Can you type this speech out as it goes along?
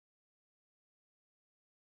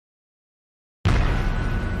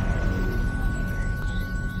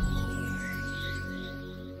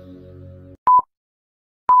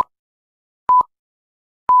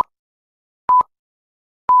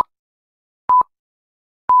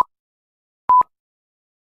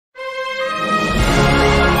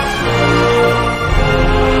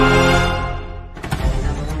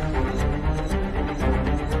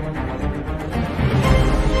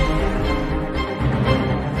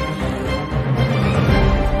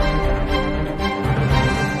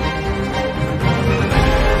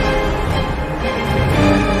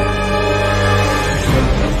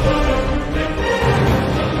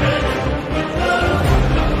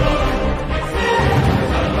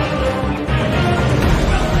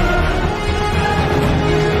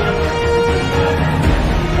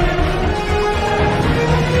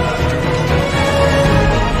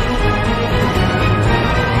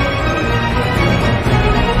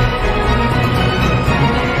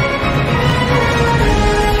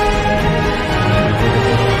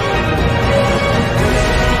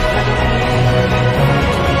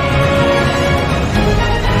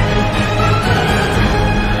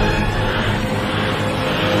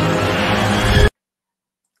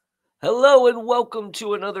Hello and welcome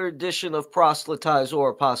to another edition of Proselytize or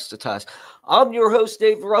Apostatize. I'm your host,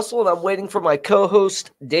 Dave Russell, and I'm waiting for my co-host,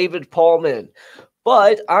 David Pallman.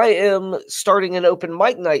 But I am starting an open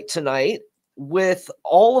mic night tonight with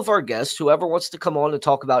all of our guests, whoever wants to come on and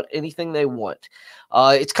talk about anything they want.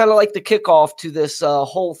 It's kind of like the kickoff to this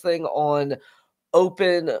whole thing on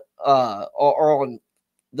open or on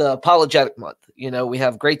the apologetic month. You know, we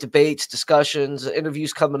have great debates, discussions,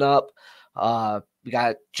 interviews coming up. We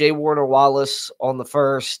got Jay Warner Wallace on the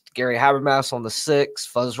 1st, Gary Habermas on the 6th,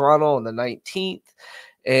 Fuzz Ronald on the 19th,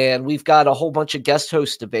 and we've got a whole bunch of guest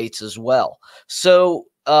host debates as well. So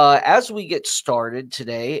as we get started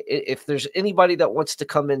today, if there's anybody that wants to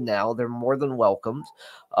come in now, they're more than welcome.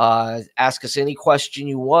 Ask us any question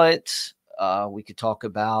you want. We could talk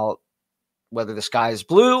about whether the sky is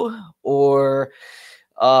blue or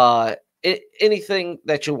anything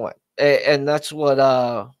that you want. And that's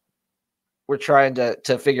what we're trying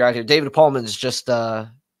to figure out here. David Pallman is just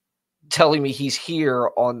telling me he's here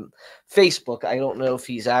on Facebook. I don't know if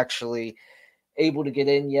he's actually able to get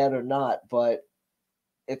in yet or not, but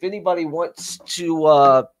if anybody wants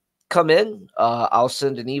to come in, I'll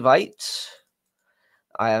send an invite.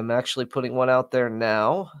 I am actually putting one out there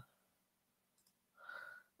now.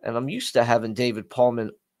 And I'm used to having David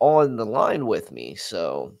Pallman on the line with me,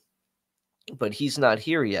 so, but he's not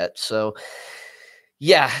here yet. So,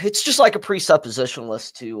 yeah, it's just like a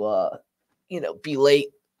presuppositionalist to, be late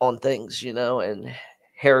on things, and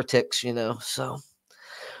heretics, so.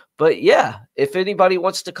 But yeah, if anybody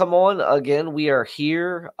wants to come on, again, we are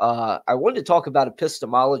here. I wanted to talk about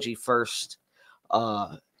epistemology first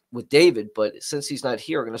with David, but since he's not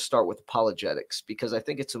here, I'm going to start with apologetics because I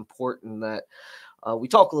think it's important that we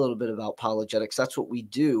talk a little bit about apologetics. That's what we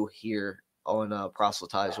do here on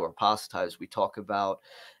Proselytize or Apostatize. We talk about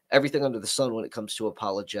everything under the sun when it comes to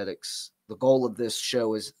apologetics. The goal of this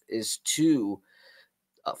show is to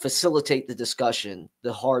facilitate the discussion,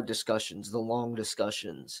 the hard discussions, the long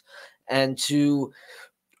discussions, and to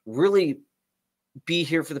really be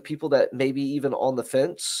here for the people that maybe even on the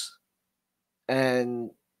fence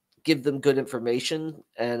and give them good information.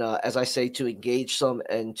 And as I say, to engage some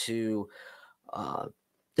and to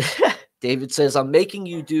David says, I'm making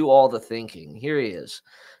you do all the thinking. Here he is.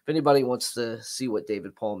 If anybody wants to see what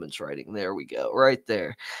David Pallman's writing, there we go, right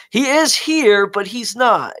there. He is here, but he's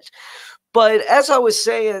not. But as I was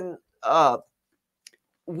saying,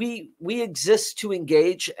 we exist to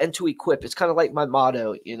engage and to equip. It's kind of like my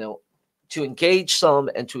motto, to engage some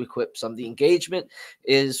and to equip some. The engagement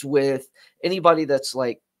is with anybody that's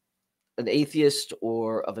like an atheist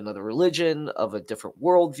or of another religion, of a different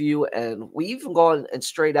worldview. And we even gone and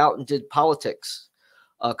straight out and did politics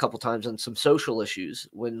a couple times on some social issues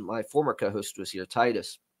when my former co-host was here,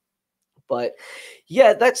 Titus. But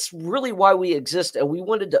yeah, that's really why we exist. And we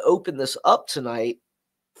wanted to open this up tonight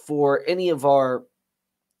for any of our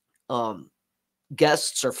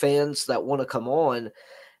guests or fans that want to come on.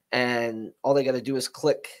 And all they got to do is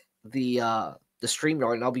click the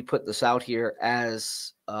StreamYard, and I'll be putting this out here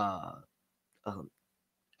as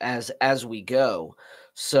we go.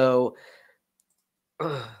 So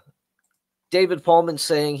David Pallman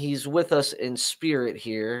saying he's with us in spirit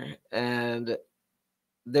here, and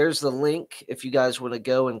there's the link if you guys want to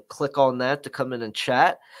go and click on that to come in and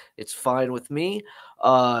chat. It's fine with me.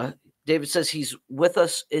 David says he's with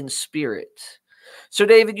us in spirit. So,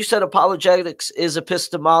 David, you said apologetics is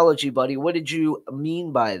epistemology, buddy. What did you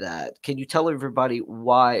mean by that? Can you tell everybody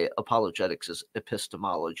why apologetics is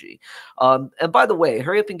epistemology? And by the way,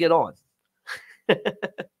 hurry up and get on.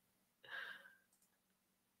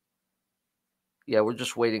 Yeah, we're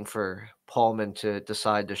just waiting for Pallman to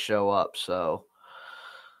decide to show up, so.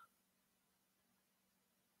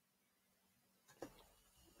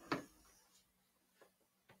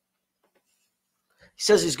 He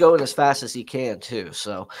says he's going as fast as he can too.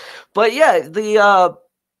 So, but yeah, the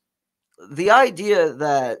idea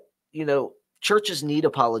that, churches need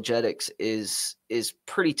apologetics is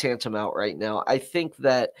pretty tantamount right now. I think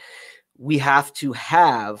that we have to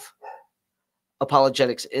have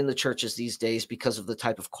apologetics in the churches these days because of the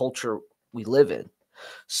type of culture we live in.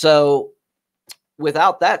 So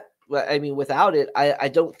without that, without it, I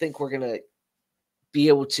don't think we're going to be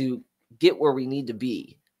able to get where we need to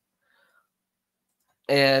be.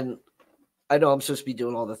 And I know I'm supposed to be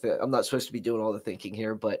doing all the I'm not supposed to be doing all the thinking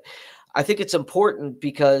here, but I think it's important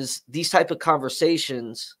because these type of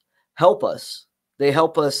conversations help us. They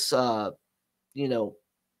help us,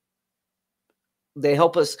 they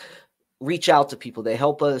help us reach out to people. They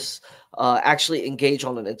help us actually engage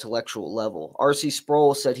on an intellectual level. R.C.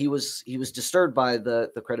 Sproul said he was disturbed by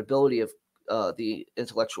the credibility of the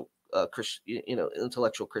intellectual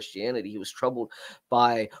intellectual Christianity. He was troubled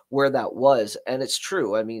by where that was. And it's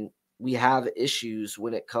true. I mean, we have issues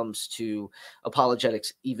when it comes to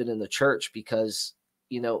apologetics, even in the church, because,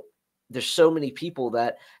 there's so many people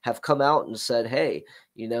that have come out and said, hey,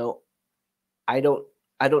 I don't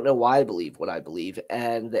know why I believe what I believe.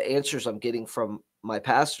 And the answers I'm getting from my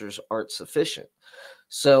pastors aren't sufficient.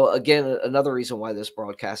 So again, another reason why this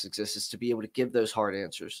broadcast exists is to be able to give those hard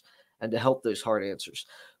answers and to help those hard answers.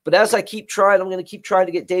 But as I keep trying, I'm going to keep trying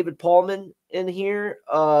to get David Pallman in here.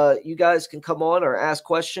 You guys can come on or ask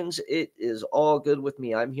questions. It is all good with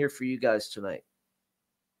me. I'm here for you guys tonight.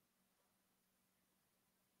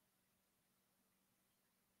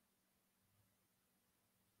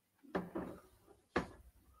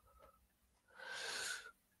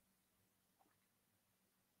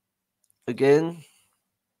 Again,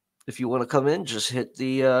 if you want to come in, just hit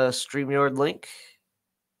the StreamYard link.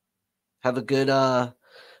 Have a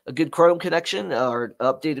good Chrome connection or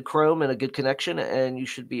updated Chrome and a good connection, and you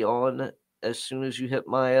should be on as soon as you hit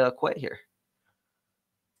my quit here.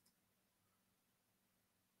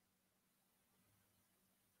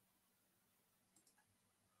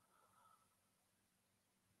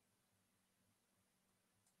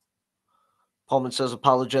 Pallman says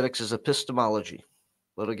apologetics is epistemology.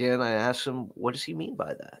 But again, I asked him, what does he mean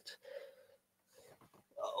by that?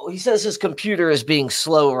 Oh, he says his computer is being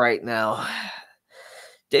slow right now.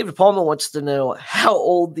 David Pallman wants to know how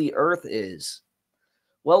old the Earth is.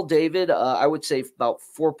 Well, David, I would say about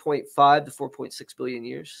 4.5 to 4.6 billion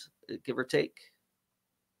years, give or take.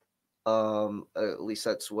 At least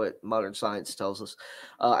that's what modern science tells us.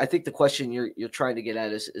 I think the question you're trying to get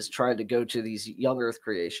at is trying to go to these young Earth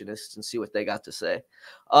creationists and see what they got to say.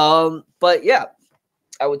 But yeah,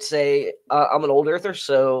 I would say I'm an old Earther,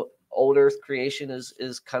 so old Earth creation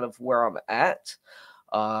is kind of where I'm at.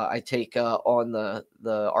 I take on the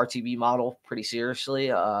RTB model pretty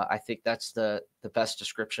seriously. I think that's the best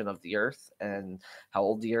description of the Earth and how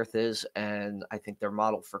old the Earth is, and I think their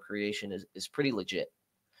model for creation is pretty legit.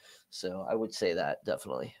 So I would say that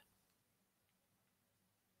definitely.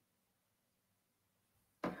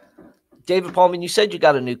 David Pallman, you said you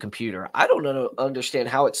got a new computer. I don't understand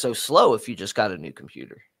how it's so slow if you just got a new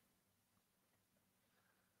computer.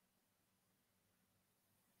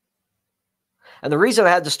 And the reason I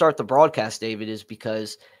had to start the broadcast, David, is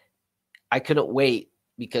because I couldn't wait,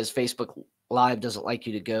 because Facebook Live doesn't like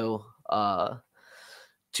you to go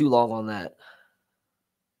too long on that.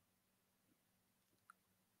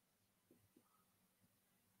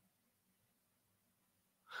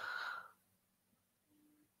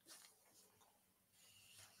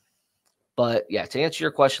 But yeah, to answer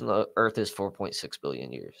your question, the Earth is 4.6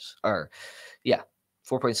 billion years. Or yeah,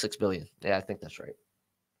 4.6 billion. Yeah, I think that's right.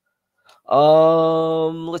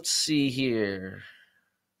 Let's see here.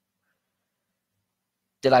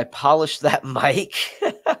 Did I polish that mic?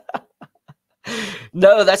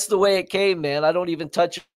 No, that's the way it came, man. I don't even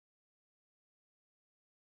touch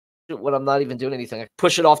it when I'm not even doing anything. I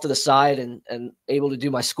push it off to the side and able to do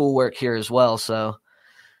my schoolwork here as well. So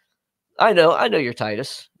I know you're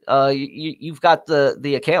Titus. You've got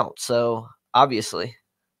the account, so obviously.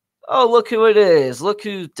 Oh, look who it is. Look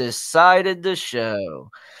who decided to show.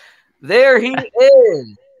 There he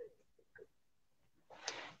is.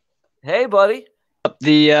 Hey, buddy.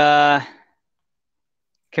 The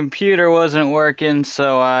computer wasn't working,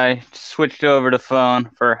 so I switched over to phone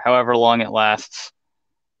for however long it lasts.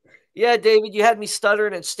 Yeah, David, you had me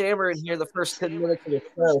stuttering and stammering here the first 10 minutes of the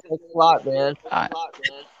show. Thanks a lot, man.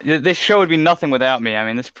 This show would be nothing without me. I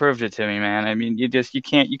mean, this proved it to me, man. I mean, you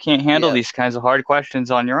can't handle these kinds of hard questions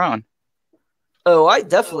on your own. Oh, I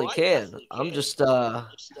definitely can. I'm just well,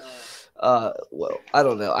 I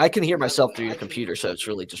don't know. I can hear myself through your computer, so it's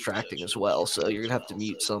really distracting as well. So you're gonna have to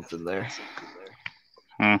mute something there.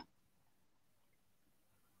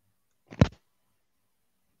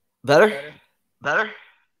 Better?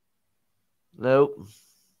 Nope.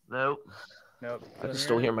 I can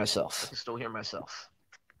still hear myself.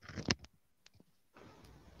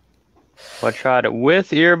 I tried it with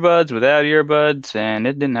earbuds, without earbuds, and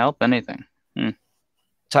it didn't help anything.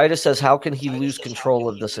 Titus says, how can he lose control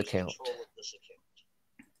of this account?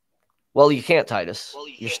 Well, you can't, Titus.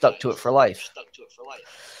 You're stuck to it for life.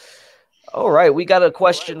 All right, we got a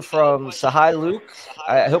question from Sahai Luke.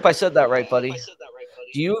 I hope I said that right, buddy.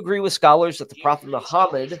 Do you agree with scholars that the Prophet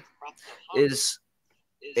Muhammad is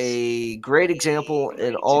a great example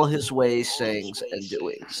in all his ways, sayings, and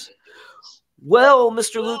doings? Well,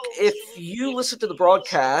 Mr. Luke, if you listen to the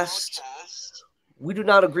broadcast, we do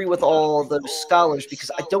not agree with all those scholars,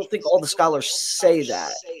 because I don't think all the scholars say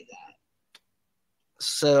that.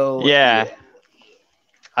 So yeah.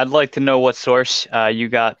 I'd like to know what source you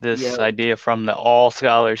got this Yeah, idea from that all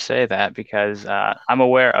scholars say that, because I'm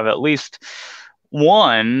aware of at least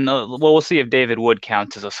one. Well, we'll see if David Wood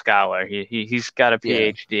counts as a scholar. He's got a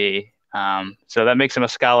yeah, PhD, so that makes him a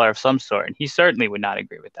scholar of some sort, and he certainly would not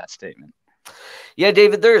agree with that statement. yeah,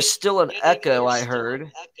 David. There is still an echo. I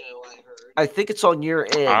heard. I think it's on your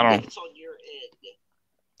I end. don't.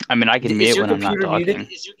 I mean, I can Is mute your when I'm not computer muted?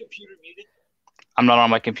 talking. I'm not on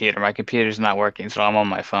my computer. My computer's not working, so I'm on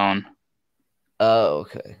my phone. Oh,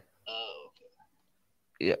 okay.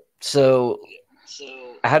 Yeah. So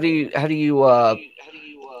how do you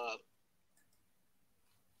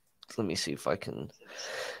let me see if I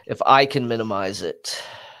can minimize it.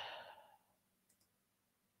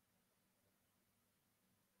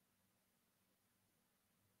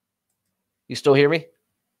 You still hear me?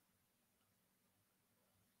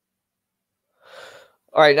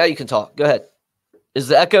 All right, now you can talk. Go ahead. Is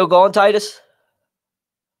the echo gone, Titus?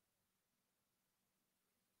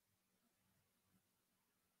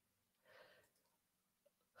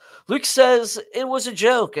 Luke says it was a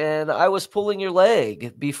joke, and I was pulling your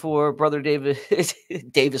leg before Brother David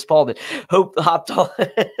Davis Pallman hopped on.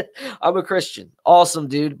 I'm a Christian. Awesome,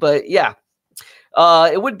 dude. But yeah,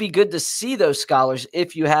 it would be good to see those scholars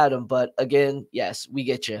if you had them. But again, yes, we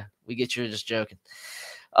get you. We get you. Just joking.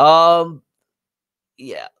 Yeah.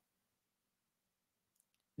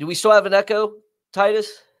 Do we still have an echo, Titus?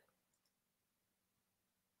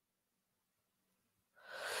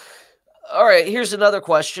 All right. Here's another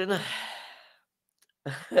question.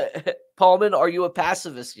 Pallman, are you a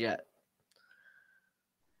pacifist yet?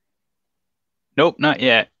 Nope, not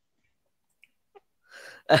yet.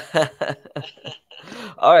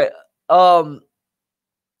 All right.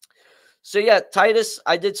 So yeah, Titus,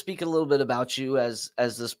 I did speak a little bit about you as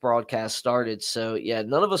this broadcast started. So yeah,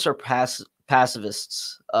 none of us are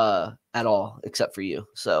pacifists at all except for you.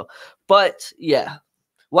 So, but yeah,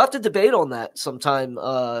 we'll have to debate on that sometime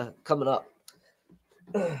coming up.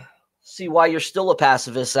 See why you're still a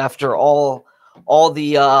pacifist after all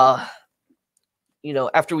the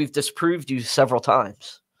after we've disproved you several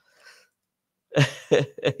times.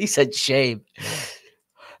 He said shame.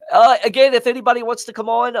 Again, if anybody wants to come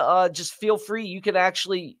on, just feel free. You can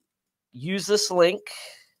actually use this link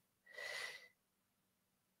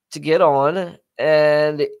to get on,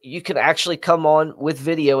 and you can actually come on with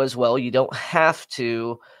video as well. You don't have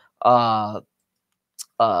to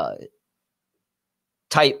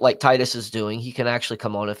type like Titus is doing. He can actually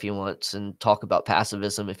come on if he wants and talk about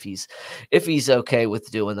pacifism if he's okay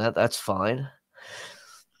with doing that. That's fine.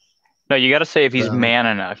 No, you got to say if he's man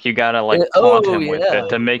enough. You got to like taunt him with it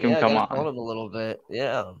to make him come on. Taunt him a little bit,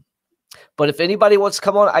 yeah. But if anybody wants to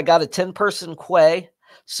come on, I got a 10-person quay.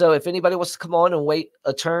 So if anybody wants to come on and wait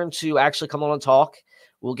a turn to actually come on and talk,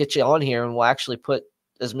 we'll get you on here and we'll actually put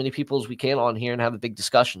as many people as we can on here and have a big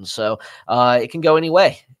discussion. So it can go any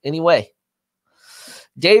way.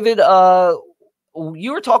 David,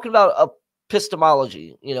 you were talking about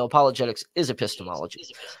epistemology. Apologetics is epistemology.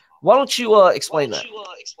 Why don't you explain that?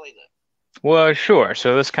 Well, sure.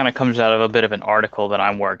 So this kind of comes out of a bit of an article that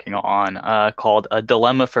I'm working on called A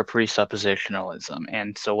Dilemma for Presuppositionalism.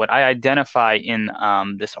 And so what I identify in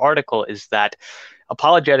this article is that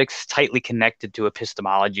apologetics is tightly connected to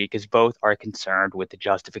epistemology because both are concerned with the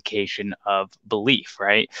justification of belief,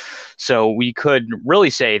 right? So we could really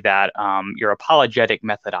say that your apologetic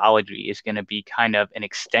methodology is going to be kind of an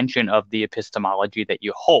extension of the epistemology that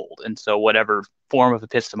you hold. And so whatever form of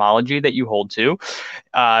epistemology that you hold to,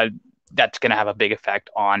 that's going to have a big effect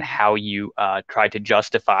on how you try to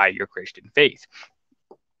justify your Christian faith.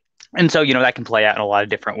 And so, that can play out in a lot of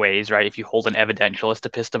different ways, right? If you hold an evidentialist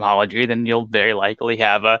epistemology, then you'll very likely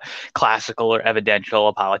have a classical or evidential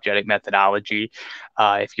apologetic methodology.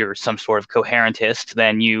 If you're some sort of coherentist,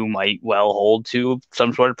 then you might well hold to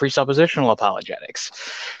some sort of presuppositional apologetics.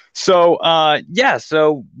 So,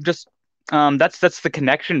 so just that's the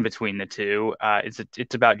connection between the two.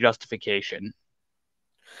 It's about justification.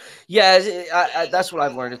 Yeah, that's what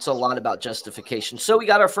I've learned. It's a lot about justification. So we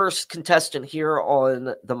got our first contestant here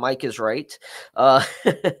on The Mic is Right.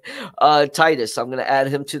 Titus, I'm going to add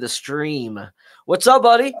him to the stream. What's up,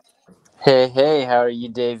 buddy? Hey, how are you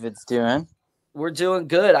Davids doing? We're doing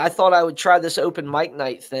good. I thought I would try this open mic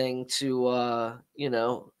night thing to,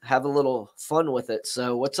 have a little fun with it.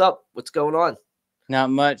 So what's up? What's going on?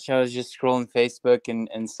 Not much. I was just scrolling Facebook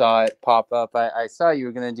and saw it pop up. I saw you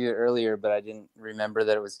were going to do it earlier, but I didn't remember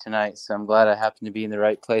that it was tonight. So I'm glad I happened to be in the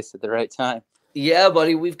right place at the right time. Yeah,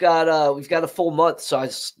 buddy. We've got a full month. So I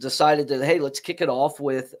decided that, hey, let's kick it off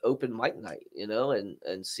with open mic night,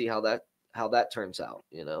 and see how that turns out,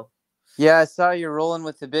 Yeah, I saw you're rolling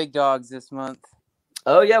with the big dogs this month.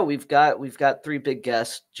 Oh yeah, we've got three big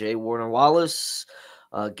guests: Jay Warner Wallace,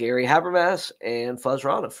 Gary Habermas, and Fuzz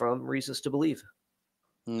Rana from Reasons to Believe.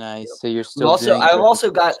 Nice. So you're We've still also doing I've it.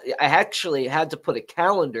 also got I actually had to put a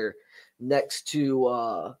calendar next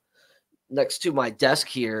to my desk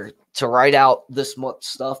here to write out this month's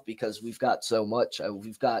stuff because we've got so much.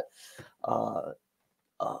 We've got uh,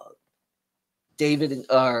 uh, David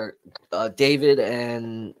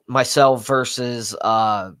and myself versus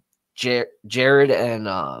Jared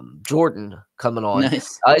and Jordan coming on.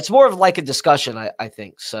 Nice. It's more of like a discussion, I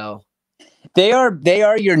think. So They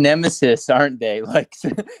are your nemesis, aren't they? Like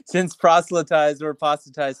since Proselytize or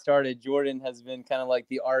Apostatize started, Jordan has been kind of like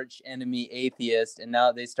the arch enemy atheist, and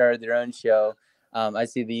now they started their own show. I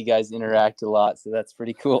see that you guys interact a lot, so that's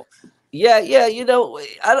pretty cool. yeah, you know,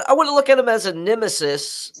 I want to look at him as a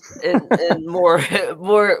nemesis and more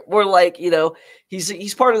more like, you know,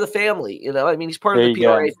 he's part of the family, you know. I mean, he's part of There the you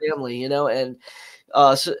go. PRA family, you know, and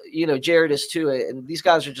so, you know, Jared is too, and these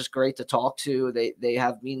guys are just great to talk to. They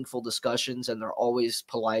have meaningful discussions, and they're always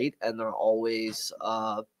polite, and they're always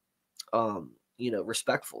you know,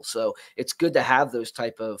 respectful. So it's good to have those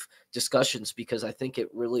type of discussions because I think it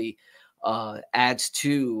really adds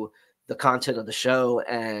to the content of the show.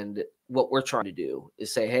 And what we're trying to do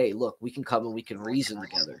is say, hey, look, we can come and we can reason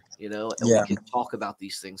together, you know, and we can talk about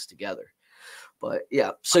these things together. But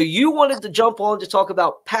yeah, so you wanted to jump on to talk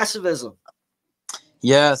about passivism.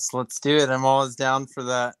 Yes, let's do it. I'm always down for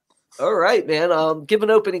that. All right, man. Give an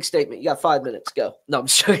opening statement. You got 5 minutes. Go. No, I'm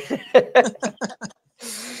just joking.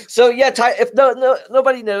 So yeah, if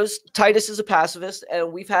nobody knows, Titus is a pacifist,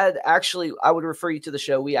 and we've had actually, I would refer you to the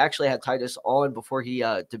show. We actually had Titus on before he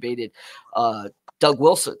debated Doug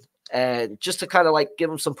Wilson, and just to kind of like give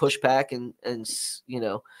him some pushback and you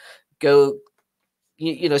know, go,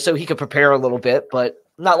 you know, so he could prepare a little bit, but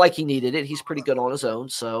not like he needed it. He's pretty good on his own.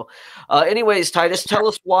 So, anyways, Titus, tell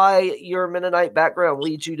us why your Mennonite background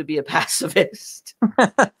leads you to be a pacifist.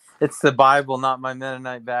 It's the Bible, not my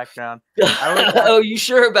Mennonite background. Oh, you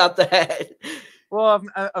sure about that? Well,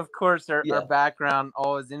 of course, our background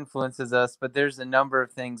always influences us, but there's a number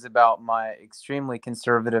of things about my extremely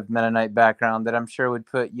conservative Mennonite background that I'm sure would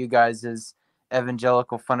put you guys'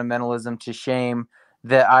 evangelical fundamentalism to shame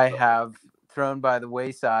that I have thrown by the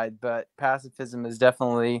wayside. But pacifism is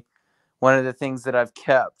definitely one of the things that I've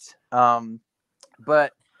kept.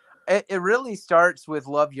 But it really starts with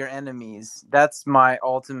love your enemies. That's my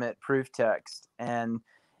ultimate proof text. And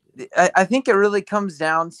I think it really comes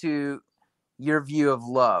down to your view of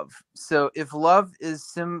love. So if love is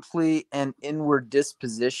simply an inward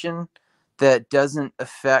disposition that doesn't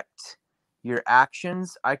affect your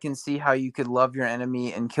actions, I can see how you could love your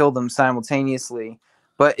enemy and kill them simultaneously.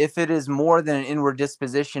 But if it is more than an inward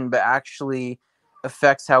disposition, but actually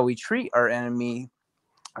affects how we treat our enemy,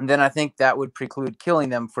 then I think that would preclude killing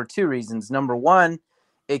them for two reasons. Number one,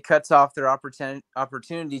 it cuts off their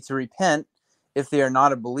opportunity to repent if they are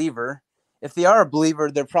not a believer. If they are a believer,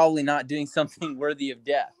 they're probably not doing something worthy of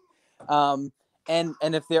death. And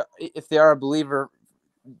if they are a believer,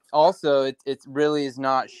 also it really is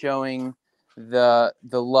not showing the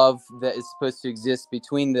love that is supposed to exist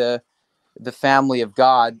between the family of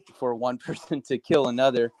God for one person to kill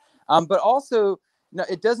another. But also, no,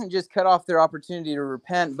 it doesn't just cut off their opportunity to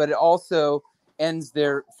repent, but it also ends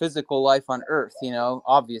their physical life on earth. You know,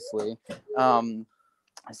 obviously.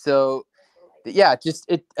 So yeah, just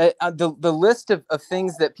the list of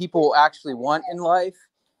things that people actually want in life,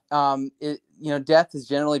 death is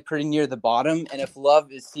generally pretty near the bottom, and if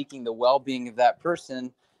love is seeking the well-being of that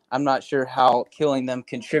person, I'm not sure how killing them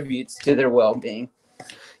contributes to their well-being.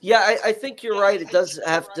 Yeah, I think you're right. It does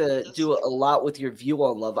have to do a lot with your view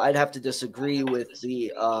on love. I'd have to disagree with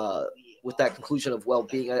with that conclusion of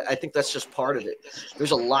well-being. I think that's just part of it. There's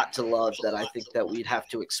a lot to love that I think that we'd have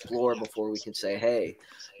to explore before we can say, hey,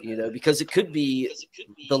 you know, because it could be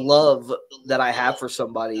the love that I have for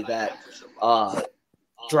somebody that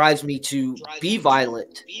drives me to be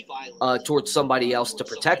violent towards somebody else to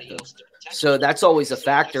protect them. So that's always a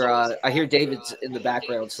factor. I hear David's in the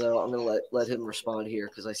background, so I'm going to let him respond here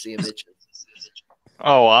because I see him itching.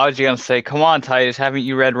 Oh, I was going to say, come on, Titus, haven't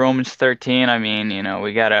you read Romans 13? I mean, you know,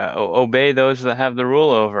 we got to obey those that have the rule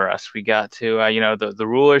over us. We got to, the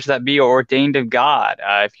rulers that be ordained of God.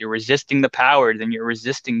 If you're resisting the power, then you're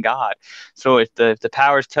resisting God. So if the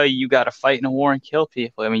powers tell you got to fight in a war and kill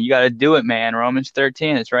people, I mean, you got to do it, man. Romans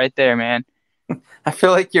 13, it's right there, man. I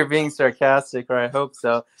feel like you're being sarcastic, or I hope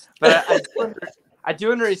so. But I do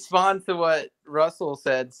want to respond to what Russell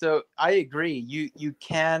said. So I agree. You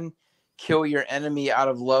can kill your enemy out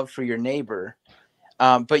of love for your neighbor,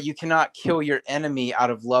 but you cannot kill your enemy out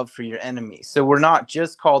of love for your enemy. So we're not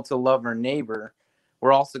just called to love our neighbor,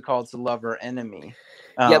 we're also called to love our enemy.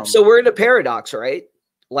 Yep. So we're in a paradox, right?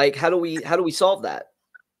 Like, how do we solve that?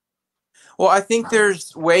 Well, I think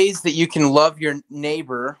there's ways that you can love your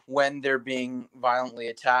neighbor when they're being violently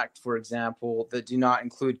attacked, for example, that do not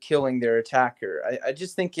include killing their attacker. I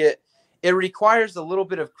just think it requires a little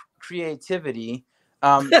bit of creativity.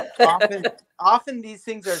 Often these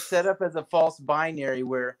things are set up as a false binary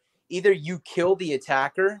where either you kill the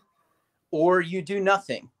attacker or you do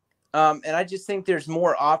nothing. And I just think there's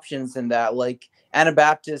more options than that. Like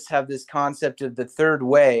Anabaptists have this concept of the third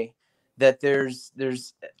way, that there's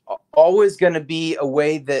always going to be a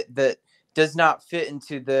way that does not fit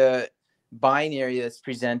into the binary that's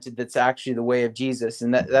presented, that's actually the way of Jesus.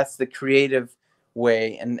 And that's the creative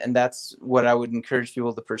way. And that's what I would encourage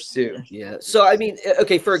people to pursue. Yeah. So, I mean,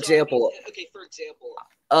 okay, for example,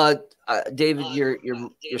 David,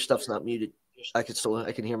 your stuff's not muted. I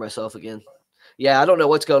can hear myself again. Yeah, I don't know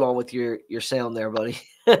what's going on with your sound there, buddy.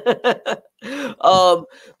 But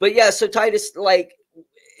yeah, so Titus, like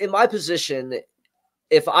in my position,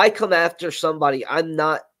 if I come after somebody, I'm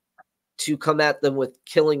not to come at them with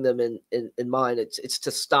killing them in mind. It's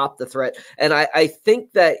to stop the threat. And I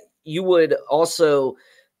think that you would also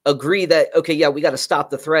agree that, okay, yeah, we got to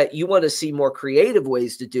stop the threat. You want to see more creative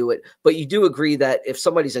ways to do it, but you do agree that if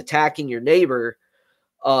somebody's attacking your neighbor,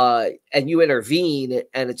 and you intervene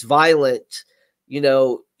and it's violent,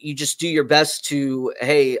 you just do your best to,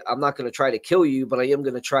 hey, I'm not going to try to kill you, but I am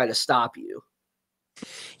going to try to stop you.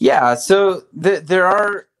 Yeah. So there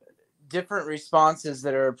are different responses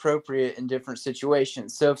that are appropriate in different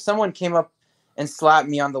situations. So if someone came up and slapped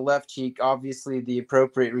me on the left cheek, obviously the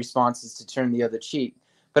appropriate response is to turn the other cheek.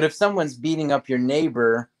 But if someone's beating up your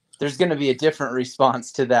neighbor, there's going to be a different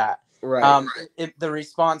response to that. Right. If the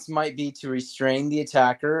response might be to restrain the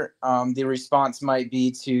attacker, the response might be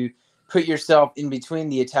to put yourself in between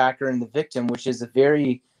the attacker and the victim, which is a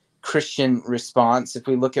very Christian response. If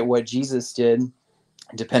we look at what Jesus did,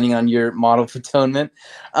 depending on your model of atonement,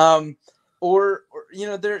 or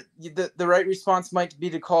the right response might be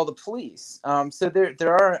to call the police. So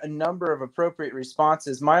there are a number of appropriate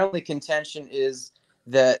responses. My only contention is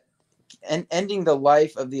that ending the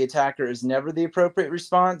life of the attacker is never the appropriate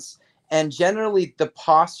response. And generally, the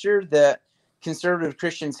posture that conservative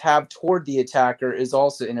Christians have toward the attacker is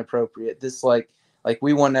also inappropriate. This like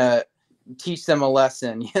we want to teach them a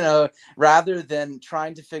lesson, rather than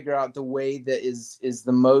trying to figure out the way that is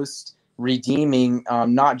the most redeeming,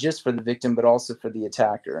 not just for the victim, but also for the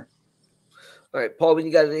attacker. All right, Pallman,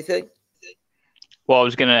 you got anything? Well, I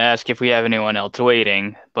was going to ask if we have anyone else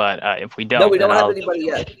waiting, but if we don't, no, we don't have anybody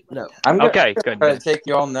yet. No. Okay, good. Try to take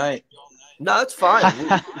you all night. No, it's fine.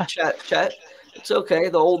 We chat. It's okay.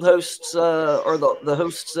 The old hosts or the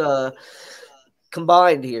hosts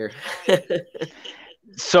combined here.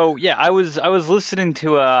 So yeah, I was listening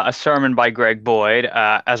to a sermon by Greg Boyd,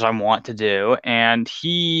 as I'm wont to do, and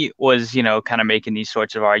he was kind of making these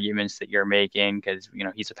sorts of arguments that you're making because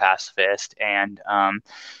he's a pacifist, and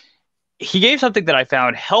he gave something that I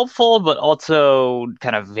found helpful but also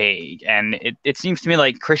kind of vague, and it seems to me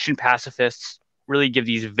like Christian pacifists really give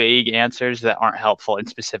these vague answers that aren't helpful in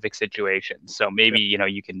specific situations. So maybe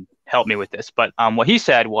you can help me with this. But what he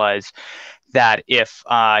said was that if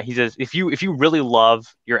he says if you really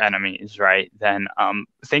love your enemies, right, then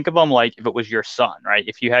think of them like if it was your son, right?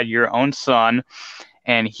 If you had your own son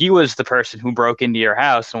and he was the person who broke into your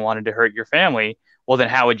house and wanted to hurt your family, well, then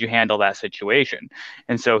how would you handle that situation?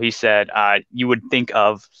 And so he said you would think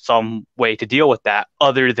of some way to deal with that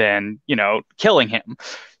other than killing him.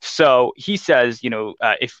 So he says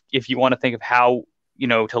if you want to think of how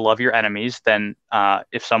to love your enemies, then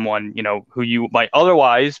if someone, who you might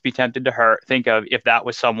otherwise be tempted to hurt, think of if that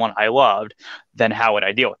was someone I loved, then how would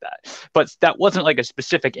I deal with that? But that wasn't like a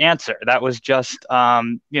specific answer. That was just, a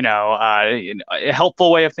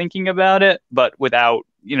helpful way of thinking about it, but without,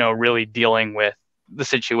 really dealing with the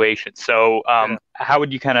situation. So how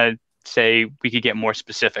would you kind of say we could get more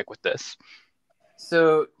specific with this?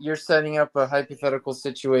 So you're setting up a hypothetical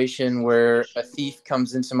situation where a thief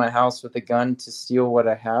comes into my house with a gun to steal what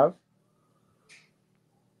I have?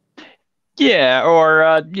 Yeah, or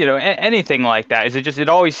anything like that. Is it just? It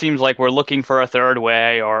always seems like we're looking for a third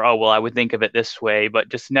way, or I would think of it this way, but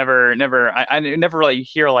just never. I never really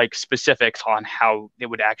hear like specifics on how it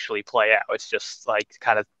would actually play out. It's just like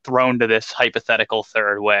kind of thrown to this hypothetical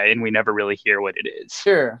third way, and we never really hear what it is.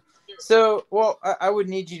 Sure. So, I would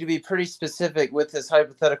need you to be pretty specific with this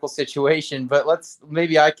hypothetical situation, but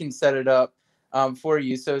maybe I can set it up for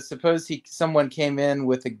you. So suppose someone came in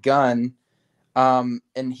with a gun,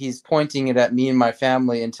 and he's pointing it at me and my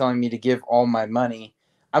family and telling me to give all my money.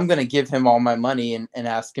 I'm going to give him all my money and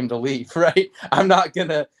ask him to leave, right? I'm not going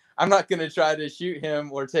to try to shoot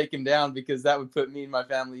him or take him down, because that would put me and my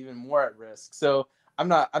family even more at risk. So I'm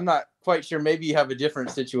not quite sure. Maybe you have a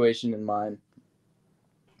different situation in mind.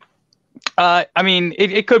 I mean,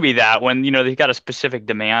 it could be that when, they've got a specific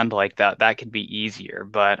demand like that, that could be easier.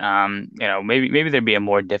 But, maybe there'd be a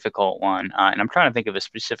more difficult one. And I'm trying to think of a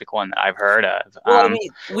specific one that I've heard of. Well, I mean,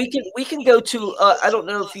 we can go to, I don't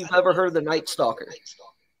know if you've ever heard of the Night Stalker.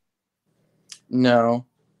 No.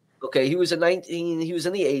 Okay, he was in the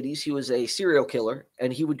 80s. He was a serial killer,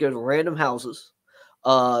 and he would go to random houses,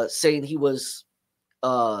 saying he was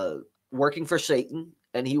working for Satan,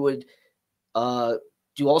 and he would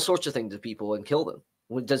do all sorts of things to people and kill them.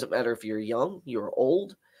 It doesn't matter if you're young, you're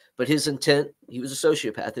old, but his intent, he was a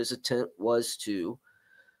sociopath. His intent was to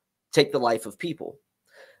take the life of people.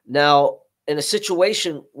 Now, in a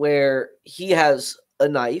situation where he has a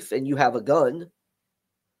knife and you have a gun,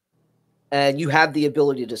 and you have the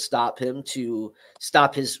ability to stop him, to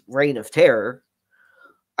stop his reign of terror,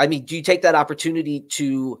 I mean, do you take that opportunity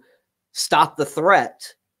to stop the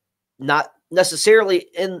threat, not necessarily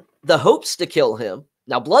in the hopes to kill him?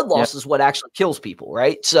 Now, blood loss is what actually kills people,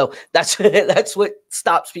 right? So that's what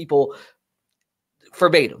stops people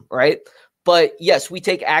verbatim, right? But yes, we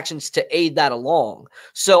take actions to aid that along.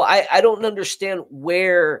 So I don't understand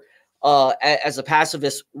where, as a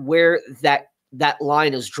pacifist, where that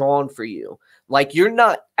line is drawn for you. Like, you're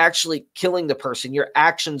not actually killing the person, your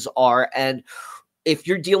actions are. And if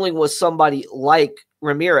you're dealing with somebody like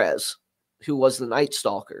Ramirez, who was the Night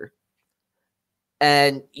Stalker,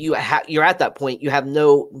 and you're at that point, you have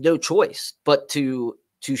no choice but to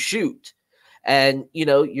shoot. And,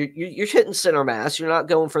 you're hitting center mass. You're not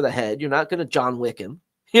going for the head. You're not going to John Wick him,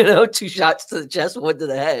 2 shots to the chest, 1 to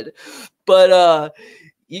the head. But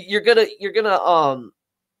you're gonna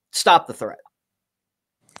stop the threat.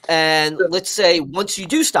 And let's say once you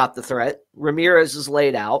do stop the threat, Ramirez is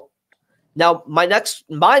laid out. Now, my next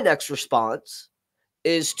response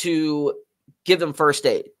is to give him first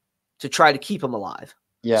aid, to try to keep him alive,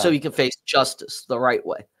 so he can face justice the right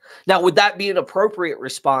way. Now, would that be an appropriate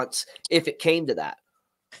response if it came to that?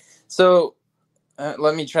 So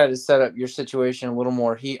let me try to set up your situation a little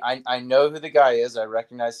more. I know who the guy is. I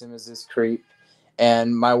recognize him as this creep.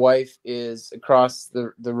 And my wife is across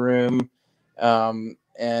the room,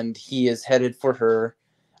 and he is headed for her.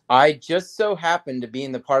 I just so happened to be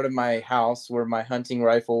in the part of my house where my hunting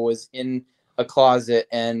rifle was in a closet,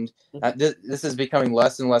 and this is becoming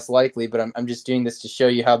less and less likely, but I'm just doing this to show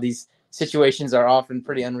you how these situations are often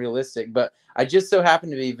pretty unrealistic. But I just so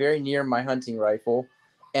happen to be very near my hunting rifle,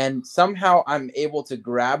 and somehow I'm able to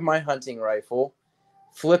grab my hunting rifle,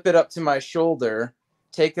 flip it up to my shoulder,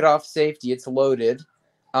 take it off safety, it's loaded,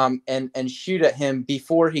 and shoot at him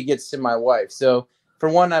before he gets to my wife. So for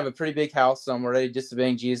one, I have a pretty big house, so I'm already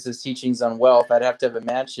disobeying Jesus' teachings on wealth. I'd have to have a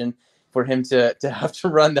mansion for him to have to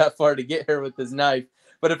run that far to get here with his knife.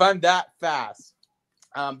 But if I'm that fast,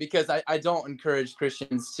 because I don't encourage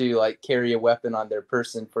Christians to like carry a weapon on their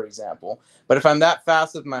person, for example. But if I'm that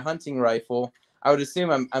fast with my hunting rifle, I would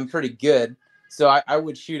assume I'm pretty good. So I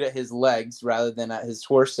would shoot at his legs rather than at his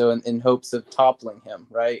torso in hopes of toppling him,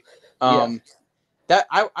 right? That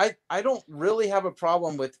I don't really have a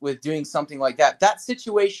problem with doing something like that. That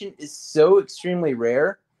situation is so extremely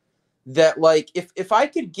rare that, like, if I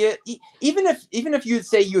could get, even if you would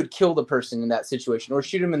say you would kill the person in that situation or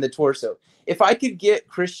shoot him in the torso, if I could get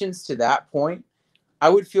Christians to that point, I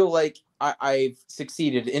would feel like I've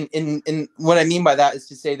succeeded. In what I mean by that is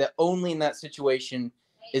to say that only in that situation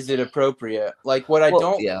is it appropriate. Like Titus,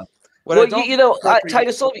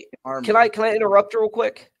 can I interrupt real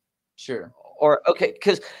quick? Sure. Or okay,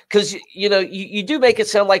 because you do make it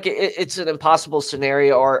sound like it's an impossible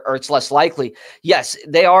scenario, or it's less likely. Yes,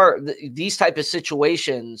 they are. These type of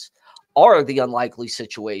situations are the unlikely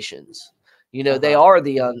situations. They are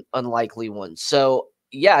the unlikely ones. So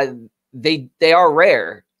yeah, they are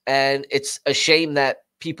rare, and it's a shame that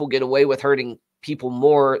people get away with hurting people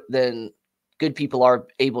more than good people are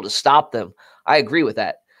able to stop them. I agree with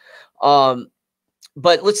that.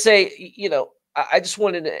 But let's say, I just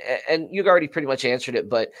wanted to, and you already pretty much answered it,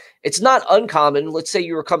 but it's not uncommon. Let's say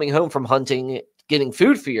you were coming home from hunting, getting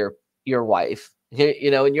food for your wife, and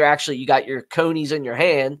you got your conies in your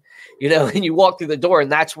hand, and you walk through the door and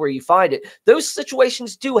that's where you find it. Those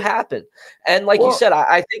situations do happen. And like you said,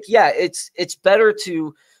 I think, it's better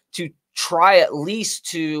to try at least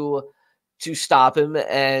to stop him,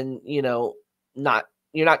 and, you're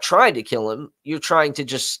not trying to kill him. You're trying to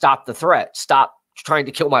just stop the threat, stop trying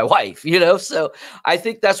to kill my wife, so I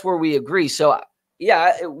think that's where we agree. So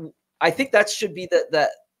yeah, I think that should be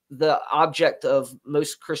the object of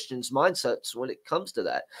most Christians' mindsets when it comes to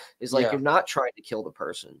that is like, you're not trying to kill the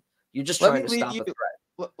person. You're just trying to stop a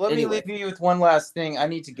threat. Let me leave you with one last thing. I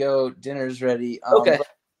need to go. Dinner's ready. Okay.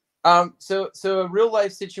 So a real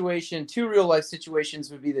life situation, 2 real life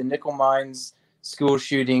situations would be the Nickel Mines school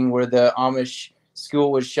shooting where the Amish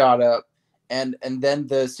school was shot up. And then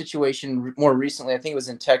the situation more recently, I think it was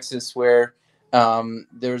in Texas, where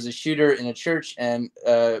there was a shooter in a church, and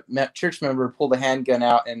a church member pulled a handgun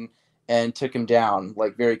out and took him down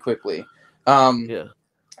like very quickly.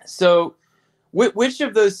 So which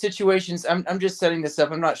of those situations, I'm just setting this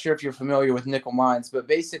up. I'm not sure if you're familiar with Nickel Mines, but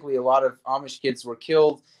basically a lot of Amish kids were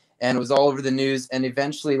killed, and it was all over the news. And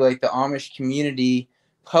eventually, like, the Amish community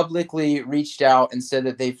publicly reached out and said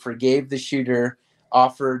that they forgave the shooter,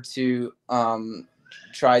 offered to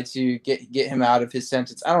try to get him out of his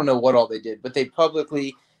sentence. I don't know what all they did, but they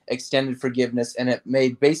publicly extended forgiveness, and it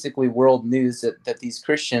made basically world news that these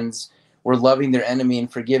Christians were loving their enemy and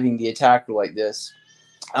forgiving the attacker like this.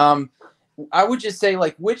 I would just say,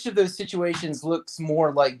 like, which of those situations looks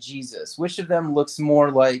more like Jesus? Which of them looks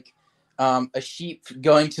more like a sheep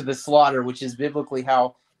going to the slaughter, which is biblically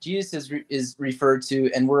how Jesus is referred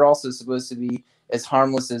to, and we're also supposed to be as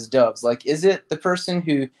harmless as doves? Like, is it the person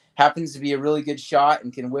who happens to be a really good shot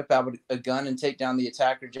and can whip out a gun and take down the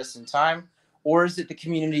attacker just in time? Or is it the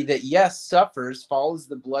community that, yes, suffers, follows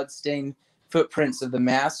the bloodstained footprints of the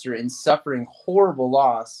master in suffering horrible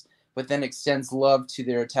loss, but then extends love to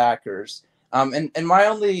their attackers? And my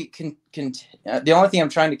only the only thing I'm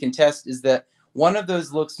trying to contest is that one of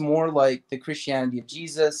those looks more like the Christianity of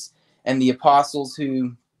Jesus and the apostles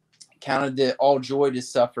who counted it all joy to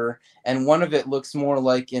suffer, and one of it looks more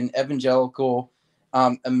like an evangelical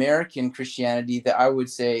American Christianity that I would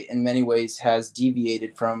say in many ways has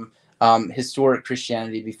deviated from historic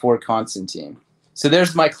Christianity before Constantine. So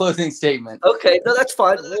there's my closing statement. Okay, no, that's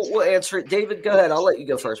fine. We'll answer it. David, go ahead. I'll let you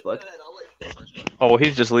go first, bud. Oh, well,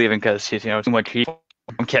 he's just leaving because he's, too much heat.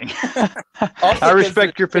 I'm kidding. I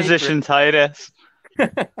respect your position, Titus.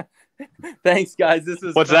 Thanks, guys. This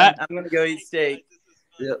was What's fun. that? I'm gonna go eat steak.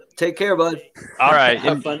 Yep. Take care, bud. All right.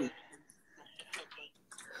 Have fun.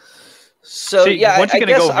 So once you're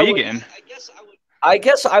gonna go vegan, I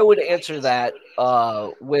guess I would answer that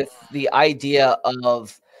with the idea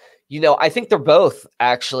of, I think they're both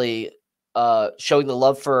actually showing the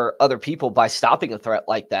love for other people by stopping a threat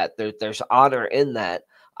like that. There's honor in that.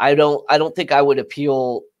 I don't think I would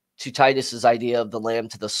appeal to Titus's idea of the lamb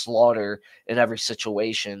to the slaughter in every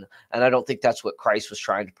situation, and I don't think that's what Christ was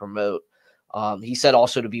trying to promote. He said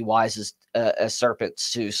also to be wise as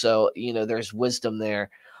serpents too. So there's wisdom there.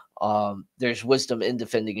 There's wisdom in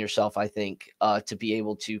defending yourself, I think, to be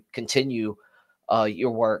able to continue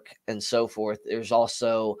your work and so forth. There's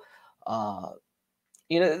also,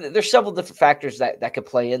 there's several different factors that could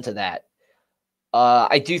play into that.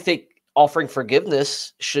 I do think offering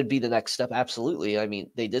forgiveness should be the next step. Absolutely. I mean,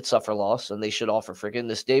 they did suffer loss and they should offer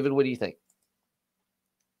forgiveness. David, what do you think?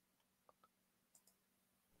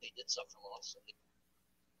 They did suffer loss.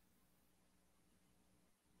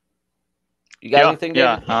 You got anything?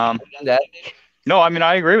 David? No, I mean,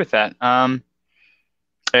 I agree with that. And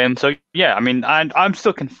so, I mean, I'm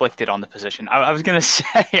still conflicted on the position. I was going to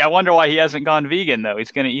say, I wonder why he hasn't gone vegan, though.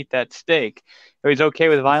 He's going to eat that steak. Or he's okay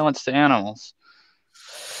with violence to animals.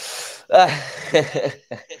 That's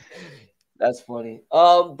funny.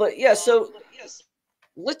 But yeah, so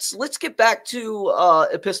let's get back to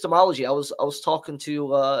epistemology. I was talking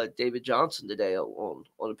to David Johnson today on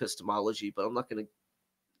epistemology, but I'm not going to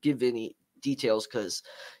give any details because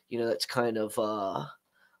that's kind of I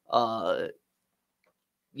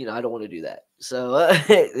don't want to do that. So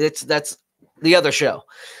that's the other show.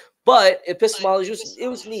 But epistemology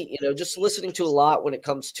was neat, just listening to a lot when it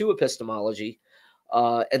comes to epistemology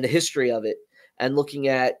and the history of it, and looking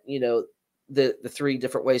at the 3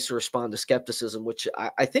 different ways to respond to skepticism, which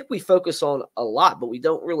I think we focus on a lot, but we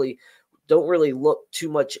don't really look too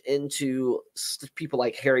much into people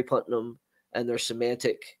like Harry Putnam and their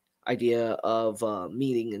semantic idea of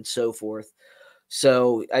meaning and so forth.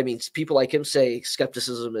 So, I mean, people like him say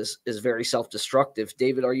skepticism is very self-destructive.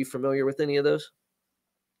 David, are you familiar with any of those?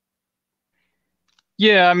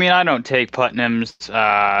 Yeah, I mean, I don't take Putnam's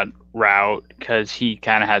route because he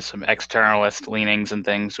kind of has some externalist leanings and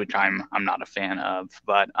things, which I'm not a fan of.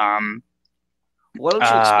 But why don't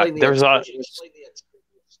you explain the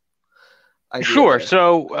Sure. There?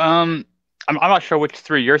 So I'm not sure which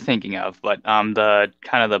 3 you're thinking of, but the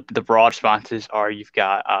kind of the broad responses are you've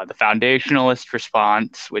got the foundationalist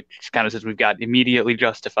response, which kind of says we've got immediately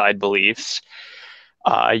justified beliefs.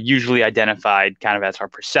 usually identified kind of as our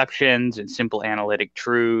perceptions and simple analytic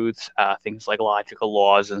truths, things like logical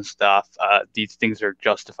laws and stuff. These things are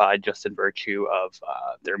justified just in virtue of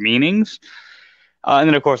their meanings. And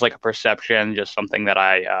then, of course, like a perception, just something that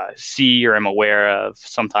I see or am aware of.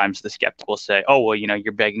 Sometimes the skeptic will say, "Oh, well,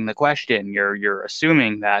 you're begging the question. You're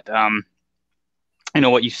assuming that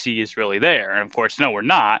what you see is really there." And of course, no, we're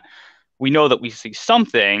not. We know that we see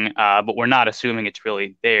something, but we're not assuming it's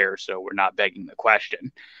really there, so we're not begging the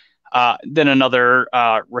question. Then another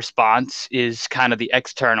response is kind of the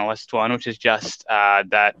externalist one, which is just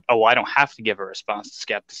that, oh, I don't have to give a response to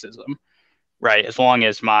skepticism, right? As long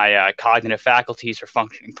as my cognitive faculties are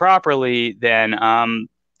functioning properly, then I'm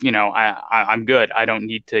good. I don't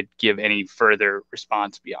need to give any further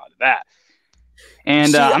response beyond that.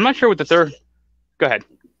 And I'm not sure what the third. Go ahead.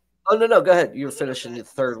 Oh, no, go ahead. You were finishing the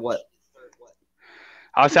third what?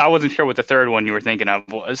 I wasn't sure what the third one you were thinking of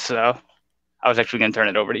was, so I was actually going to turn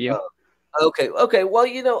it over to you. Okay.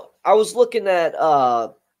 Well, I was looking at,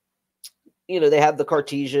 they have the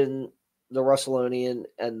Cartesian, the Russellonian,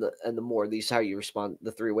 and the more. These how you respond.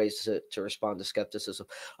 The three ways to respond to skepticism.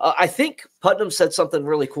 I think Putnam said something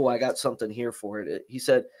really cool. I got something here for it. He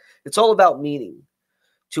said it's all about meaning.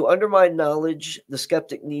 To undermine knowledge, the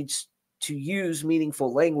skeptic needs to use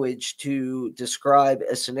meaningful language to describe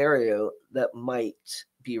a scenario that might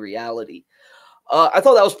be reality. I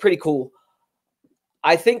thought that was pretty cool.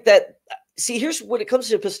 I think that, here's when it comes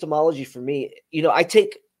to epistemology for me, I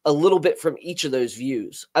take a little bit from each of those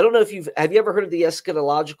views. I don't know if have you ever heard of the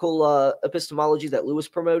eschatological epistemology that Lewis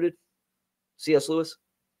promoted? C.S. Lewis?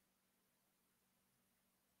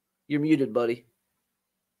 You're muted, buddy.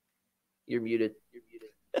 You're muted.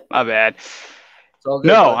 My bad. Good,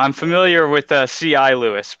 no, buddy. I'm familiar with C.I.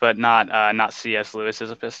 Lewis, but not C.S.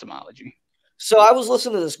 Lewis's epistemology. So I was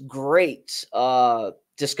listening to this great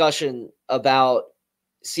discussion about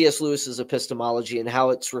C.S. Lewis's epistemology and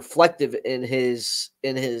how it's reflective in his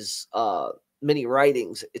many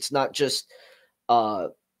writings. It's not just,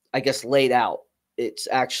 laid out. It's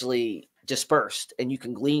actually dispersed, and you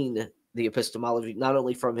can glean the epistemology not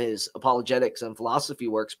only from his apologetics and philosophy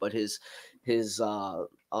works, but his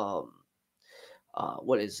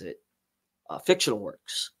fictional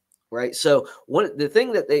works, right? So the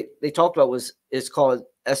thing that they talked about is called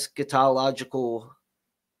eschatological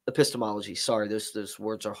epistemology. Sorry, those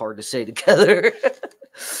words are hard to say together.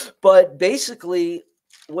 But basically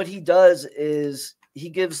what he does is he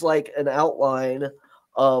gives like an outline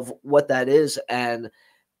of what that is, and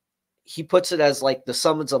he puts it as like the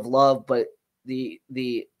summons of love, but there's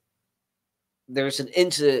an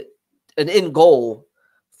end goal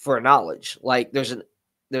for knowledge. Like there's a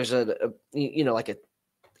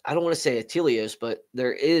I don't want to say a teleos, but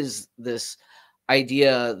there is this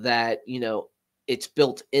idea that, it's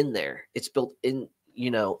built in there. It's built in,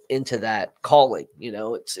 into that calling,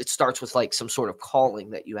 it starts with like some sort of calling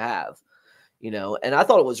that you have, and I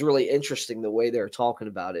thought it was really interesting the way they're talking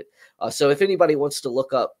about it. So if anybody wants to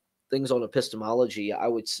look up things on epistemology, I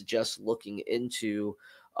would suggest looking into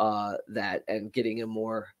that and getting a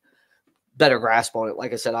better grasp on it.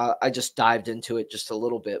 Like I said, I just dived into it just a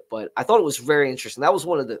little bit, but I thought it was very interesting. That was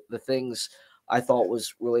one of the things I thought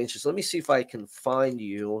was really interesting. Let me see if I can find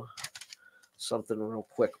you something real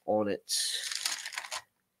quick on it.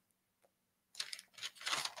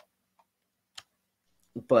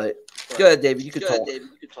 But go ahead, David. You could talk.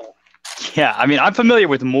 Yeah, I mean, I'm familiar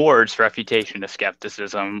with Moore's refutation of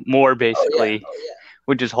skepticism. Moore basically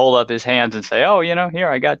would just hold up his hands and say, "Oh, here,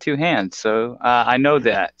 I got two hands, so I know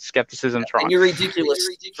that skepticism's wrong." And you're ridiculous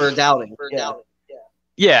for doubting.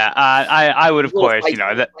 Yeah, I would, of course,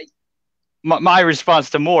 that my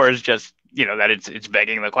response to Moore is just, that it's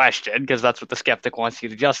begging the question, because that's what the skeptic wants you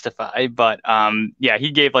to justify. But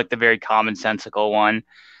he gave like the very commonsensical one.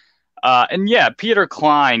 And Peter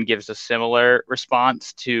Klein gives a similar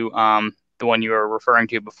response to the one you were referring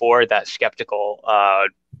to before, that skeptical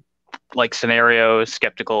like scenarios,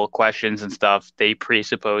 skeptical questions and stuff, they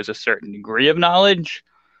presuppose a certain degree of knowledge.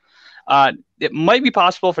 It might be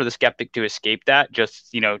possible for the skeptic to escape that,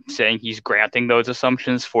 just, saying he's granting those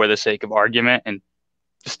assumptions for the sake of argument and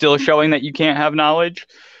still showing that you can't have knowledge.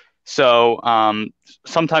 So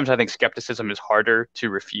sometimes I think skepticism is harder to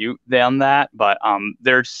refute than that, but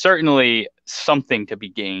there's certainly something to be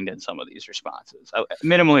gained in some of these responses.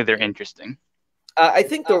 Minimally, they're interesting. I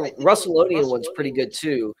think the Russellonian one's pretty good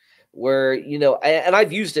too, where, and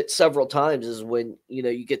I've used it several times, is when,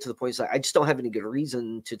 you get to the point, it's like, I just don't have any good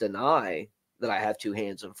reason to deny that I have two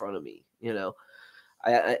hands in front of me, and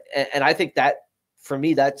I think that, for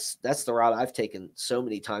me, that's the route I've taken so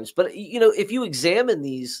many times. But, if you examine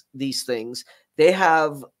these things, they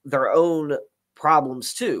have their own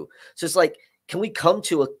problems too. So it's like, can we come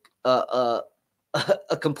to a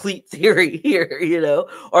complete theory here,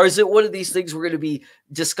 or is it one of these things we're going to be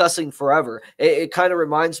discussing forever? It kind of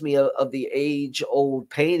reminds me of the age-old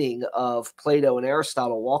painting of Plato and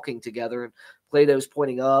Aristotle walking together, and Plato's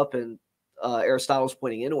pointing up and Aristotle's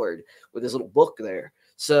pointing inward with his little book there.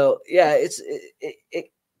 So yeah,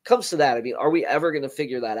 it comes to that. I mean, are we ever going to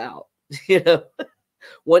figure that out?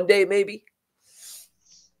 One day maybe.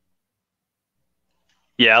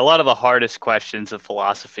 Yeah, a lot of the hardest questions of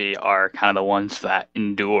philosophy are kind of the ones that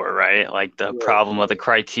endure, right? Like the problem of the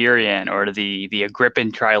criterion or the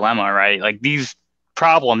Agrippin trilemma, right? Like these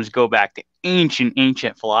problems go back to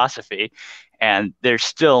ancient philosophy, and there's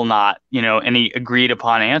still not, any agreed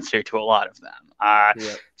upon answer to a lot of them.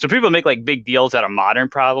 So people make like big deals out of modern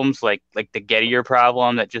problems, like the Gettier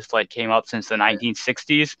problem that just like came up since the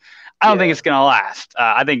 1960s. I don't think it's going to last.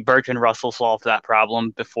 I think Bertrand Russell solved that problem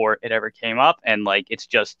before it ever came up. And like, it's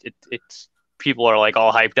people are like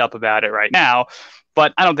all hyped up about it right now,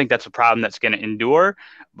 but I don't think that's a problem that's going to endure.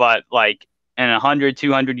 But like in 100,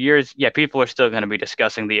 200 years, people are still going to be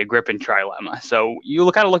discussing the Agrippin trilemma. So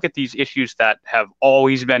you kind of look at these issues that have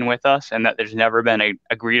always been with us and that there's never been a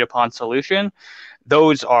agreed upon solution.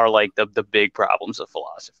 Those are like the big problems of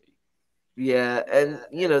philosophy. Yeah, and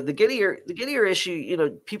the Gettier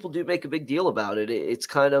issue, people do make a big deal about it. It's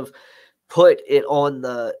kind of put it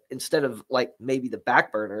on instead of like maybe the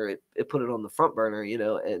back burner, it put it on the front burner,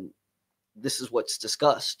 and this is what's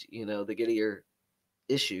discussed, the Gettier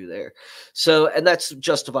issue there. So, and that's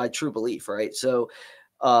justified true belief, right? So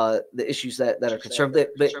the issues that are conservative,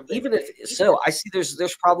 but even if so, I see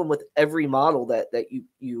there's problem with every model that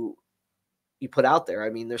you put out there.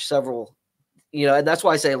 I mean, there's several. And that's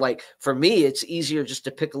why I say, like, for me, it's easier just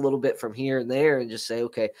to pick a little bit from here and there and just say,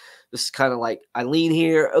 okay, this is kind of like, I lean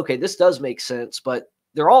here. Okay, this does make sense, but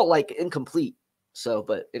they're all like incomplete. So,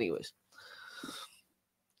 but anyways.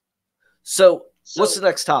 So what's the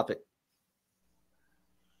next topic?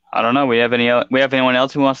 I don't know. We have anyone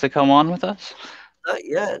else who wants to come on with us?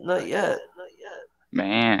 Not yet.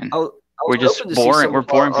 Man, we're just boring. We're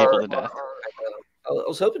boring people to death. I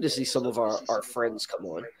was hoping to see some of our friends come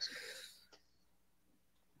on.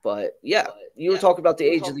 But yeah, you were talking about the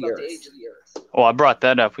age of the earth. Well, I brought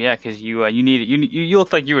that up, because you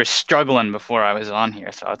looked like you were struggling before I was on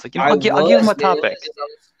here, so it's like I'll give them a topic.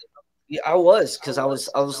 Yeah, I was, because I was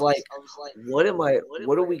like, what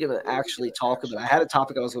are we gonna actually talk about? I had a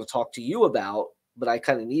topic I was going to talk to you about, but I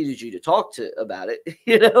kind of needed you to talk about it,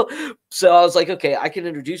 So I was like, okay, I can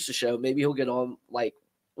introduce the show. Maybe he'll get on, like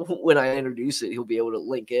when I introduce it, he'll be able to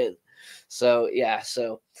link in. So yeah,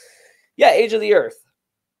 age of the earth.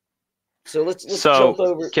 So let's jump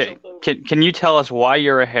over. Can you tell us why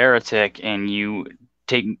you're a heretic and you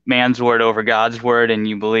take man's word over God's word and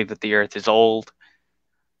you believe that the earth is old?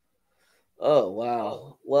 Oh,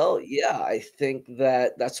 wow. Well, yeah, I think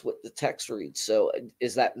that's what the text reads. So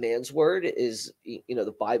is that man's word? Is,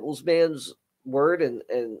 the Bible's man's word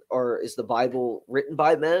or is the Bible written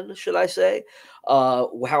by men, should I say?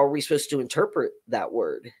 How are we supposed to interpret that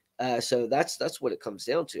word? So that's what it comes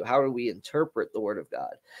down to. How do we interpret the word of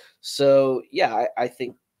God? So yeah, I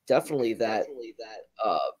think definitely that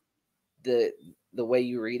the way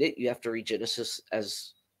you read it, you have to read Genesis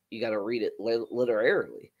as you got to read it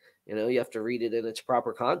literarily. You have to read it in its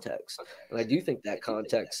proper context. And I do think that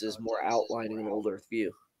context is more outlining an old earth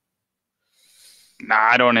view. Nah,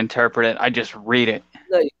 I don't interpret it. I just read it.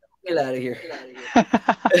 No, get out of here.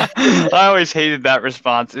 I always hated that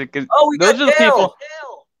response. We those got are the people.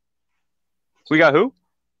 We got who?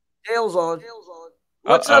 Dale's on.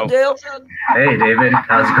 What's up, Dale? Hey, David.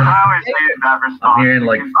 How's it going? I always hated that response. I'm hearing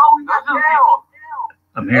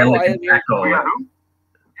like an echo. Dale's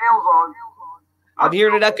on. I'm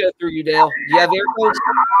hearing an echo through you, Dale. Do you have earphones?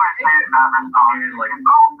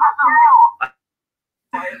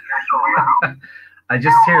 I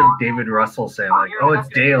just hear David Russell saying like, "Oh, it's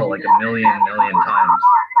Dale," like a million times.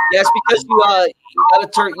 Yes, because you gotta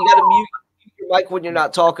mute your mic when you're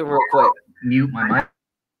not talking real quick. Mute my mic.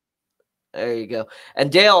 There you go.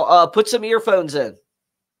 And Dale, put some earphones in,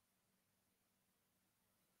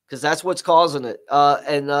 because that's what's causing it.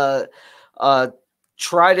 And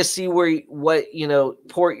try to see what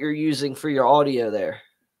port you're using for your audio there.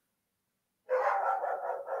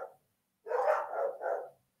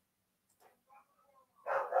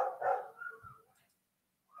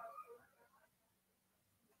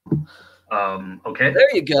 Okay.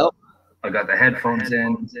 There you go. I got the headphones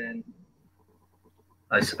in.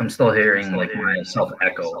 I'm still hearing like myself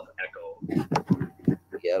echo.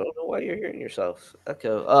 Yeah, I don't know why you're hearing yourself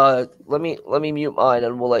echo. Let me mute mine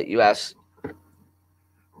and we'll let you ask.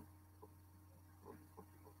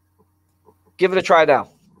 Give it a try now.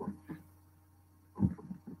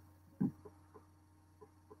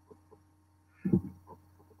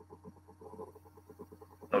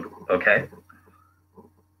 Okay.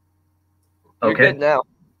 You're Okay. good now.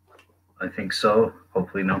 I think so.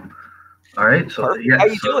 Hopefully, no. All right. So, Perfect. yeah. How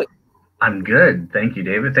you doing? I'm good. Thank you,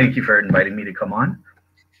 David. Thank you for inviting me to come on.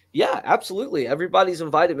 Yeah, absolutely. Everybody's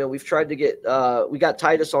invited, man. We've tried to get we got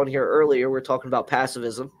Titus on here earlier. We're talking about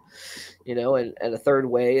passivism, you know, and a third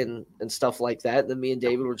way and stuff like that. And then me and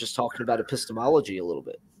David were just talking about epistemology a little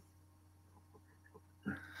bit.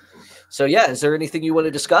 So yeah, is there anything you want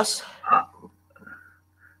to discuss?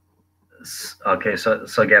 Okay, so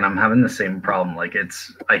again, I'm having the same problem. Like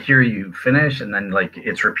I hear you finish, and then like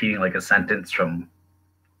it's repeating like a sentence from.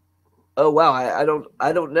 Oh wow,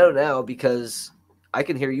 I don't know now because I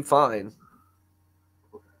can hear you fine.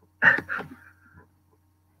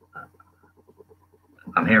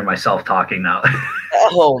 I'm hearing myself talking now.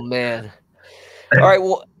 Oh man! All right,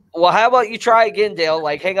 well, how about you try again, Dale?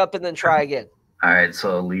 Like hang up and then try again. All right,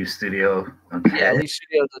 so leave studio. Okay. Yeah, leave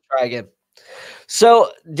studio to try again.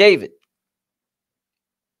 So David.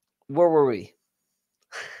 Where were we?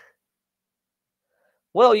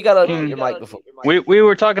 Well, you got to unmute your mic before. We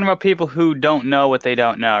were talking about people who don't know what they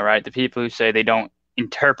don't know, right? The people who say they don't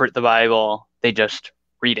interpret the Bible, they just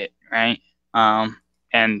read it, right?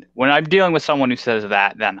 And when I'm dealing with someone who says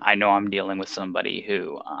that, then I know I'm dealing with somebody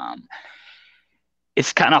who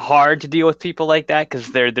it's kind of hard to deal with people like that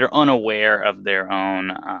because they're unaware of their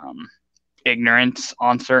own ignorance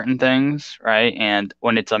on certain things, right? And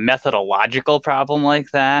when it's a methodological problem like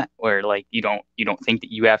that, where like you don't think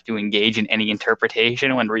that you have to engage in any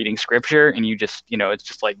interpretation when reading scripture, and you just it's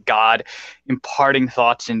just like God imparting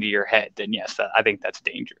thoughts into your head, then yes, I think that's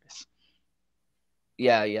dangerous.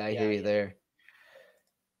 Yeah, I hear you there.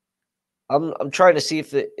 I'm trying to see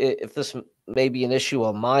if this may be an issue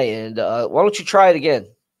on my end. Why don't you try it again,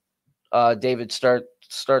 David? Start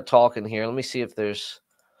talking here. Let me see if there's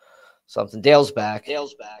something. Dale's back.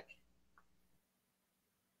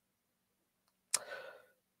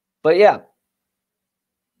 But yeah.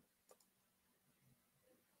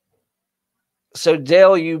 So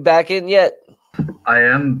Dale, you back in yet? I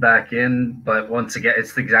am back in, but once again,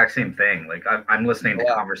 it's the exact same thing. Like I'm listening to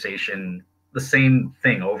conversation, the same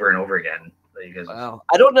thing over and over again. That you guys wow.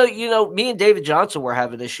 I don't know. Me and David Johnson were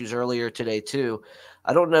having issues earlier today too.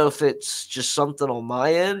 I don't know if it's just something on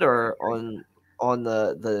my end or on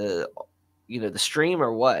the the stream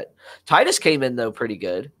or what. Titus came in though pretty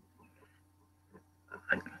good.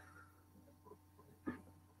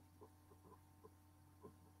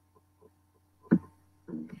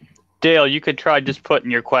 Dale, you could try just putting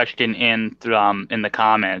your question in the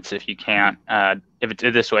comments if you can't. If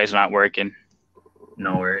this way is not working.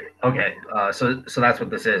 No worry. Okay. So that's what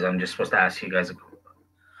this is. I'm just supposed to ask you guys.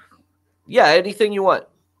 Yeah, anything you want.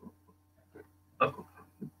 Oh.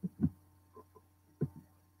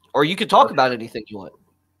 Or you could talk about anything you want.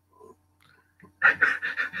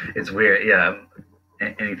 It's weird. Yeah.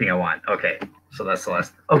 Anything I want. Okay. So that's the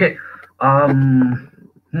last. Okay.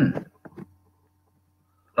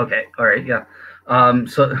 Okay. All right. Yeah.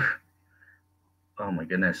 So. Oh my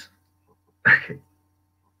goodness. Okay.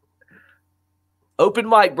 Open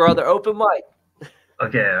mic, brother. Open mic.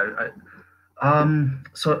 Okay.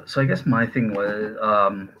 So I guess my thing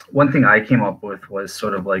was one thing I came up with was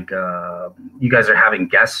sort of like you guys are having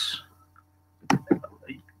guests.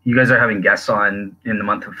 You guys are having guests on in the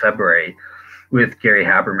month of February with Gary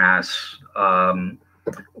Habermas.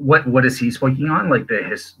 What is he speaking on? Like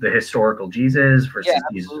the historical Jesus versus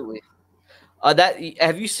absolutely. That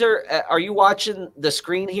have you, sir? Are you watching the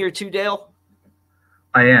screen here too, Dale?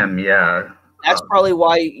 I am. Yeah. That's probably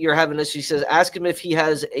why you're having this. He says, ask him if he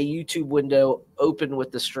has a YouTube window open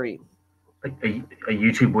with the stream. Like a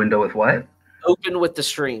YouTube window with what? Open with the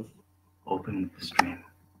stream. Open with the stream.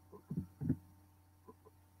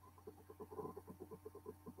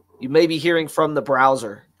 You may be hearing from the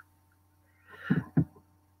browser.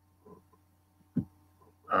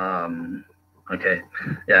 Okay.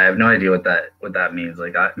 Yeah, I have no idea what that means.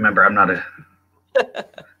 Like, remember, I'm not a.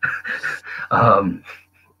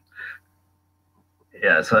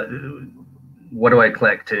 Yeah. So, what do I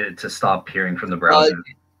click to stop hearing from the browser?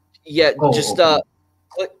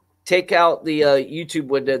 Click. Take out the YouTube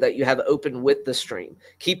window that you have open with the stream.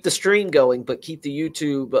 Keep the stream going, but keep the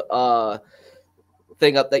YouTube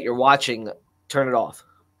thing up that you're watching. Turn it off.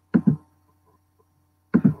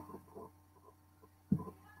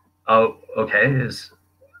 Oh, okay.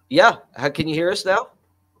 Yeah. Can you hear us now?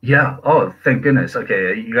 Yeah. Oh, thank goodness.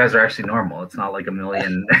 Okay, you guys are actually normal. It's not like a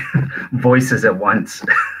million voices at once.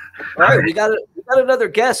 All right, we got got another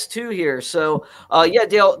guest too here. So yeah,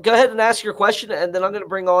 Dale, go ahead and ask your question, and then I'm going to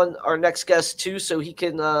bring on our next guest too, so he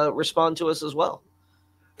can respond to us as well.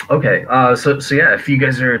 Okay, so yeah, if you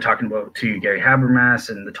guys are talking about to Gary Habermas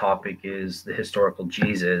and the topic is the historical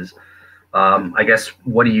Jesus, I guess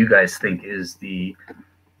what do you guys think is the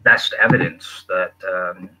best evidence that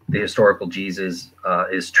the historical Jesus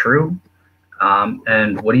is true?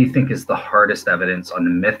 And what do you think is the hardest evidence on the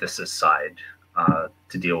mythicist side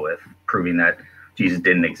to deal with, proving that Jesus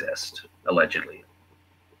didn't exist, allegedly?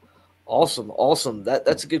 Awesome.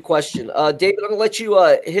 That's a good question. David, I'm going to let you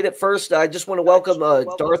hit it first. I just want to welcome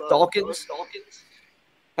Darth Dawkins.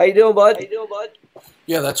 How you doing, bud?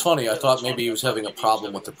 Yeah, that's funny. I thought maybe he was having a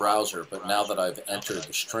problem with the browser, but now that I've entered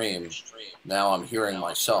the stream, now I'm hearing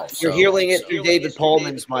myself. You're hearing it through David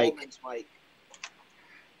Pallman's mic.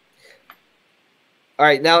 All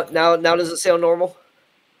right, now does it sound normal?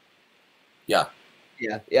 Yeah.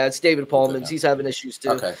 Yeah, it's David Pallman's. He's having issues too.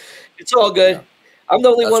 Okay. It's all good. Yeah. I'm the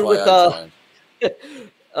only one with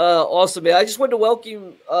awesome, man. I just wanted to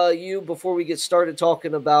welcome you before we get started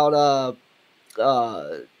talking about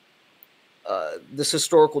this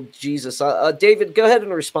historical Jesus. David, go ahead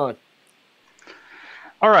and respond.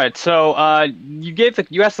 All right. So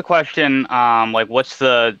you asked the question, like, what's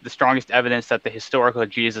the strongest evidence that the historical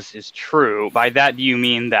Jesus is true? By that, do you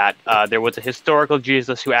mean that there was a historical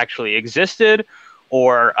Jesus who actually existed,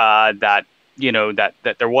 or that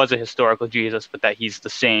that there was a historical Jesus, but that he's the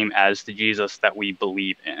same as the Jesus that we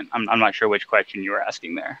believe in? I'm not sure which question you were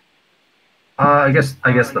asking there. I guess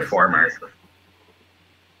the former.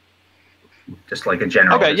 Just like a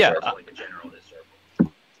general. Okay. Yeah.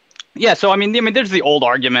 Yeah, so I mean, there's the old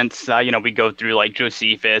arguments. We go through like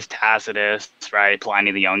Josephus, Tacitus, right,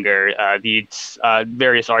 Pliny the Younger, these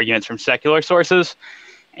various arguments from secular sources,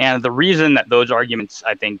 and the reason that those arguments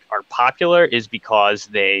I think are popular is because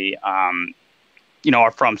they,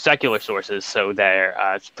 are from secular sources. So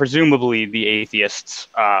they're presumably the atheists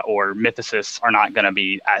or mythicists are not going to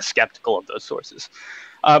be as skeptical of those sources.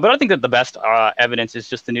 But I think that the best evidence is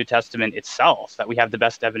just the New Testament itself, that we have the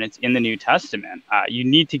best evidence in the New Testament. You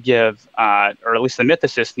need to give, or at least the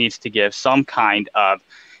mythicist needs to give, some kind of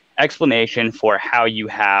explanation for how you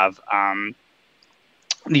have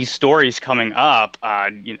these stories coming up,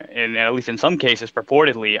 and at least in some cases,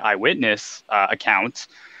 purportedly eyewitness accounts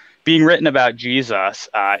being written about Jesus.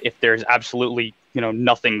 If there's absolutely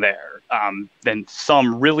nothing there, then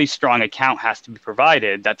some really strong account has to be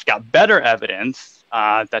provided that's got better evidence.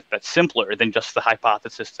 That's simpler than just the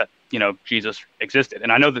hypothesis that Jesus existed.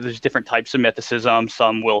 And I know that there's different types of mythicism.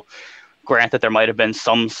 Some will grant that there might have been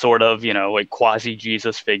some sort of like quasi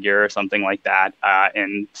Jesus figure or something like that.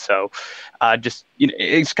 And so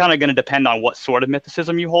it's kind of going to depend on what sort of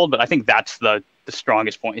mythicism you hold. But I think that's the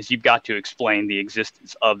strongest point, is you've got to explain the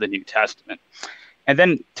existence of the New Testament. And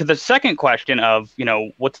then to the second question of,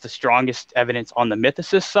 what's the strongest evidence on the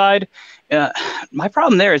mythicist side? My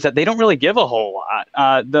problem there is that they don't really give a whole lot.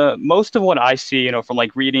 The most of what I see, from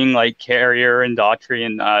like reading like Carrier and Daughtry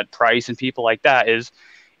and Price and people like that is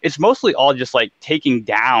it's mostly all just like taking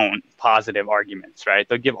down positive arguments, right?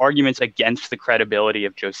 They'll give arguments against the credibility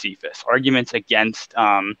of Josephus, arguments against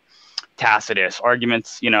Tacitus,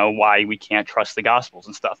 arguments, why we can't trust the Gospels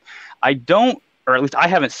and stuff. Or at least I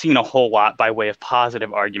haven't seen a whole lot by way of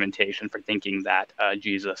positive argumentation for thinking that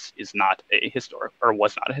Jesus is not a historical, or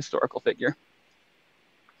was not a historical figure.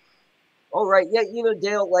 All right. Yeah,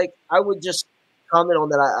 Dale, like, I would just comment on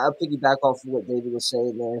that. I'll piggyback off of what David was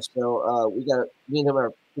saying there. So me and him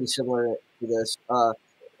are pretty similar to this.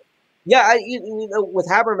 Yeah, with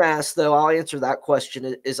Habermas, though, I'll answer that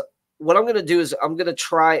question. Is what I'm going to do is I'm going to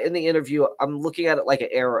try in the interview, I'm looking at it like an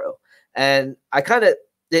arrow. And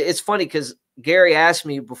it's funny because Gary asked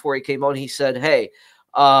me before he came on, he said, hey,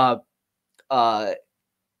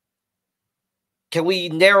 can we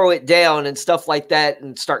narrow it down and stuff like that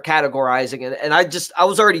and start categorizing it? And I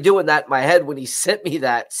was already doing that in my head when he sent me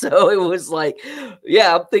that. So it was like,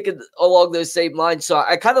 yeah, I'm thinking along those same lines. So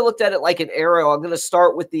I kind of looked at it like an arrow. I'm going to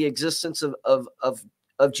start with the existence of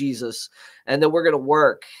Jesus, and then we're going to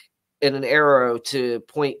work in an arrow to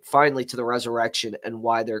point finally to the resurrection and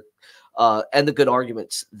why they're and the good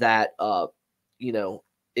arguments that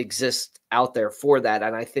exist out there for that.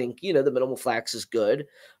 And I think the minimal facts is good.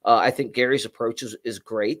 I think Gary's approach is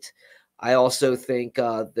great. I also think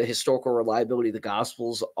the historical reliability of the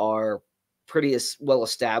Gospels are pretty well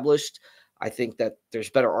established. I think that there's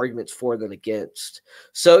better arguments for than against.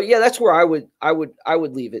 So yeah, that's where I would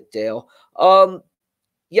leave it, Dale.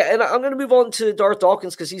 Yeah, and I'm going to move on to Darth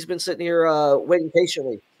Dawkins because he's been sitting here waiting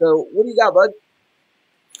patiently. So what do you got, bud?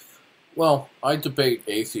 Well, I debate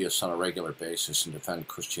atheists on a regular basis and defend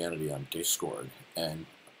Christianity on Discord, and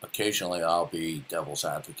occasionally I'll be devil's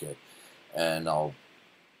advocate, and I'll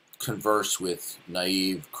converse with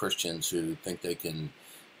naive Christians who think they can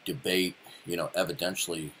debate,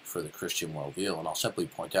 evidentially for the Christian worldview, and I'll simply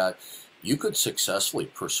point out, you could successfully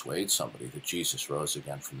persuade somebody that Jesus rose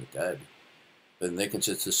again from the dead. Then they can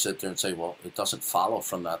just sit there and say, well, it doesn't follow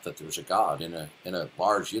from that there's a God. In a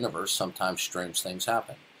large universe, sometimes strange things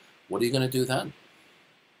happen. What are you going to do then?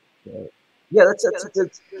 Yeah, that's a good.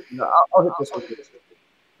 I'll hit this with this.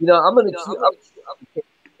 I'm going to keep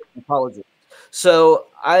apology. So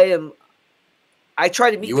I try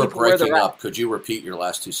to meet people where they're at. You were breaking up. Could you repeat your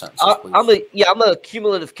last two sentences, please? I'm a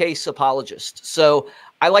cumulative case apologist. So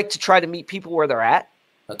I like to try to meet people where they're at.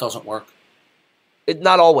 That doesn't work.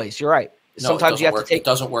 Not always. You're right. No, sometimes you have to take. It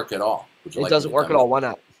doesn't work at all. It doesn't work at all. Why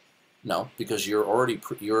not? No, because you're already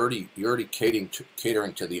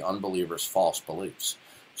catering to the unbeliever's false beliefs.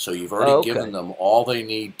 So you've already given them all they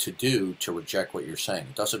need to do to reject what you're saying.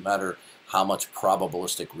 It doesn't matter how much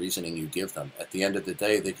probabilistic reasoning you give them. At the end of the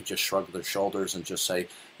day, they could just shrug their shoulders and just say,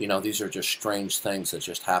 these are just strange things that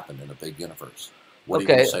just happened in a big universe. What are you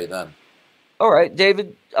going to say then? All right,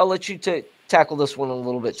 David, I'll let you tackle this one a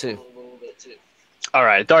little bit too. All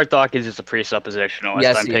right, Darth Dawkins is a presuppositionalist.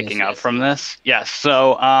 Yes, I'm picking up from this. Yes,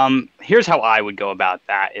 so here's how I would go about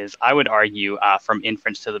that. Is I would argue from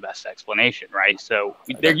inference to the best explanation, right? So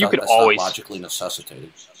you could always not logically necessitated.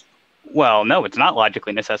 Well, no, it's not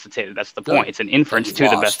logically necessitated. That's the point. It's an inference to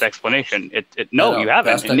the best explanation. No, you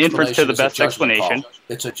haven't. An inference to the best explanation.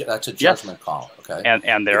 That's a judgment call. Okay.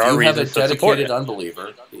 And there are reasons to support it. You have a dedicated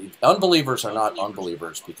unbeliever. Unbelievers are not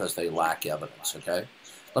unbelievers because they lack evidence. Okay.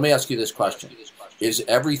 Let me ask you this question: is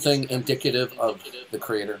everything indicative of the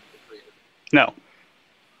Creator? No.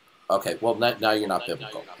 Okay. Well, now you're not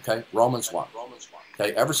biblical. Okay. Romans 1.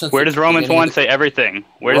 Okay. Ever since where does Romans 1 say everything?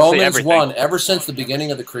 Where does Romans it say everything? 1. Ever since the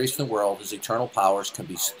beginning of the creation of the world, His eternal powers can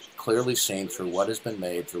be clearly seen through what has been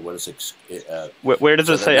made, through what is. Where does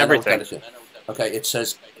it say everything? Okay. It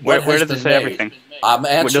says. Where does it say everything? I'm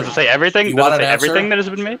answering. Does it say everything? Does it say everything that has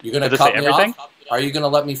been made? You're going to cut me off? Are you going to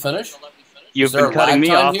let me finish? You've been cutting me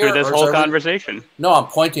off through this whole conversation. No, I'm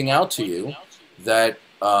pointing out to you that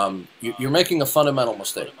you're making a fundamental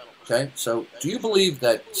mistake. Okay, so do you believe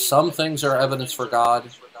that some things are evidence for God,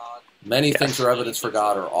 many things are evidence for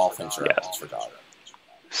God, or all things are evidence for God?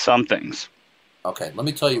 Some things. Okay, let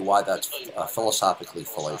me tell you why that's philosophically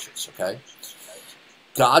fallacious. Okay,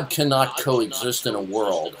 God cannot coexist in a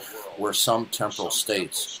world where some temporal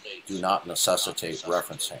states do not necessitate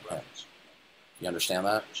referencing Him. You understand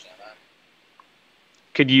that?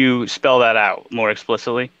 Could you spell that out more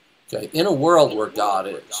explicitly? Okay, in a world where God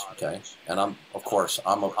is, okay, and I'm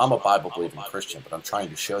a Bible-believing Christian, but I'm trying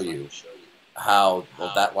to show you how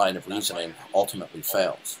that line of reasoning ultimately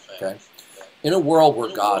fails, okay? In a world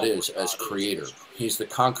where God is as creator, He's the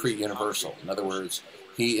concrete universal. In other words,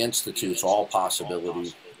 He institutes all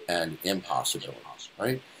possibility and impossibility,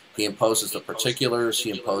 right? He imposes the particulars,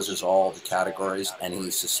 He imposes all the categories, and He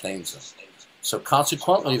sustains them. So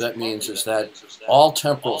consequently, that means is that all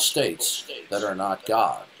temporal states that are not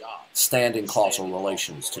God stand in causal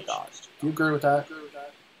relations to God. Do you agree with that?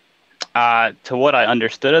 To what I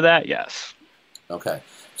understood of that, yes. Okay.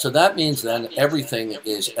 So that means then everything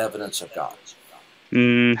is evidence of God.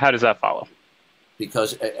 How does that follow?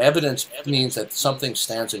 Because evidence means that something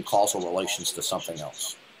stands in causal relations to something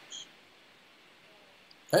else.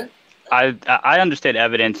 Okay? I understand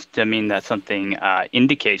evidence to mean that something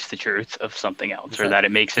indicates the truth of something else, or that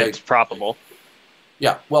it makes it probable.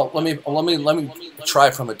 Yeah. Well, let me try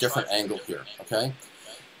from a different angle here. Okay.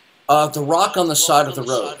 The rock on the side of the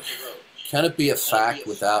road, can it be a fact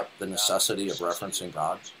without the necessity of referencing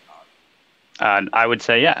God? I would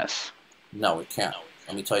say yes. No, it can't.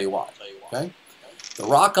 Let me tell you why. Okay. The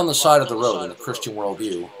rock on the side of the road in the Christian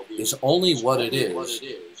worldview is only what it is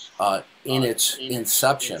in its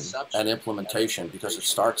inception and implementation, because it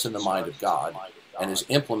starts in the mind of God and is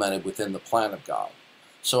implemented within the plan of God.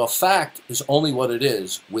 So a fact is only what it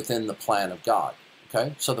is within the plan of God.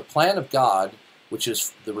 Okay? So the plan of God, which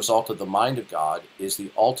is the result of the mind of God, is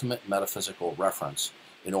the ultimate metaphysical reference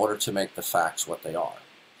in order to make the facts what they are.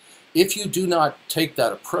 If you do not take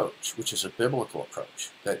that approach, which is a biblical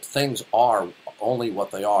approach, that things are only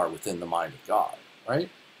what they are within the mind of God, right?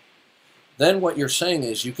 Then what you're saying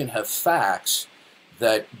is you can have facts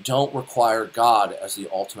that don't require God as the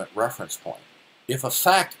ultimate reference point. If a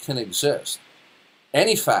fact can exist,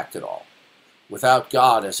 any fact at all, without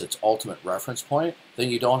God as its ultimate reference point, then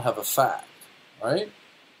you don't have a fact, right?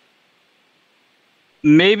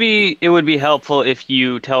 Maybe it would be helpful if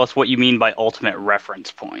you tell us what you mean by ultimate reference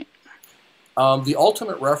point. The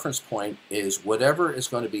ultimate reference point is whatever is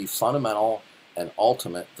going to be fundamental and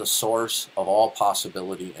ultimate, the source of all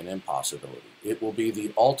possibility and impossibility. It will be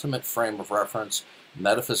the ultimate frame of reference,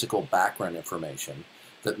 metaphysical background information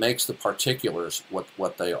that makes the particulars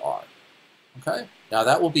what they are. Okay? Now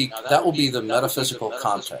that will be the metaphysical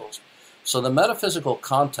context. So the metaphysical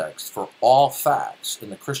context for all facts in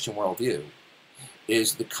the Christian worldview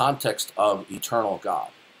is the context of eternal God,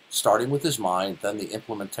 starting with his mind, then the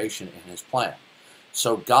implementation in his plan.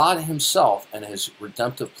 So God himself and his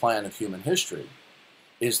redemptive plan of human history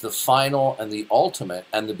is the final and the ultimate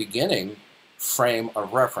and the beginning frame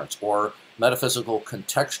of reference, or metaphysical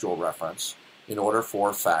contextual reference, in order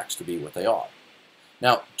for facts to be what they are.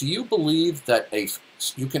 Now, do you believe that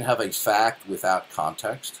you can have a fact without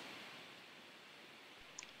context?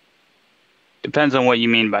 Depends on what you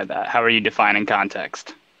mean by that. How are you defining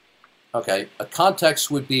context? Okay, a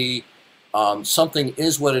context would be something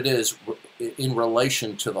is what it is in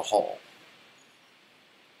relation to the whole.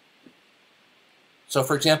 So,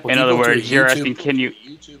 for example, in other words, you're asking,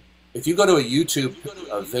 if you go to a YouTube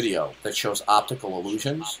video that shows optical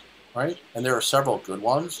illusions, right, and there are several good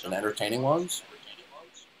ones and entertaining ones,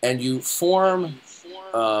 and you form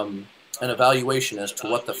an evaluation as to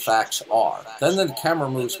what the facts are, then the camera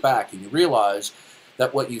moves back and you realize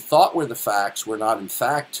that what you thought were the facts were not in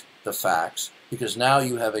fact the facts, because now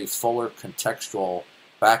you have a fuller contextual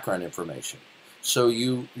background information. So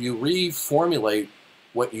you reformulate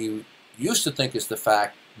what you used to think is the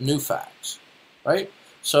fact, new facts, right?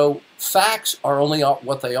 So facts are only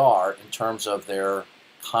what they are in terms of their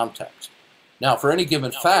context. Now, for any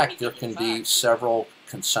given fact, there can be several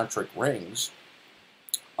concentric rings,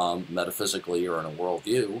 metaphysically or in a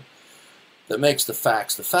worldview, that makes the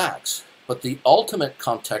facts. But the ultimate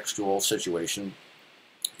contextual situation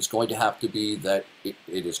is going to have to be that it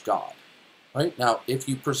is God, right? Now, if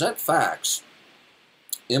you present facts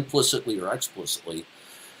implicitly or explicitly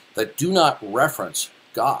that do not reference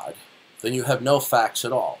God, then you have no facts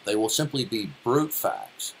at all. They will simply be brute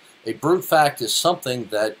facts. A brute fact is something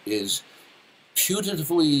that is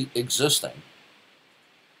putatively existing,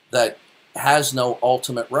 that has no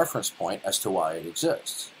ultimate reference point as to why it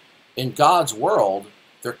exists. In God's world,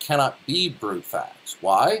 there cannot be brute facts.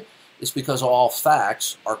 Why? It's because all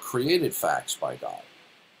facts are created facts by God.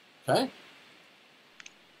 Okay?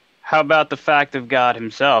 How about the fact of God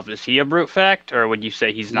himself? Is he a brute fact, or would you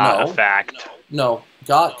say he's not a fact? No.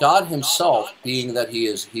 God himself, being that he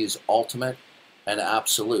is ultimate and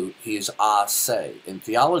absolute, he is a se. In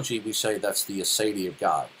theology, we say that's the aseity of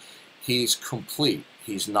God. He's complete.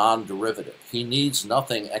 He's non-derivative. He needs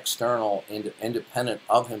nothing external and independent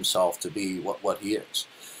of himself to be what he is.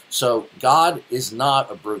 So God is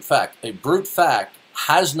not a brute fact. A brute fact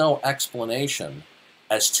has no explanation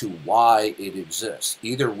as to why it exists,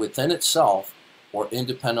 either within itself or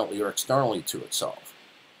independently or externally to itself.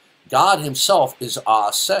 God himself is a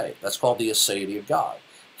se. That's called the aseity of God.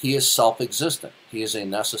 He is self-existent. He is a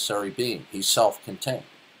necessary being. He's self-contained.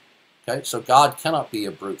 Okay, so God cannot be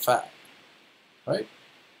a brute fact, right?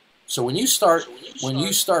 So when you start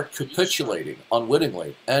capitulating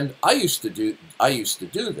unwittingly, and I used to do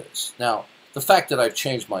this. Now, the fact that I've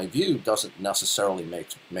changed my view doesn't necessarily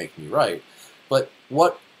make me right, but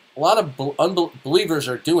what a lot of unbelievers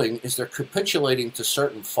are doing is they're capitulating to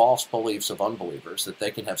certain false beliefs of unbelievers, that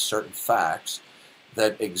they can have certain facts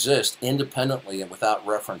that exist independently and without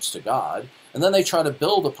reference to God, and then they try to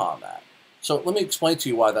build upon that. So let me explain to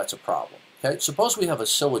you why that's a problem. Okay, suppose we have a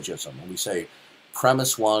syllogism and we say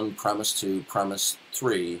premise 1, premise 2, premise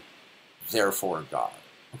 3, therefore God.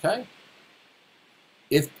 Okay?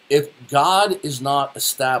 If God is not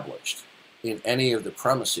established in any of the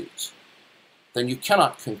premises, then you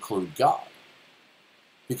cannot conclude God,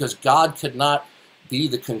 because God could not be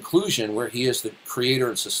the conclusion where he is the creator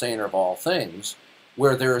and sustainer of all things,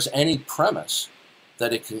 where there is any premise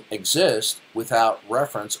that it can exist without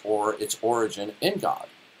reference or its origin in God.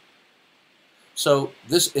 So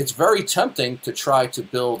it's very tempting to try to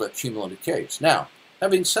build a cumulative case. Now,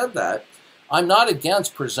 having said that, I'm not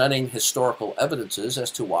against presenting historical evidences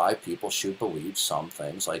as to why people should believe some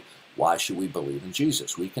things, like why should we believe in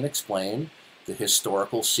Jesus? We can explain the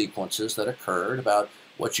historical sequences that occurred about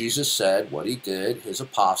what Jesus said, what he did, his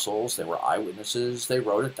apostles, they were eyewitnesses, they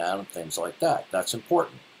wrote it down, and things like that. That's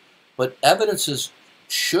important. But evidences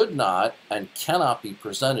should not and cannot be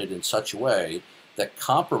presented in such a way that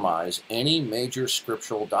compromise any major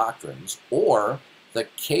scriptural doctrines or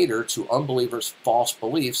that cater to unbelievers' false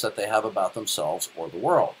beliefs that they have about themselves or the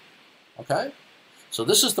world. Okay? So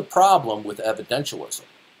this is the problem with evidentialism.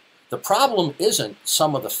 The problem isn't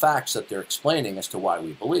some of the facts that they're explaining as to why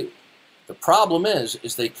we believe. The problem is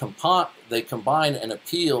they combine an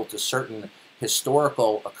appeal to certain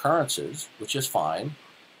historical occurrences, which is fine,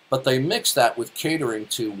 but they mix that with catering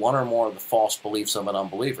to one or more of the false beliefs of an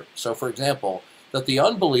unbeliever. So, for example, that the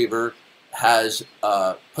unbeliever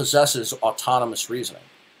possesses autonomous reasoning,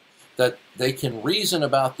 that they can reason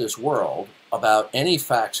about this world, about any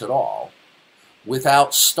facts at all,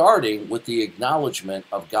 without starting with the acknowledgement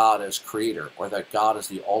of God as creator, or that God is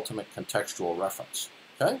the ultimate contextual reference.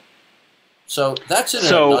 Okay? So that's it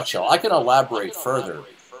in a nutshell. I can elaborate further,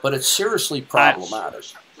 but it's seriously problematic.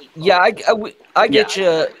 Yeah, I get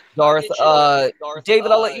you, Darth.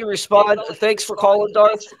 David, I'll let you respond. Thanks for calling,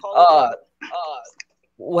 Darth.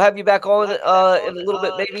 We'll have you back on in a little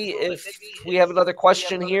bit, maybe, if we have another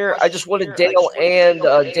question here. I just wanted Dale and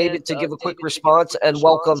David to give a quick response and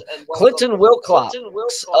welcome Clinton Wilcox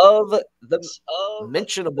of the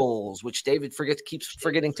Mentionables, which David keeps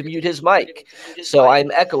forgetting to mute his mic, so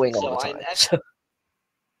I'm echoing all the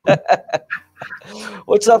time.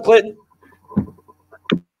 What's up, Clinton?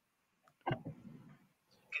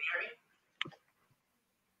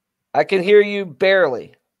 I can hear you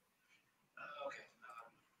barely.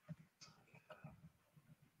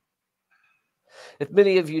 If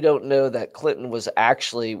many of you don't know that Clinton was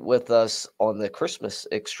actually with us on the Christmas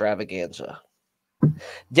extravaganza.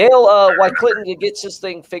 Dale, while Clinton gets his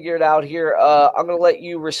thing figured out here, I'm going to let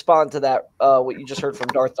you respond to that, what you just heard from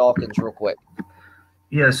Darth Dawkins real quick.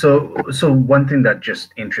 Yeah, so one thing that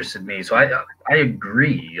just interested me, so I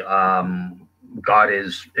agree. God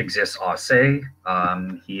exists a se.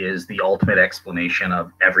 He is the ultimate explanation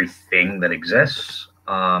of everything that exists.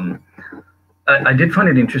 I did find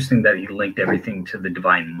it interesting that he linked everything to the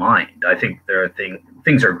divine mind. I think there are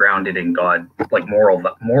things are grounded in God, like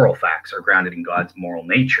moral facts are grounded in God's moral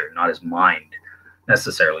nature, not his mind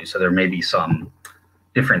necessarily. So there may be some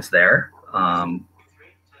difference there.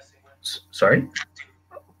 Sorry?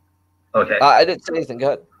 Okay. I didn't say anything. Go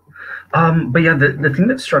ahead. But yeah, the thing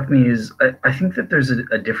that struck me is I think that there's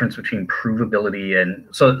a difference between provability and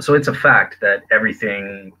so it's a fact that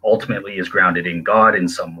everything ultimately is grounded in God in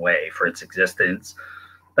some way for its existence.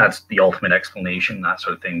 That's the ultimate explanation, that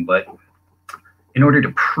sort of thing. But in order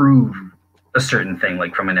to prove a certain thing,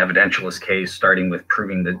 like from an evidentialist case, starting with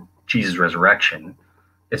proving that Jesus' resurrection,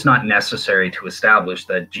 it's not necessary to establish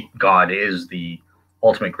that God is the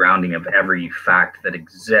ultimate grounding of every fact that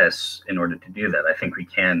exists in order to do that. I think we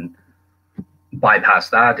can bypass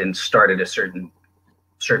that and start at a certain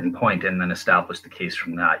point and then establish the case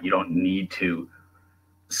from that. You don't need to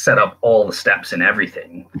set up all the steps in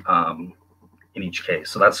everything in each case.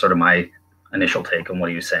 So that's sort of my initial take on what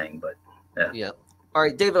he was saying. But yeah. All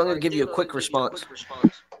right, David, I'm going to give you a quick response.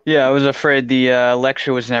 Yeah, I was afraid the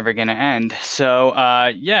lecture was never going to end. So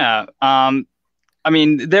I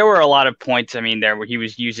mean, there were a lot of points, there where he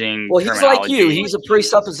was using Well, he's like you. He's a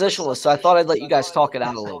presuppositionalist, so I thought I'd let you guys talk it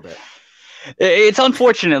out a little bit. It's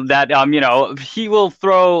unfortunate that, he will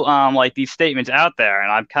throw, like, these statements out there,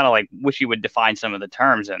 and I'm kind of, like, wish he would define some of the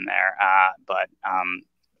terms in there. But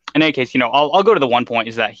in any case, I'll go to the one point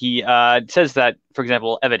is that he says that, for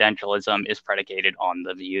example, evidentialism is predicated on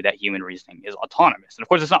the view that human reasoning is autonomous. And of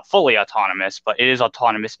course, it's not fully autonomous, but it is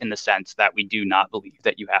autonomous in the sense that we do not believe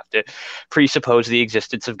that you have to presuppose the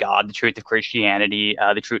existence of God, the truth of Christianity,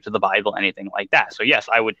 the truth of the Bible, anything like that. So yes,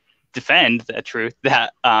 I would defend the truth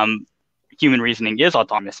that human reasoning is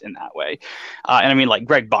autonomous in that way. And like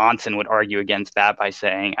Greg Bahnsen would argue against that by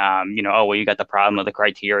saying, you got the problem of the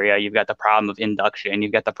criteria, you've got the problem of induction,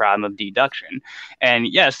 you've got the problem of deduction. And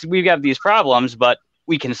yes, we have these problems, but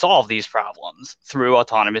we can solve these problems through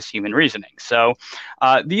autonomous human reasoning. So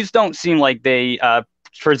these don't seem like they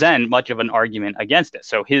present much of an argument against it.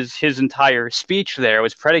 So his entire speech there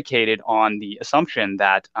was predicated on the assumption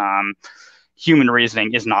that human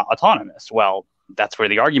reasoning is not autonomous. Well, that's where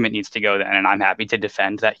the argument needs to go then, and I'm happy to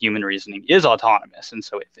defend that human reasoning is autonomous. And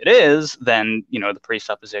so if it is, then, the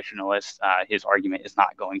presuppositionalist, his argument is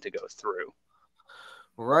not going to go through.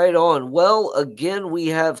 Right on. Well, again, we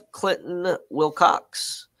have Clinton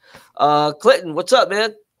Wilcox. Clinton, what's up,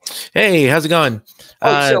 man? Hey, how's it going?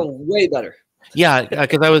 Oh, so way better. Yeah,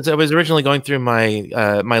 because I was originally going through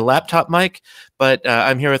my my laptop mic, but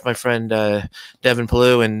I'm here with my friend Devin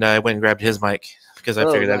Palou, and I went and grabbed his mic because I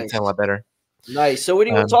figured that would sound a lot better. Nice. So what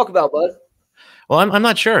do you want to talk about, bud? Well, I'm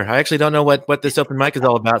not sure. I actually don't know what this open mic is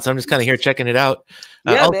all about, so I'm just kind of here checking it out.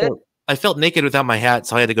 Yeah, also, man. I felt naked without my hat,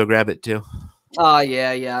 so I had to go grab it too.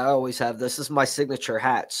 Yeah. I always have this. This is my signature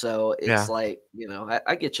hat, so it's like,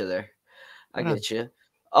 I get you there. I get you.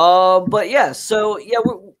 But yeah, so yeah,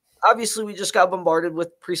 obviously we just got bombarded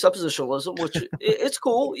with presuppositionalism, which it's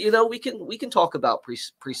cool. You know, we can talk about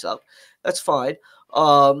presup. That's fine.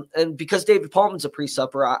 And because David Pallman's a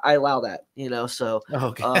presupper, I allow that. You know, so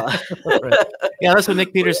okay. Right. Yeah, that's what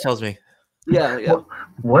Nick Peters tells me. Yeah, yeah.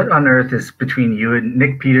 What on earth is between you and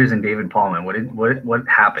Nick Peters and David Pallman? What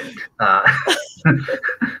happened?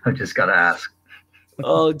 I just gotta ask.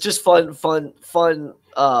 Oh, just fun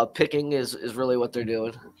picking is really what they're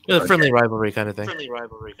doing. Yeah, friendly rivalry kind of thing.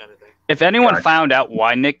 If anyone found out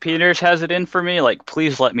why Nick Peters has it in for me, like,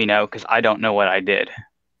 please let me know, because I don't know what I did.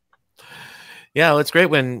 Yeah, well, it's great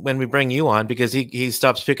when we bring you on, because he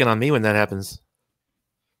stops picking on me when that happens.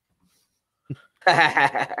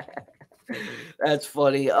 That's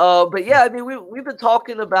funny. But yeah, I mean, we've been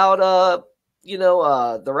talking about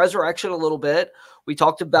the resurrection a little bit. We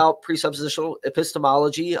talked about presuppositional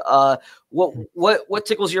epistemology. What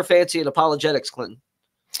tickles your fancy in apologetics, Clinton?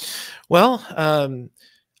 Well,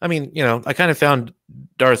 I mean, I kind of found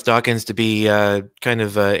Darth Dawkins to be kind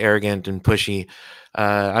of arrogant and pushy.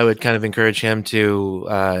 I would kind of encourage him to,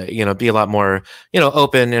 be a lot more,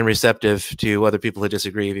 open and receptive to other people who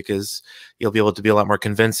disagree, because you'll be able to be a lot more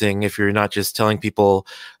convincing if you're not just telling people,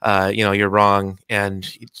 you're wrong and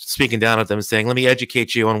speaking down at them and saying, let me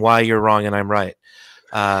educate you on why you're wrong and I'm right.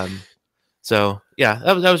 So yeah,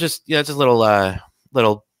 that was just, just a little, that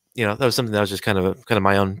was something that was just kind of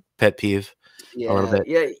my own pet peeve. Yeah, a little bit.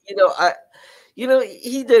 Yeah.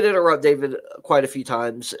 He did interrupt David quite a few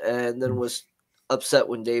times, and then was upset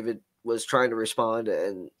when David was trying to respond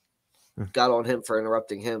and got on him for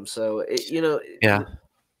interrupting him. So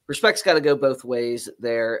respect's got to go both ways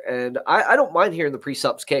there. And I don't mind hearing the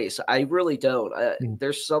presups case. I really don't.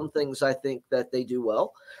 There's some things I think that they do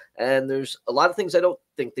well, and there's a lot of things I don't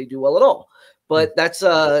think they do well at all. But that's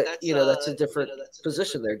a different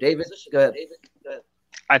position there. David, go ahead.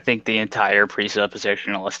 I think the entire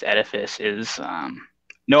presuppositionalist edifice is,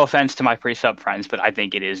 no offense to my presup friends, but I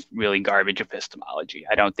think it is really garbage epistemology.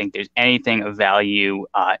 I don't think there's anything of value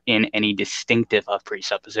in any distinctive of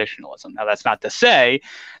presuppositionalism. Now, that's not to say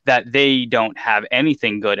that they don't have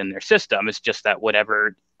anything good in their system. It's just that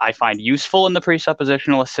whatever I find useful in the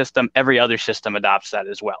presuppositionalist system, every other system adopts that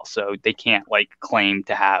as well. So they can't claim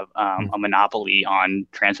to have a monopoly on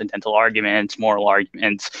transcendental arguments, moral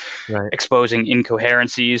arguments, right, exposing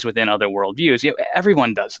incoherencies within other worldviews.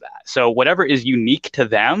 Everyone does that. So whatever is unique to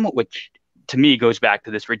them, which to me goes back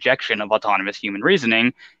to this rejection of autonomous human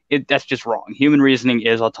reasoning, that's just wrong. Human reasoning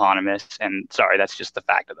is autonomous, and sorry, that's just the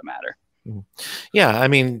fact of the matter. Yeah, I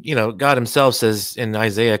mean, God himself says in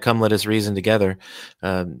Isaiah, "Come, let us reason together."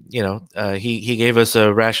 He gave us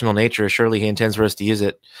a rational nature. Surely he intends for us to use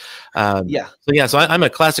it. So I'm a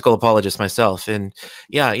classical apologist myself, and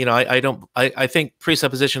I think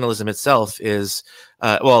presuppositionalism itself is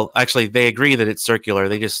actually they agree that it's circular.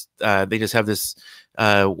 They just have this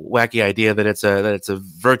wacky idea that it's a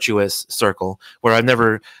virtuous circle, where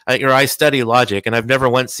I study logic, and I've never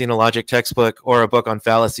once seen a logic textbook or a book on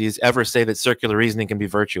fallacies ever say that circular reasoning can be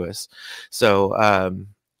virtuous. So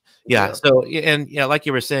like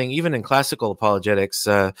you were saying, even in classical apologetics,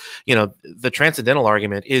 the transcendental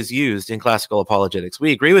argument is used in classical apologetics.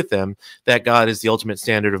 We agree with them that God is the ultimate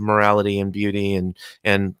standard of morality and beauty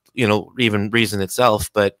and even reason itself,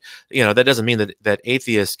 but that doesn't mean that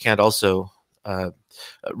atheists can't also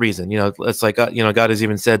reason. It's like God has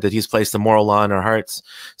even said that he's placed the moral law in our hearts,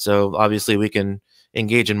 so obviously we can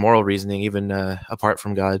engage in moral reasoning even apart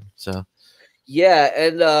from God. So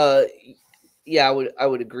I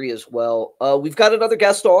would agree as well. We've got another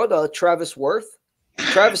guest on, Travis Worth.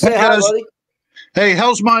 Travis, say hi, buddy. Hey,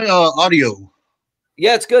 how's my audio?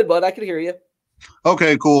 Yeah, it's good, bud. I can hear you.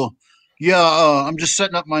 Okay, cool. Yeah, I'm just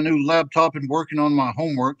setting up my new laptop and working on my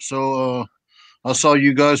homework, so I saw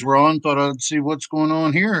you guys were on, thought I'd see what's going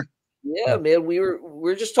on here. Yeah, man,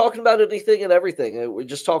 we're just talking about anything and everything. We're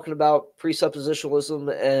just talking about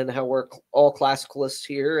presuppositionalism and how we're all classicalists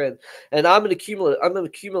here. And I'm an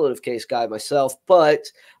accumulative case guy myself, but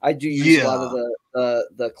I do use a lot of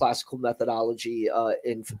the classical methodology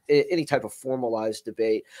in any type of formalized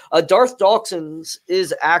debate. Darth Dawkins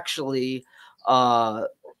is actually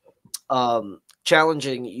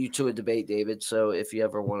challenging you to a debate, David. So if you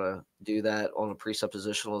ever want to do that on a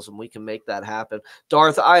presuppositionalism, we can make that happen.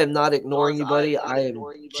 Darth, I am not ignoring you, buddy. I am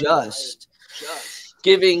just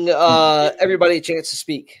giving everybody a chance to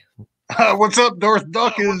speak. What's up, Darth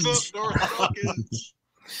Dawkins?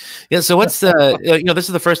 Yeah, so what's this is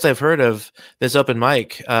the first I've heard of this open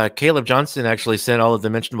mic. Caleb Johnson actually sent all of the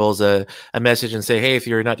mentionables a message and say, hey, if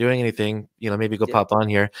you're not doing anything, maybe go pop on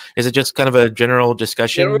here. Is it just kind of a general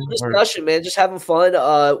discussion? Man, just having fun.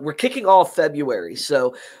 We're kicking off February,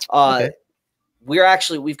 so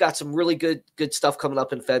we've got some really good stuff coming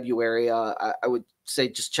up in February. I would say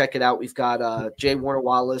just check it out. We've got Jay Warner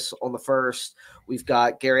Wallace on the 1st. We've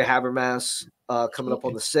got Gary Habermas coming up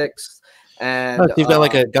on the 6th. And you've got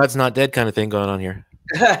like a God's Not Dead kind of thing going on here.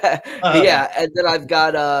 Yeah, and then I've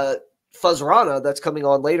got Fuzzrana that's coming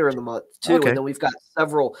on later in the month too. Okay. And then we've got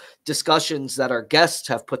several discussions that our guests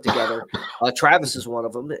have put together. Travis is one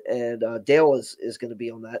of them, and Dale is going to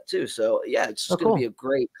be on that too. So yeah, it's just going to be a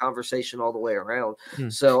great conversation all the way around.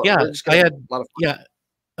 So yeah, I had a lot of fun.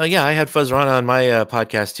 I had Fuzzrana on my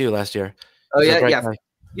podcast too last year. Oh yeah, yeah. Guy.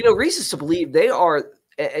 You know, Reasons to Believe, they are,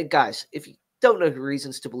 and guys, if you don't know who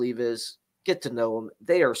Reasons to Believe is, get to know them.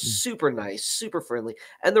 They are super nice, super friendly,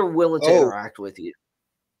 and they're willing to interact with you.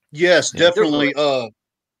 Yes, definitely.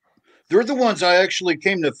 They're the ones I actually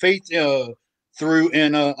came to faith through,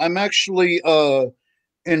 and I'm actually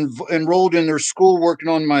enrolled in their school working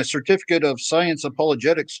on my certificate of science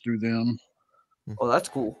apologetics through them. Oh, that's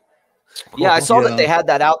cool. Yeah, I saw that they had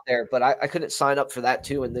that out there, but I couldn't sign up for that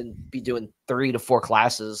too, and then be doing 3 to 4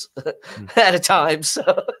 classes at a time. So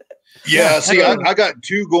yeah, see, I got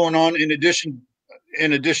 2 going on in addition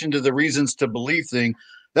to the Reasons to Believe thing.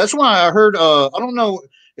 That's why I heard. I don't know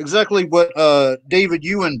exactly what David,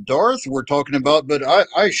 you and Darth were talking about, but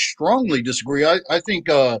I strongly disagree. I think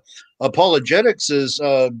apologetics is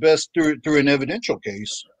best through an evidential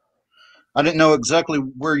case. I didn't know exactly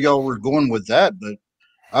where y'all were going with that, but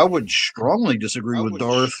I would strongly disagree with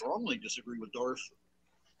Darth.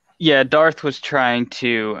 Yeah, Darth was trying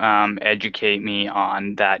to educate me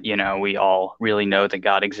on that, you know, we all really know that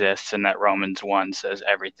God exists and that Romans 1 says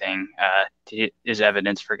everything is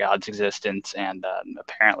evidence for God's existence. And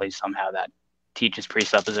apparently somehow that teaches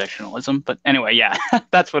presuppositionalism. But anyway, yeah,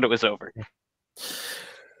 that's what it was over.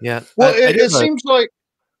 Yeah. Well, it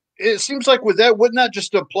seems like with that, wouldn't that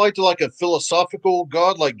just apply to like a philosophical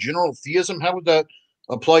God, like general theism? How would that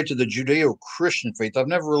apply to the Judeo-Christian faith? I've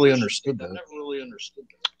never really understood that.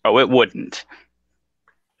 Oh, it wouldn't.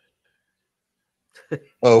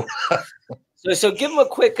 Oh, so give him a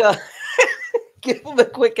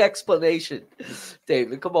quick explanation,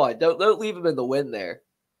 David. Come on, don't leave him in the wind there.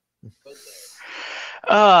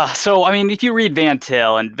 So I mean, if you read Van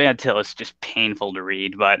Til, and Van Til is just painful to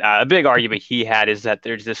read, but a big argument he had is that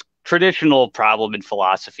there's this traditional problem in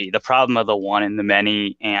philosophy, the problem of the one and the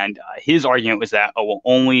many, and his argument was that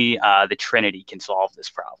only the Trinity can solve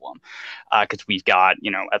this problem, because we've got,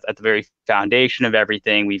 you know, at the very foundation of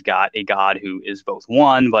everything, we've got a God who is both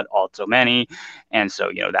one but also many, and so,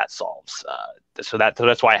 you know, that solves. So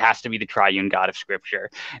that's why it has to be the triune God of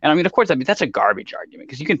Scripture. And I mean, of course, that's a garbage argument,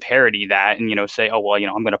 because you can parody that and, you know, say, oh well, you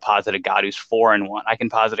know, I'm going to posit a God who's 4 in 1. I can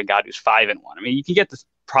posit a God who's 5 in 1. I mean, you can get this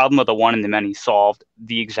problem of the one and the many solved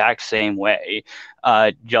the exact same way,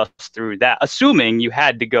 just through that, assuming you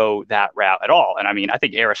had to go that route at all. And I mean, I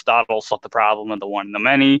think Aristotle solved the problem of the one and the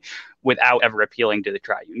many without ever appealing to the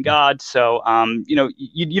triune God. So, you know,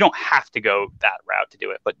 you don't have to go that route to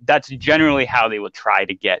do it, but that's generally how they will try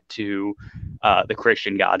to get to the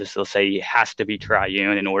Christian God, is they'll say it has to be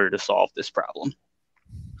triune in order to solve this problem.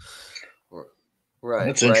 Right.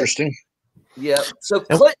 That's interesting. Yeah. So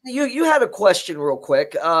Clinton, you had a question real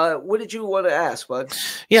quick. What did you want to ask, bud?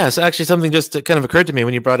 Yeah, so actually something just kind of occurred to me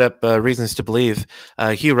when you brought up Reasons to Believe.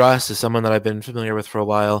 Hugh Ross is someone that I've been familiar with for a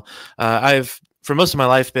while. I've, for most of my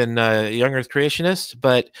life, been a young Earth creationist,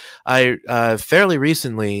 but I fairly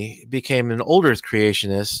recently became an old Earth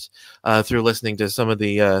creationist through listening to some of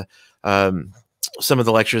the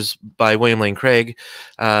lectures by William Lane Craig.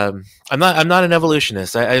 I'm not an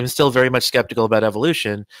evolutionist. I'm still very much skeptical about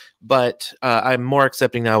evolution, but I'm more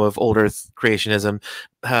accepting now of old Earth creationism.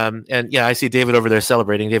 And yeah, I see David over there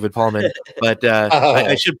celebrating, David Pallman, but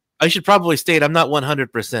I should probably state I'm not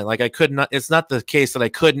 100%. Like, I could not. It's not the case that I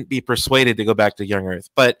couldn't be persuaded to go back to young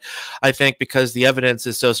Earth, but I think because the evidence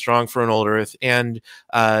is so strong for an old Earth, and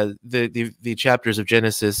the chapters of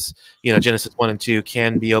Genesis, you know, Genesis 1 and 2,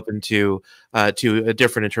 can be open to a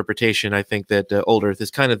different interpretation. I think that old Earth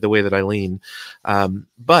is kind of the way that I lean.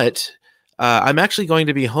 But I'm actually going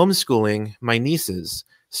to be homeschooling my nieces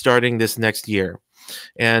starting this next year.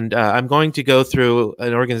 And I'm going to go through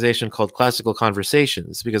an organization called Classical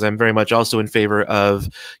Conversations, because I'm very much also in favor of,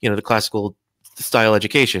 you know, the classical style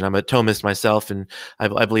education. I'm a Thomist myself, and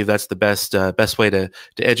I believe that's the best way to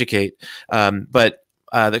educate. But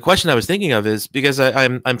the question I was thinking of is, because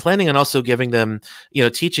I'm planning on also giving them, you know,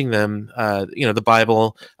 teaching them, you know, the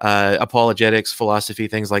Bible, apologetics, philosophy,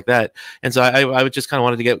 things like that. And so I would just kind of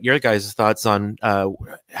wanted to get your guys' thoughts on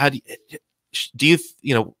how do you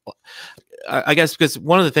know, I guess because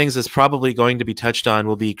one of the things that's probably going to be touched on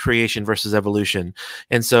will be creation versus evolution.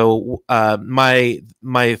 And so my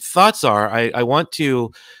thoughts are I want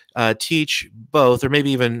to teach both, or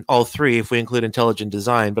maybe even all three if we include intelligent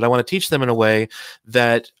design, but I want to teach them in a way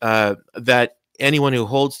that that anyone who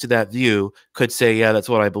holds to that view could say, yeah, that's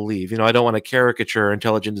what I believe. I don't want to caricature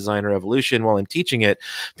intelligent design or evolution while I'm teaching it,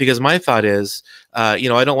 because my thought is, I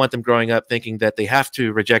don't want them growing up thinking that they have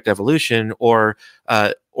to reject evolution or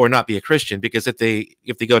not be a Christian, because if they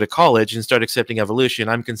go to college and start accepting evolution,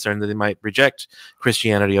 I'm concerned that they might reject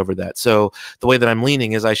Christianity over that. So the way that I'm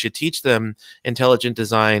leaning is I should teach them intelligent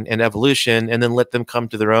design and evolution, and then let them come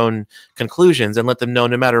to their own conclusions, and let them know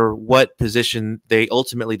no matter what position they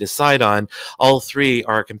ultimately decide on, all three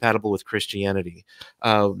are compatible with Christianity.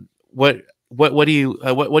 What do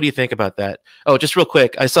you think about that? Oh, just real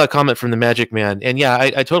quick, I saw a comment from the Magic Man, and yeah,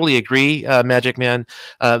 I totally agree, Magic Man.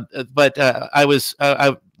 But what I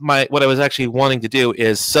was actually wanting to do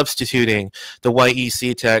is substituting the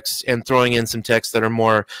YEC text and throwing in some texts that are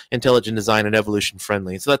more intelligent design and evolution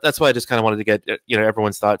friendly. So that's why I just kind of wanted to get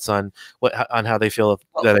everyone's thoughts on how they feel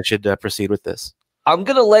that I should proceed with this. I'm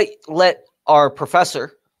gonna let our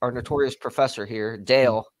professor, our notorious professor here,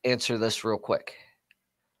 Dale, answer this real quick.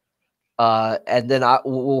 And then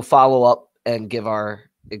we'll follow up and give our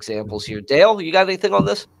examples here. Dale, you got anything on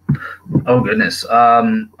this? Oh, goodness.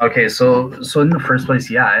 Okay, so in the first place,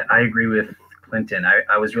 yeah, I agree with Clinton.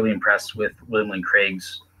 I was really impressed with William Lane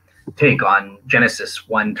Craig's take on Genesis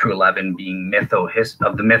 1 through 11 being of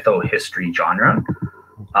the mytho-history genre.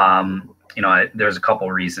 There's a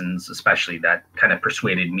couple reasons, especially that kind of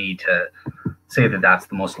persuaded me to say that that's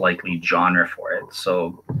the most likely genre for it.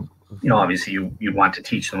 So, obviously you want to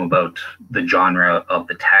teach them about the genre of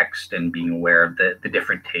the text and being aware of the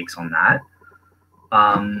different takes on that.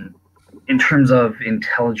 In terms of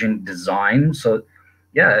intelligent design, so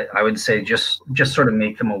yeah, I would say just sort of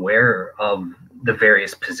make them aware of the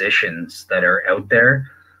various positions that are out there.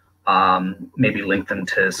 Maybe link them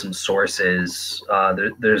to some sources.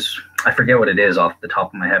 There's, I forget what it is off the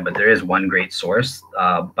top of my head, but there is one great source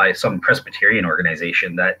by some Presbyterian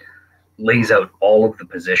organization that lays out all of the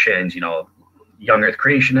positions, young earth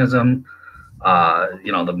creationism,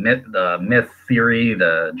 the myth theory,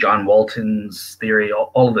 the John Walton's theory,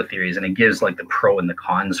 all of the theories, and it gives like the pro and the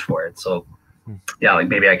cons for it. So yeah, like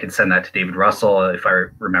maybe I could send that to David Russell if I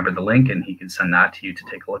remember the link, and he could send that to you to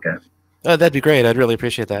take a look at. Oh, that'd be great. I'd really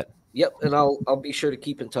appreciate that. Yep, and I'll be sure to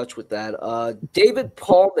keep in touch with that. David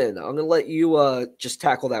Pallman, I'm gonna let you just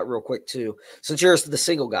tackle that real quick too, since you're the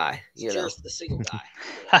single guy.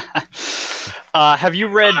 Have you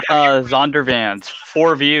read Zondervan's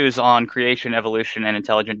 4 views on creation, evolution, and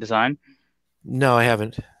intelligent design? No, I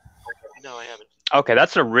haven't. Okay,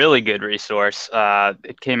 that's a really good resource.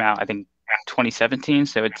 It came out, I think, 2017,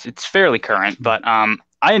 so it's fairly current, but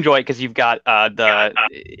I enjoy it because you've got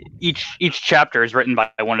each chapter is written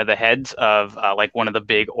by one of the heads of like one of the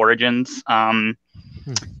big origins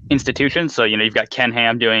institutions. So, you've got Ken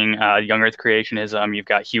Ham doing young earth creationism. You've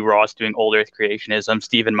got Hugh Ross doing old earth creationism,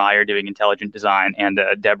 Stephen Meyer doing intelligent design, and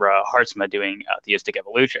Deborah Hartzma doing theistic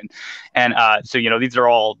evolution. And so, these are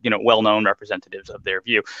all, well-known representatives of their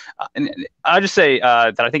view. And I'll just say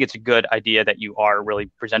that I think it's a good idea that you are really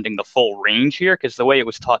presenting the full range here, because the way it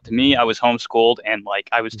was taught to me, I was homeschooled, and like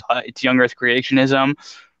I was taught it's young earth creationism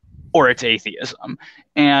or it's atheism,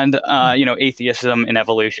 and atheism and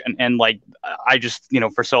evolution, and like I just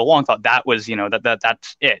for so long thought that was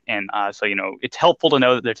that's it, and so it's helpful to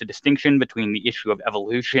know that there's a distinction between the issue of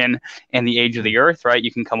evolution and the age of the Earth, right?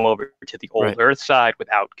 You can come over to the old Earth side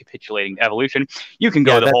without capitulating to evolution. You can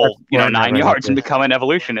go the whole 9 yards and become an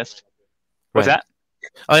evolutionist. What's that?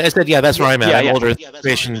 I said, yeah, that's where I'm at. I'm old Earth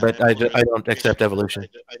creation, but I don't accept evolution.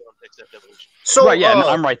 So right, yeah,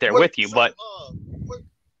 I'm right there with you, but.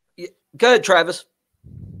 Go ahead, Travis.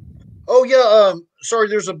 Oh yeah, sorry,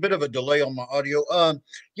 there's a bit of a delay on my audio.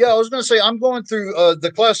 Yeah, I was going to say I'm going through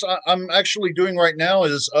the class I'm actually doing right now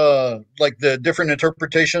is like the different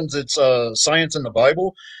interpretations. It's science in the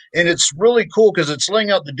Bible, and it's really cool because it's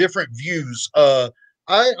laying out the different views.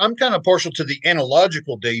 I'm kind of partial to the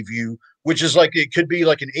analogical day view, which is like it could be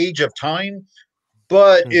like an age of time,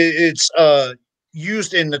 but it's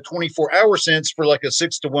used in the 24-hour sense for like a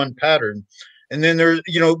 6-to-1 pattern. And then there's,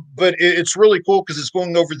 but it's really cool because it's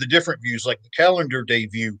going over the different views, like the calendar day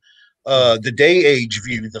view, the day age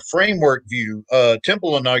view, the framework view,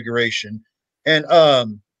 temple inauguration. And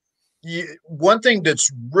one thing that's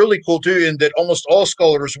really cool too, and that almost all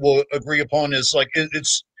scholars will agree upon, is like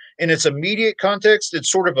it's in its immediate context, it's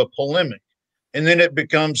sort of a polemic. And then it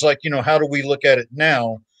becomes like, how do we look at it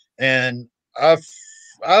now? And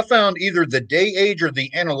I found either the day age or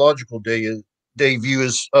the analogical day view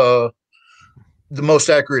is the most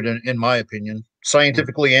accurate in my opinion,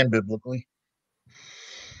 scientifically and biblically.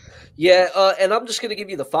 Yeah, and I'm just going to give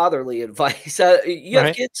you the fatherly advice. You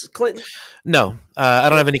have kids, Clinton? No, I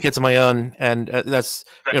don't have any kids of my own, and that's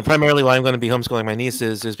primarily why I'm going to be homeschooling my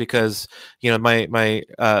nieces, is because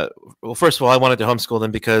well, first of all, I wanted to homeschool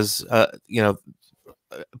them because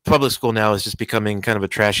public school now is just becoming kind of a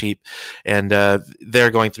trash heap, and they're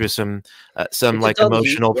going through some like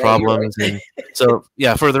emotional problems, right. And so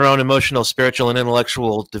for their own emotional, spiritual, and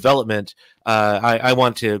intellectual development, I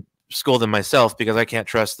want to school them myself because I can't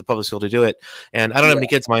trust the public school to do it, and I don't have any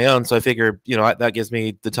kids of my own, so I figure that gives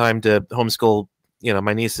me the time to homeschool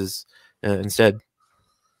my nieces instead.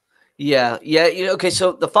 Yeah. Okay,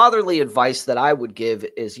 so the fatherly advice that I would give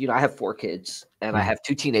is, I have 4 kids, and I have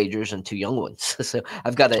 2 teenagers and 2 young ones. So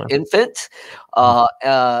I've got an infant, a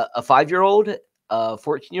 5-year-old, a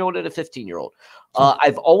 14-year-old, and a 15-year-old.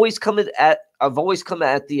 I've always come at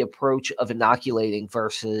the approach of inoculating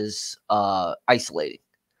versus isolating.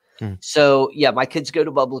 So my kids go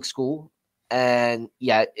to public school, and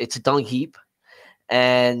it's a dung heap,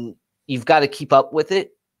 and you've got to keep up with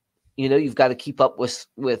it. You've got to keep up with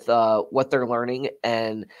what they're learning,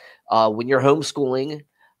 and when you're homeschooling,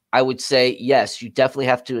 I would say yes, you definitely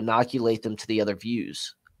have to inoculate them to the other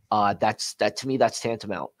views. To me, that's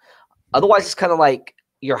tantamount. Otherwise, it's kind of like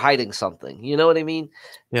you're hiding something. You know what I mean?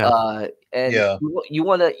 Yeah. You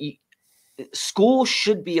want to. School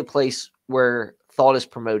should be a place where thought is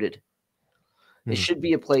promoted. It should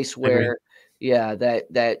be a place where,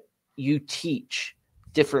 that you teach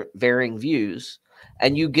different varying views,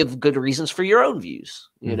 and you give good reasons for your own views.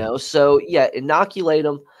 So inoculate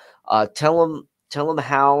them, tell them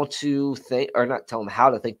how to think, or not tell them how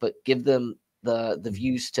to think, but give them the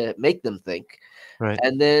views to make them think, right?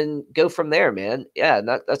 And then go from there, man.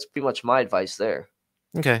 That's pretty much my advice there.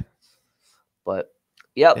 Okay, but.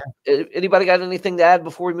 Yep. Yeah. Anybody got anything to add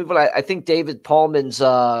before we move on? I think David Pallman's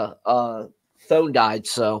phone died,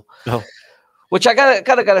 so which I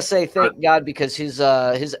gotta say thank God, because his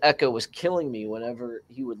echo was killing me whenever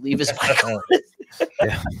he would leave his mic on.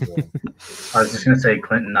 I was just gonna say,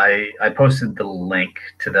 Clinton, I posted the link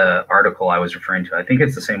to the article I was referring to. I think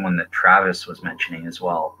it's the same one that Travis was mentioning as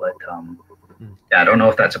well, but I don't know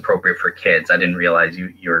if that's appropriate for kids. I didn't realize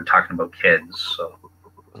you were talking about kids, so.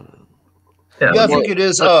 I think it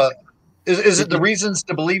is. Is it the Reasons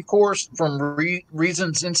to Believe course from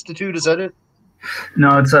Reasons Institute? Is that it?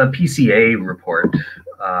 No, it's a PCA report.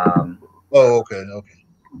 Okay.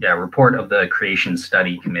 Yeah, report of the Creation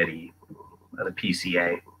Study Committee of the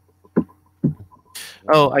PCA.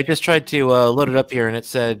 Oh, I just tried to load it up here, and it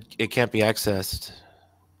said it can't be accessed.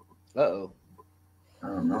 Uh-oh. I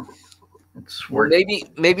don't know. It's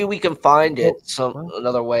maybe we can find it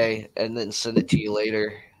another way and then send it to you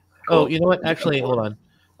later. Oh, you know what? Actually, hold on.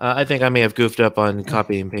 I think I may have goofed up on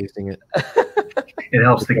copy and pasting it. It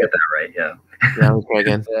helps to get that right, yeah. Yeah, let's try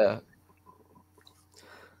again.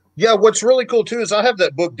 Yeah, what's really cool too is I have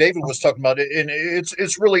that book David was talking about, and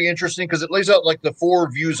it's really interesting because it lays out like the 4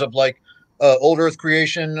 views of like old Earth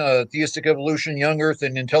creation, theistic evolution, young Earth,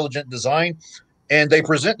 and intelligent design, and they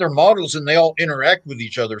present their models and they all interact with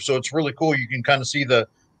each other. So it's really cool. You can kind of see the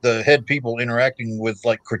head people interacting with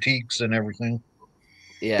like critiques and everything.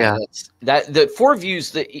 Yeah, the 4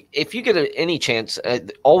 views. That if you get any chance,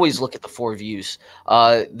 always look at the 4 views.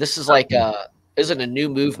 This is like isn't a new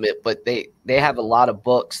movement, but they have a lot of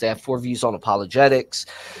books. They have 4 views on apologetics,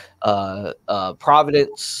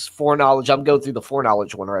 providence, foreknowledge. I'm going through the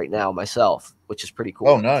foreknowledge one right now myself, which is pretty cool.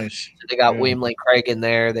 Oh, nice. So they got William Lane Craig in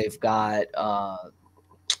there. They've got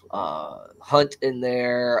Hunt in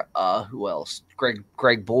there. Who else?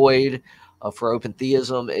 Greg Boyd. For open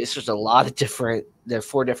theism. It's just a lot of different. There are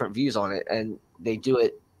 4 different views on it, and they do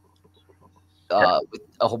it with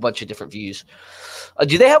a whole bunch of different views.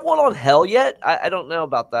 Do they have one on hell yet? I don't know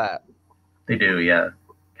about that. They do, yeah.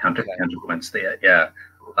 Counterpoints, yeah.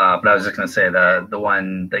 But I was just going to say the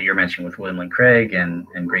one that you're mentioning with William Lane Craig and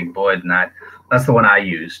Greg Boyd, and that's the one I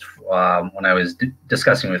used when I was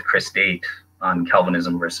discussing with Chris Date on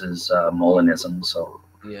Calvinism versus Molinism. So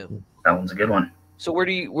that one's a good one. So where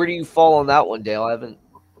do you fall on that one, Dale? I haven't.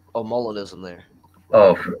 Oh, Molinism there.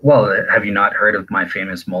 Oh, well, have you not heard of my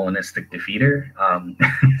famous Molinistic defeater?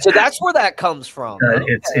 So that's where that comes from.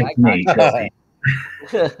 It's me.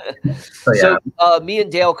 So me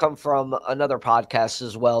and Dale come from another podcast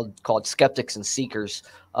as well called Skeptics and Seekers.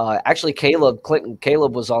 Actually, Caleb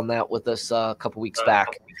was on that with us a couple weeks back.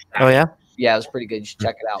 Oh, yeah? Yeah, it was pretty good. You should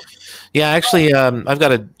check it out. Yeah, actually, I've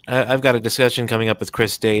got a discussion coming up with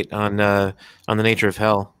Chris Date on the nature of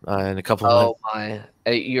hell in a couple of months. My,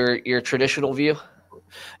 your traditional view?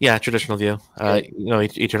 Yeah, traditional view.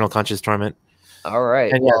 Eternal conscious torment. All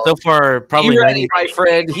right. And so far, probably my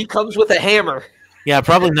friend. He comes with a hammer. Yeah,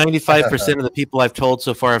 probably 95% of the people I've told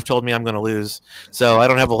so far have told me I'm going to lose. So I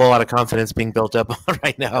don't have a whole lot of confidence being built up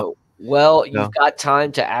right now. Well, you've got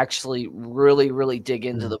time to actually really, really dig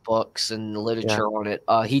into the books and literature on it.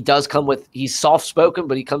 He does come with, he's soft spoken,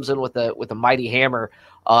 but he comes in with a mighty hammer.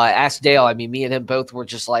 Ask Dale. I mean, me and him both were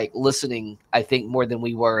just like listening, I think, more than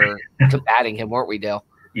we were combating him, weren't we, Dale?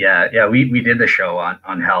 Yeah. We did the show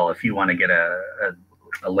on hell. If you want to get a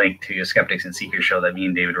link to your Skeptics and Seekers show that me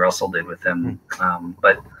and David Russell did with him.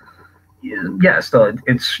 But yeah, still,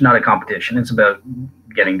 it's not a competition. It's about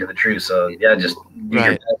getting to the truth. So yeah, just do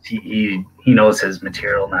your best. He knows his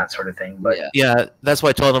material and that sort of thing. But yeah, that's why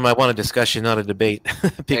I told him I want a discussion, not a debate,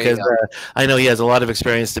 because I know he has a lot of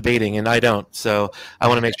experience debating and I don't. So I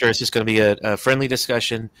want to make sure it's just going to be a friendly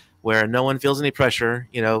discussion where no one feels any pressure,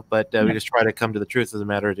 but we just try to come to the truth of the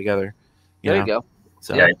matter together. There you go.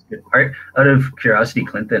 So. Yeah. Out of curiosity,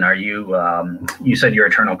 Clinton, are you? You said you're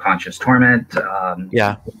eternal conscious torment.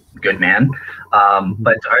 Yeah. Good man.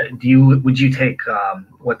 But would you take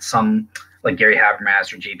what some like Gary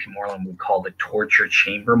Habermas or J.P. Moreland would call the torture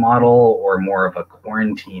chamber model, or more of a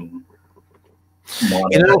quarantine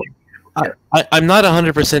model? I'm not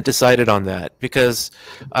 100% decided on that because,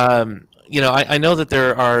 I know that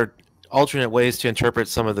there are alternate ways to interpret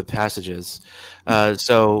some of the passages.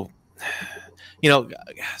 So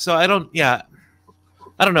I don't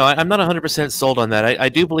know. I'm not 100% sold on that. I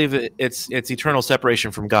do believe it's eternal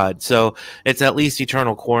separation from God. So it's at least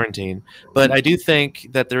eternal quarantine. But I do think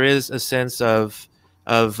that there is a sense of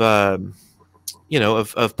punishment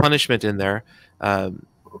in there,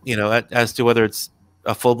 as to whether it's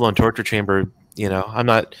a full-blown torture chamber. I'm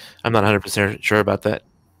not 100% sure about that.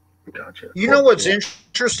 Gotcha. You know what's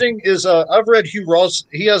interesting is I've read Hugh Ross.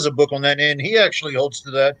 He has a book on that, and he actually holds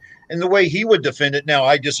to that. And the way he would defend it, now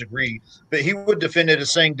I disagree, but he would defend it as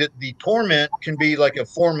saying that the torment can be like a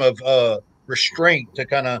form of restraint to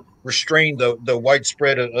kind of restrain the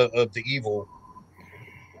widespread of the evil.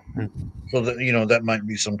 So that that might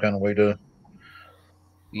be some kind of way to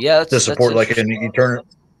support like an eternal.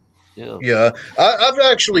 Yeah, I've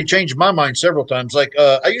actually changed my mind several times. Like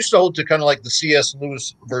I used to hold to kind of like the C.S.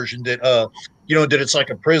 Lewis version that that it's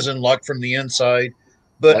like a prison locked from the inside,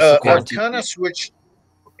 but I've kind of switched.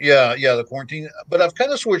 Yeah, the quarantine. But I've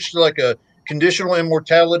kind of switched to like a conditional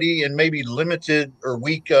immortality and maybe limited or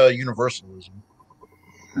weak universalism.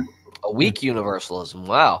 A weak universalism.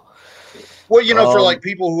 Wow. Well, for like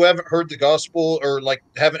people who haven't heard the gospel or like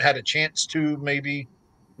haven't had a chance to, maybe,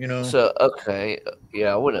 So okay,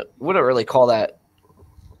 yeah, I wouldn't really call that.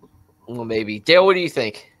 Well, maybe Dale. What do you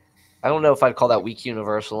think? I don't know if I'd call that weak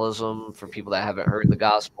universalism for people that haven't heard the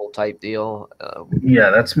gospel type deal. Yeah,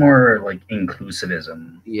 that's more like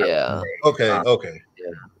inclusivism. Yeah. Okay.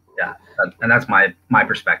 Yeah, and that's my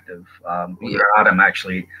perspective. Believe it or not, I'm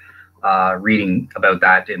actually reading about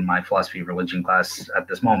that in my philosophy of religion class at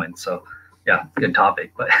this moment. So, yeah, good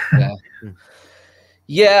topic. But I think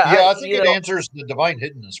it answers the divine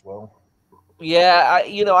hiddenness well. Yeah,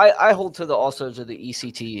 I hold to also to the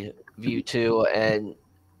ECT view too, and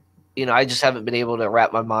I just haven't been able to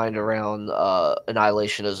wrap my mind around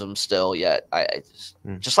annihilationism still yet. I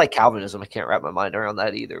just like Calvinism, I can't wrap my mind around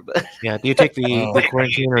that either. But yeah, do you take the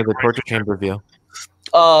quarantine or the torture chamber view?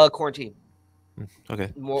 Quarantine.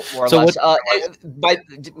 Okay. More or less.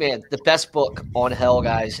 The best book on hell,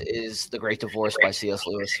 guys, is The Great Divorce by C.S.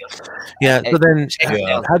 Lewis. Yeah. So then,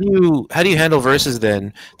 how do you handle verses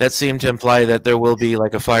then that seem to imply that there will be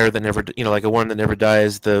like a fire that never, like a worm that never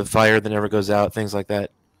dies, the fire that never goes out, things like that?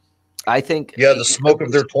 I think. Yeah, the smoke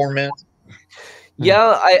of their torment.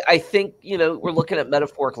 Yeah, I think we're looking at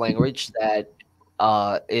metaphoric language that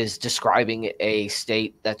is describing a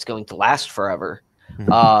state that's going to last forever.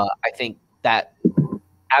 I think that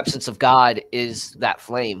absence of God is that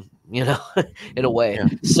flame, in a way. Yeah.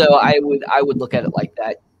 So I would look at it like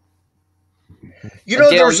that.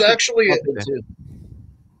 There's actually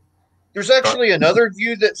another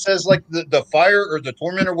view that says like the fire or the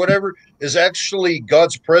torment or whatever is actually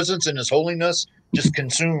God's presence and his holiness just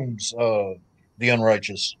consumes the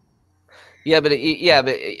unrighteous. Yeah, but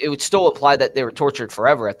it would still imply that they were tortured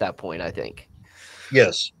forever at that point, I think.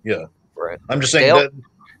 Yes. Yeah. Right. I'm just saying that.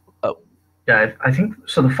 Yeah, I think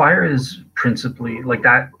so. The fire is principally like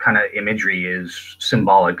that kind of imagery is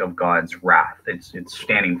symbolic of God's wrath. It's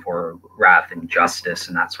standing for wrath and justice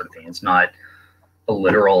and that sort of thing. It's not a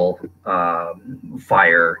literal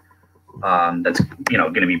fire that's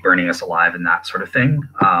going to be burning us alive and that sort of thing.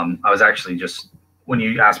 I was actually just, when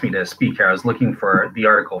you asked me to speak here, I was looking for the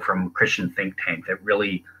article from Christian Think Tank that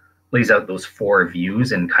really lays out those 4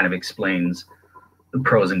 views and kind of explains the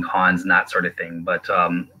pros and cons and that sort of thing. But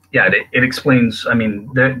yeah, it explains, I mean,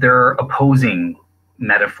 they're opposing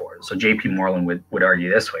metaphors. So J.P. Moreland would argue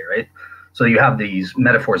this way, right? So you have these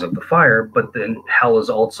metaphors of the fire, but then hell is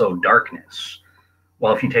also darkness.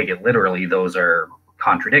 Well, if you take it literally, those are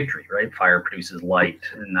contradictory, right? Fire produces light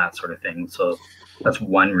and that sort of thing. So that's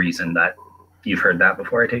one reason that you've heard that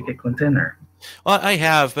before, I take it, Clinton, or? Well, I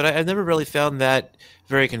have, but I've never really found that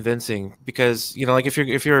very convincing because, you know, like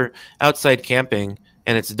if you're outside camping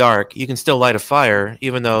and it's dark, you can still light a fire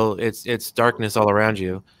even though it's darkness all around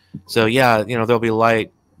you. So yeah, you know, there'll be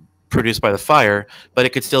light produced by the fire, but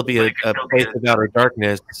it could still be a place of outer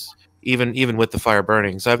darkness even with the fire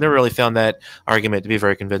burning. So I've never really found that argument to be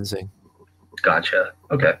very convincing. Gotcha.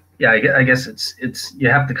 Okay. Yeah, I guess it's you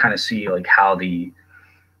have to kind of see like how the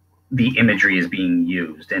imagery is being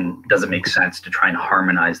used, and does it make sense to try and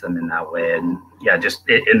harmonize them in that way? And yeah, just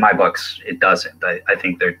in my books, it doesn't. I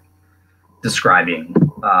think they're describing,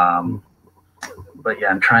 but yeah,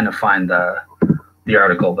 I'm trying to find the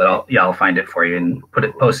article, but I'll find it for you and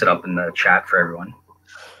post it up in the chat for everyone.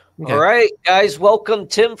 Okay. All right, guys, welcome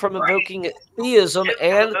Tim from Invoking Theism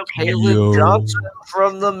and Caleb Johnson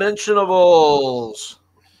from The Mentionables.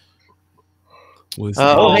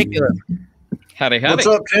 Oh, hey, Caleb. Howdy. What's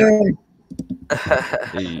up, Tim?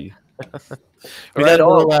 Hey. Right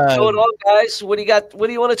on. What's going on, guys? What do you got? What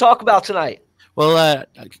do you want to talk about tonight? Well,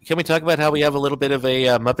 can we talk about how we have a little bit of a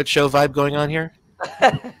Muppet Show vibe going on here?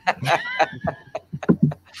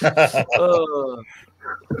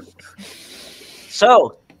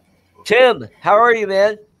 So, Tim, how are you,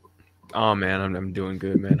 man? Oh man, I'm doing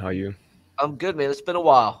good, man. How are you? I'm good, man. It's been a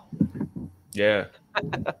while. Yeah.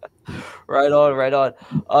 Right on, right on.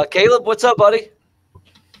 Caleb, what's up, buddy?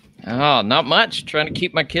 Oh, not much. Trying to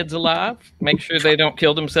keep my kids alive, make sure they don't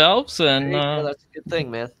kill themselves, and that's a good thing,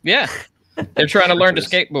 man. Yeah, they're trying to learn to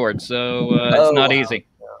skateboard, so it's not easy.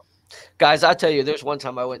 Guys, I tell you, there's one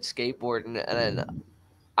time I went skateboarding, and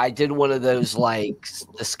I did one of those, like,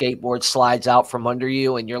 the skateboard slides out from under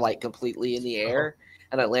you, and you're, like, completely in the air,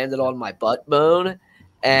 and I landed on my butt bone,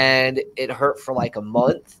 and it hurt for, like, a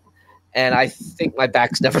month, and I think my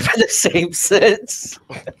back's never been the same since.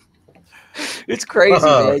 It's crazy,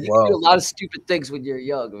 man. You can do a lot of stupid things when you're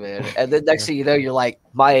young, man. And then next thing you know, you're, like,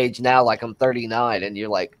 my age now, like, I'm 39, and you're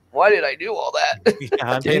like, why did I do all that? Yeah,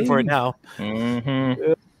 I'm paying for it now.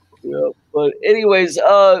 Mm-hmm. Yeah. But anyways,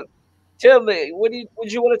 Tim, what did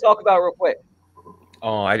you want to talk about real quick?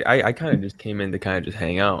 Oh, I kind of just came in to kind of just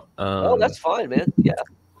hang out. Oh, that's fine, man. Yeah.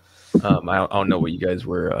 I don't know what you guys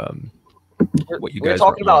were. We're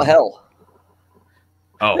talking about hell.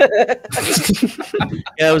 Oh.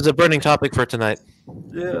 Yeah, it was a burning topic for tonight.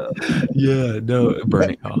 Yeah. Yeah. No,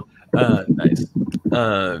 burning. Oh. Nice.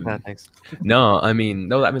 Thanks. No, I mean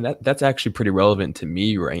that's actually pretty relevant to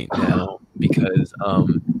me right now because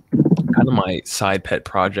kind of my side pet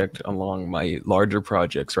project along my larger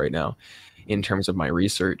projects right now in terms of my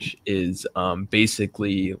research is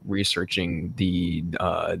basically researching the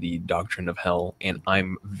doctrine of hell, and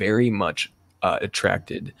I'm very much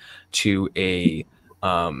attracted to a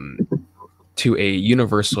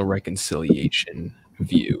universal reconciliation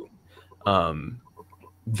view.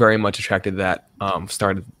 Very much attracted to that.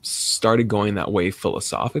 Started going that way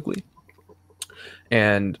philosophically,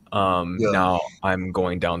 and now I'm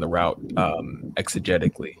going down the route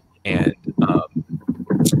exegetically. And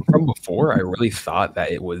from before, I really thought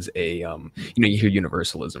that it was a you hear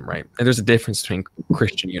universalism, right? And there's a difference between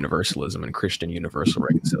Christian universalism and Christian universal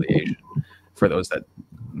reconciliation. For those that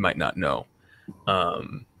might not know,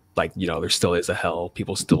 there still is a hell.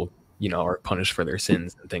 People still are punished for their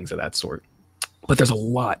sins and things of that sort. But there's a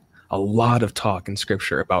lot of talk in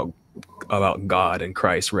Scripture about God and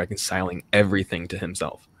Christ reconciling everything to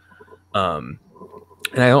Himself, and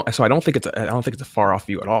I don't think it's a far off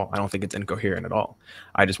view at all. I don't think it's incoherent at all.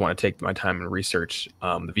 I just want to take my time and research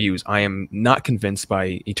the views. I am not convinced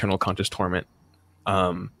by eternal conscious torment.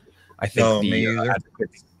 I think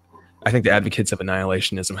the advocates of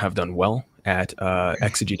annihilationism have done well at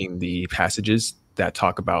exegeting the passages that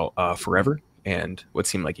talk about forever and what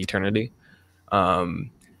seem like eternity. So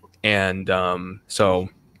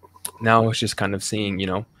now it's just kind of seeing,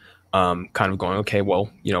 kind of going, okay,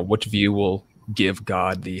 well, which view will give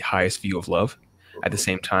God the highest view of love at the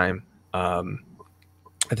same time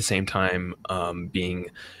being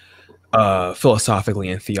philosophically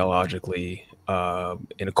and theologically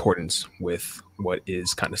in accordance with what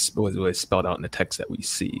is spelled out in the text that we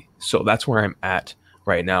see. So that's where I'm at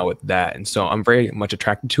right now with that. And so I'm very much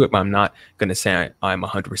attracted to it, but I'm not going to say I'm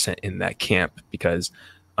 100% in that camp, because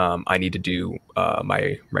I need to do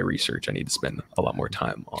my research. I need to spend a lot more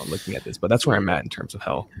time on looking at this, but that's where I'm at in terms of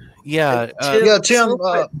hell. Yeah. Tim.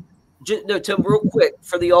 No, Tim, real quick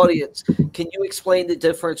for the audience, can you explain the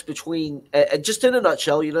difference between, just in a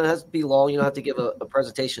nutshell, you don't have to be long, you don't have to give a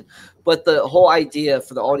presentation, but the whole idea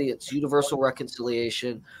for the audience, universal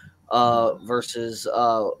reconciliation versus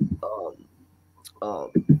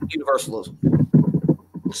universalism?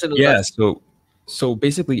 Yeah, so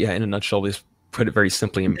basically, yeah, in a nutshell, just put it very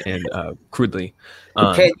simply and crudely.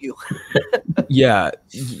 Can you? Yeah,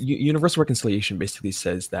 universal reconciliation basically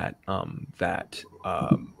says that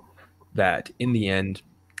that in the end,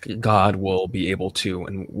 God will be able to,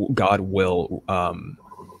 and God will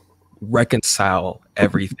reconcile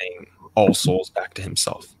everything, all souls back to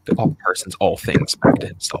himself, all persons, all things back to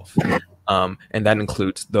himself. And that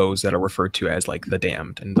includes those that are referred to as like the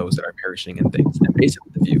damned and those that are perishing and things. And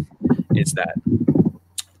basically the view is that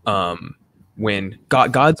when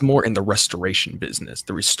God's more in the restoration business,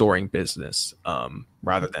 the restoring business,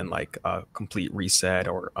 rather than like a complete reset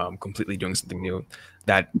or completely doing something new.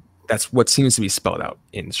 That's what seems to be spelled out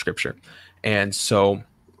in Scripture. And so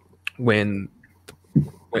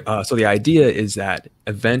so the idea is that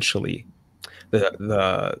eventually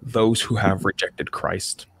those who have rejected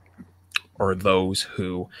Christ, or those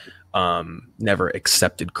who never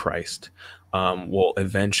accepted Christ, will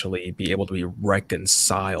eventually be able to be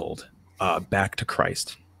reconciled back to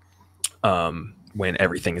Christ when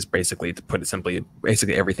everything is basically, to put it simply,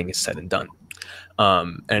 basically everything is said and done.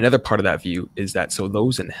 And another part of that view is that so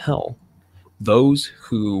those in hell, those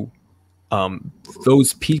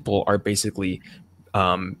people are basically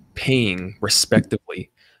paying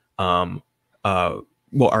respectively, are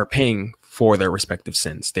paying for their respective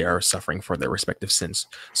sins. They are suffering for their respective sins.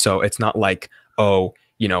 So it's not like, oh,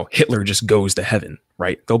 Hitler just goes to heaven,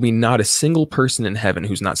 right? There'll be not a single person in heaven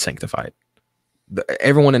who's not sanctified.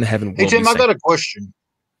 Everyone in heaven will be sanctified. Hey, Tim, I got a question.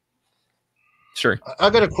 Sure. I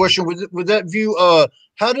got a question with that view.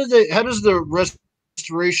 How does the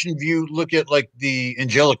restoration view look at like the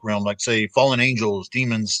angelic realm, like say fallen angels,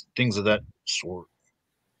 demons, things of that sort?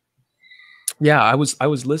 Yeah, I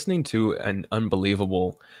was listening to an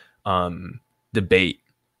unbelievable debate.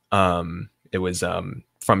 It was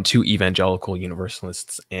from two evangelical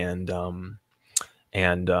universalists, and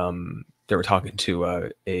they were talking to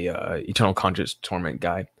a eternal conscious torment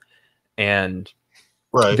guy, and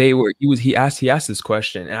right. He asked this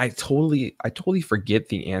question, and I totally forget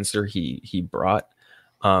the answer he brought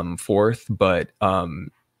forth, but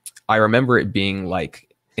I remember it being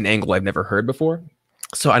like an angle I've never heard before.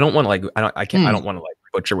 So I don't want to I don't want to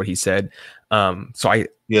butcher what he said. So I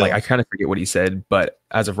kind of forget what he said, but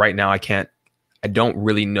as of right now, I don't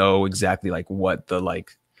really know exactly like what the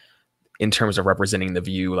in terms of representing the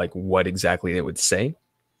view, like what exactly they would say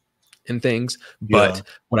and things. But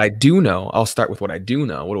what I do know, I'll start with what I do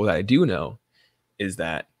know. What I do know is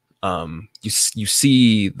that you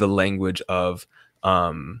see the language of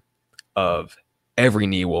every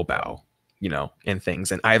knee will bow, and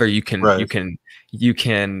things, and either you can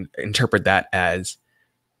interpret that as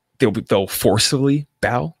they'll forcibly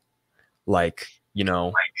bow, like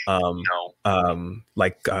a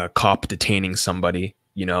cop detaining somebody,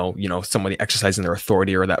 somebody exercising their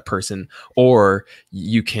authority or that person, or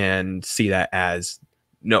you can see that as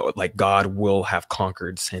no, like God will have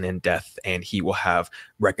conquered sin and death, and he will have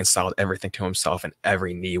reconciled everything to himself, and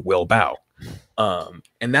every knee will bow.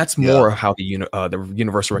 And that's more how the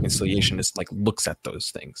universal reconciliation is looks at those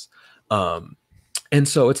things. And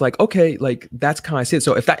so it's like, okay, like that's kind of I see it.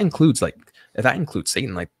 So if that includes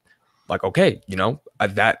Satan, like okay,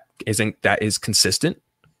 that is consistent.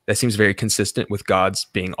 That seems very consistent with God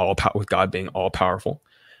being all powerful,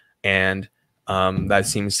 and that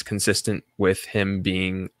seems consistent with him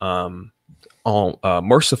being all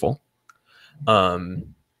merciful.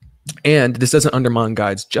 And this doesn't undermine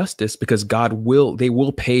God's justice, because they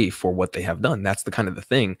will pay for what they have done. That's the kind of the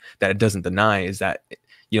thing that it doesn't deny, is that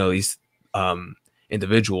these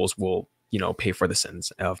individuals will pay for the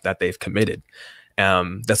sins that they've committed.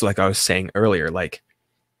 That's like I was saying earlier,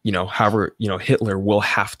 however, Hitler will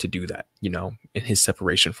have to do that, in his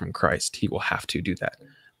separation from Christ, he will have to do that.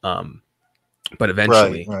 But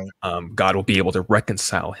eventually, God will be able to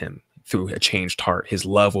reconcile him through a changed heart. His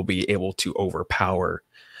love will be able to overpower,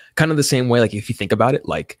 kind of the same way, like if you think about it,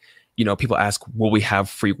 people ask, will we have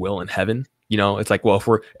free will in heaven? It's like, well,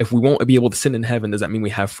 if we won't be able to sin in heaven, does that mean we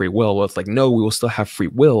have free will? Well, it's like, no, we will still have free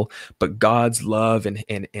will, but God's love and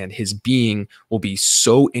his being will be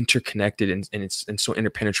so interconnected and so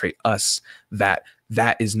interpenetrate us that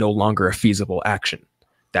is no longer a feasible action.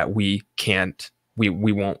 that we can't, we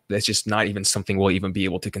won't, that's just not even something we'll even be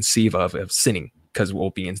able to conceive of sinning, because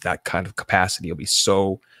we'll be in that kind of capacity. It'll be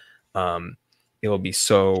so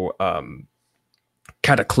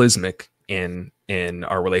cataclysmic in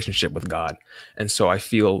our relationship with God. And so I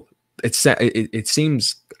feel it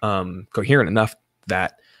seems coherent enough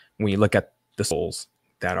that when you look at the souls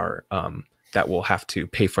that are that will have to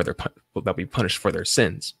pay for they'll be punished for their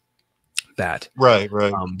sins, that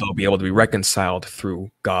they'll be able to be reconciled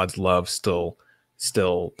through God's love still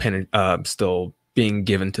being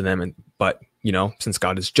given to them. But since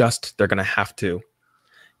God is just, they're going to have to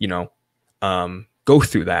go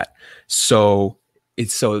through that. So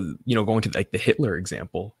it's going to like the Hitler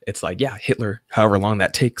example, it's like, yeah, Hitler, however long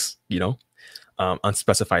that takes,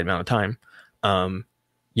 unspecified amount of time,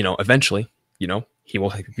 eventually, he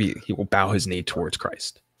will bow his knee towards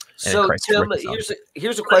Christ. So Tim,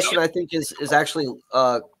 here's a question I think is actually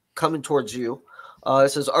coming towards you.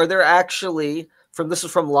 It says, are there actually, this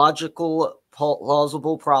is from Logical,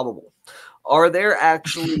 Plausible, Probable, are there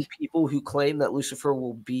actually people who claim that Lucifer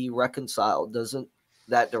will be reconciled? Doesn't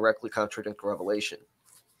that directly contradict Revelation?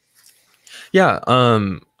 Yeah.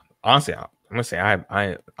 Honestly, I'm gonna say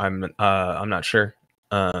I'm not sure.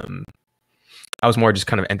 I was more just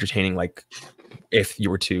kind of entertaining, like, if you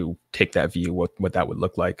were to take that view, what that would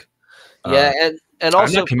look like. Yeah, and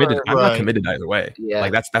also I'm not committed. I'm not committed either way. Yeah,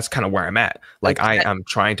 like that's kind of where I'm at. Like I am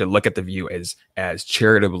trying to look at the view as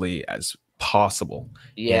charitably as possible.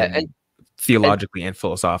 Yeah, and theologically and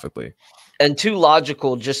philosophically. And too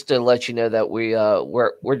logical, just to let you know that we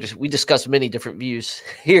discuss many different views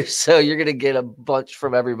here, so you're gonna get a bunch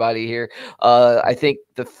from everybody here. I think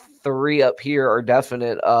the three up here are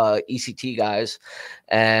definite ECT guys,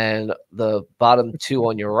 and the bottom two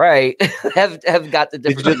on your right have got the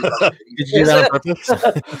different. Did you do that on purpose?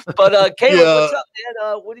 But Caleb, what's up,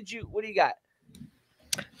 man? What do you got?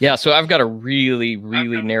 Yeah, so I've got a really,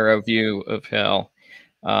 really narrow view of hell.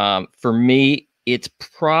 For me, it's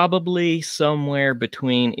probably somewhere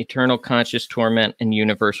between eternal conscious torment and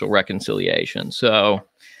universal reconciliation. So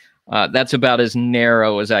that's about as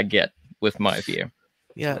narrow as I get with my view.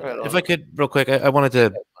 Yeah, if I could, real quick, I wanted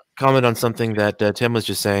to comment on something that Tim was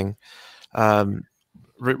just saying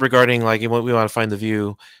regarding, like, we want to find the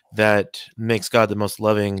view that makes God the most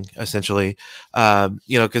loving, essentially.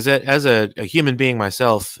 Because as a human being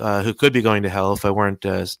myself, who could be going to hell if I weren't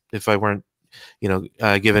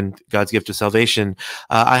given God's gift of salvation,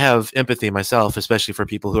 I have empathy myself, especially for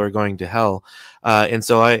people who are going to hell. And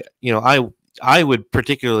so I would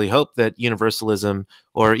particularly hope that universalism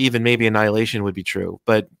or even maybe annihilation would be true,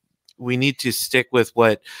 but we need to stick with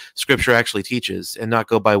what Scripture actually teaches and not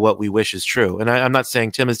go by what we wish is true. And I'm not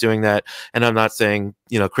saying Tim is doing that, and I'm not saying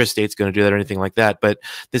Chris State's going to do that or anything like that. But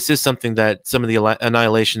this is something that some of the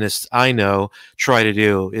annihilationists I know try to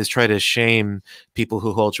do, is try to shame people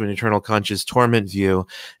who hold to an eternal conscious torment view,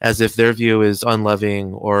 as if their view is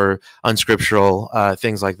unloving or unscriptural,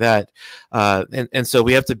 things like that. And so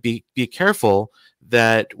we have to be careful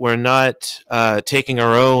that we're not taking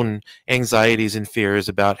our own anxieties and fears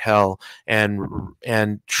about hell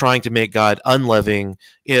and trying to make God unloving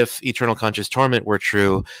if eternal conscious torment were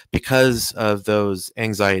true because of those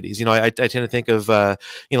anxieties. I tend to think of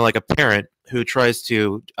like a parent who tries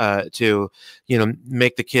to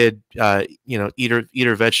make the kid eat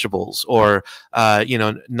her vegetables, or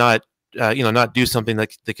not do something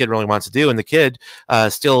that the kid really wants to do, and the kid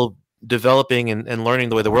still developing and learning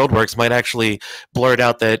the way the world works might actually blurt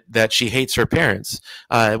out that she hates her parents,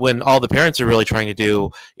 when all the parents are really trying to do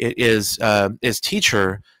is teach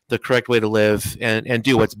her the correct way to live and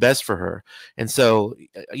do what's best for her. And so,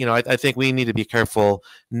 I think we need to be careful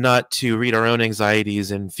not to read our own anxieties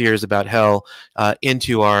and fears about hell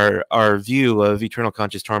into our view of eternal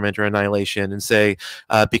conscious torment or annihilation, and say,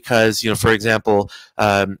 because, for example,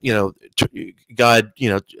 God,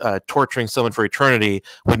 torturing someone for eternity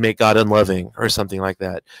would make God unloving or something like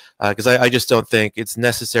that. Because I just don't think it's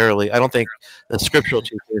necessarily, I don't think the scriptural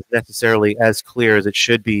teaching is necessarily as clear as it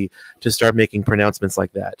should be to start making pronouncements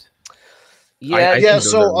like that. Yeah, yeah.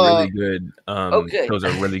 Those So are really good. Okay. Those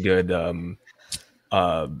are really good.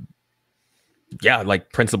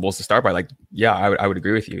 Like principles to start by. Like, yeah, I would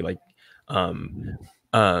agree with you. Like,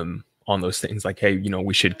 on those things. Like, hey,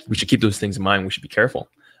 we should keep those things in mind. We should be careful.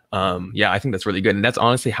 Yeah, I think that's really good, and that's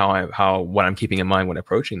honestly what I'm keeping in mind when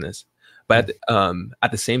approaching this. But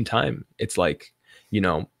at the same time, it's like,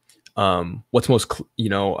 what's most,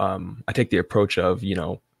 I take the approach of, we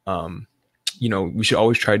should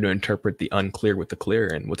always try to interpret the unclear with the clear.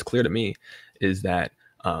 And what's clear to me is that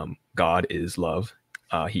God is love.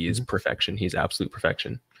 He is perfection. He's absolute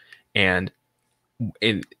perfection. And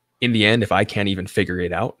in the end, if I can't even figure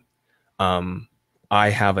it out, I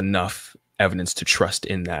have enough evidence to trust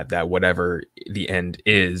in that whatever the end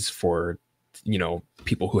is for, you know,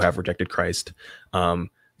 people who have rejected Christ,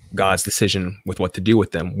 God's decision with what to do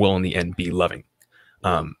with them will in the end be loving.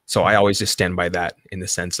 So I always just stand by that in the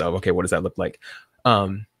sense of, okay, what does that look like?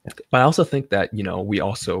 But I also think that, you know, we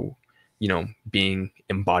also, you know, being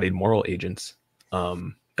embodied moral agents,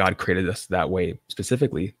 God created us that way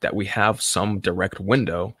specifically, that we have some direct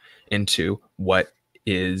window into what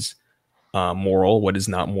is moral, what is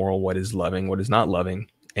not moral, what is loving, what is not loving.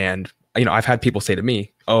 And, you know, I've had people say to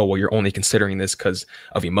me, oh, well, you're only considering this because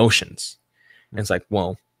of emotions. And it's like,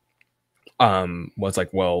 well,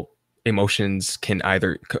 emotions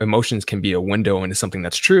can be a window into something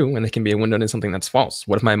that's true, and it can be a window into something that's false.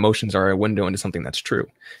 What if my emotions are a window into something that's true?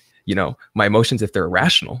 You know, my emotions, if they're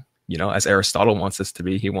irrational, you know, as Aristotle wants us to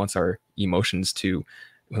be, he wants our emotions to,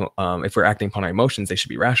 if we're acting upon our emotions, they should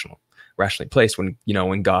be rationally placed. When, you know,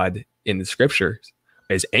 when God in the scriptures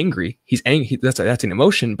is angry, he's angry. That's an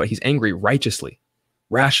emotion, but he's angry righteously,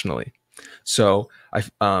 rationally. So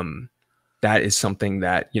that is something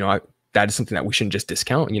that, you know, that is something that we shouldn't just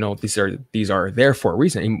discount. You know, these are there for a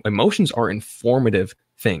reason. Emotions are informative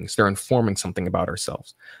things. They're informing something about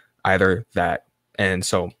ourselves, either that. And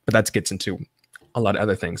so, but that gets into a lot of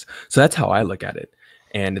other things. So that's how I look at it.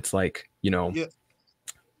 And it's like, you know, Yeah.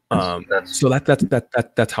 So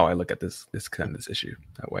that's how I look at this issue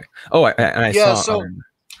that way. Oh, I saw.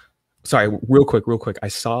 Sorry, real quick. I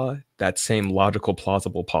saw that same logical,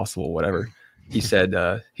 plausible, possible, whatever. He said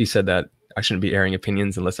that I shouldn't be airing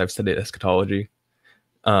opinions unless I've studied eschatology.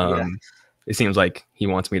 It seems like he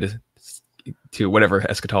wants me to whatever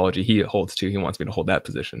eschatology he holds to. He wants me to hold that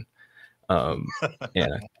position. Yeah,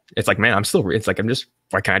 it's like, man,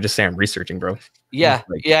 why can't I just say I'm researching, bro? Yeah,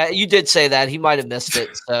 you did say that. He might have missed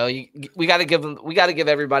it. So we got to give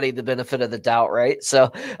everybody the benefit of the doubt, right?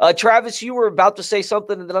 So, Travis, you were about to say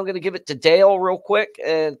something, and then I'm going to give it to Dale real quick,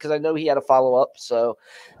 and because I know he had a follow up. So,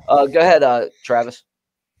 go ahead, Travis.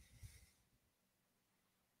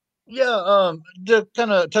 Yeah, to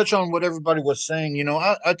kind of touch on what everybody was saying, you know,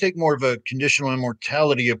 I take more of a conditional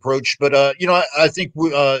immortality approach, but you know, I think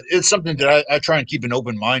it's something that I try and keep an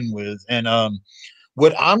open mind with, and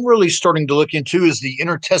what I'm really starting to look into is the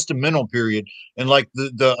intertestamental period, and like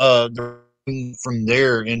the from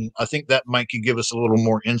there, and I think that might could give us a little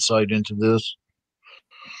more insight into this,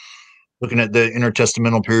 looking at the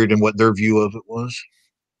intertestamental period and what their view of it was.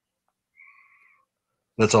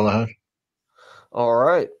 That's all I have. All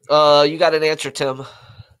right. You got an answer, Tim.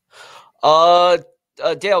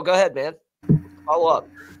 Dale, go ahead, man. Follow up.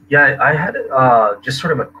 Yeah, I had just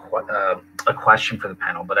sort of a question for the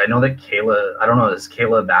panel, but I know that I don't know, has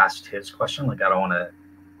Caleb asked his question? Like, I don't want to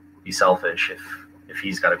be selfish if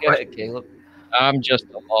he's got a question. Go ahead, Caleb. I'm just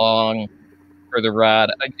along for the ride.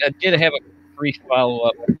 I did have a brief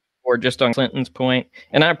follow-up or just on Clinton's point,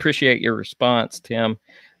 and I appreciate your response, Tim.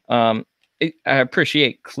 I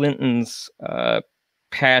appreciate Clinton's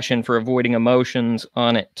passion for avoiding emotions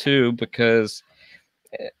on it too, because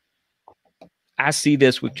I see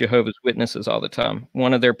this with Jehovah's Witnesses all the time.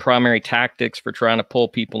 One of their primary tactics for trying to pull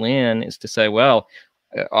people in is to say, well,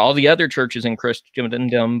 all the other churches in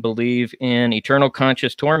Christendom believe in eternal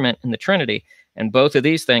conscious torment in the Trinity, and both of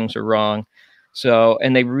these things are wrong. So,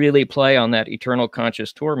 and they really play on that eternal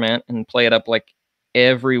conscious torment and play it up like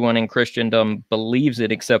everyone in Christendom believes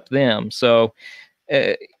it except them. So,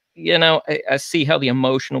 you know, I see how the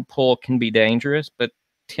emotional pull can be dangerous, but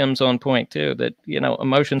Tim's on point too, that, you know,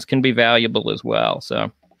 emotions can be valuable as well. So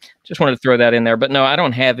just wanted to throw that in there. But no, I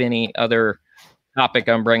don't have any other topic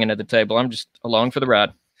I'm bringing to the table. I'm just along for the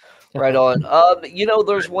ride. Right on. You know,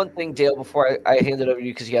 there's one thing, Dale, before I hand it over to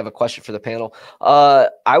you, because you have a question for the panel.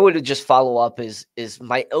 I would just follow up is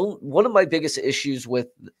one of my biggest issues with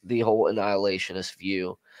the whole annihilationist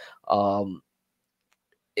view. You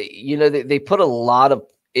know, they put a lot of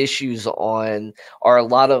issues on, or a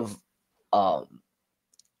lot of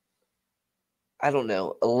I don't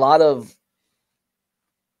know, I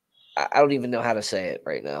don't even know how to say it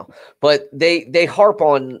right now, but they harp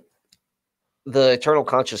on the eternal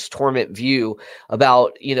conscious torment view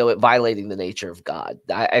about, you know, it violating the nature of God.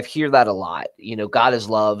 I hear that a lot, you know, God is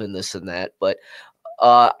love and this and that. But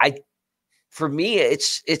for me,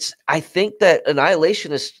 I think that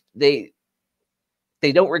annihilationists, they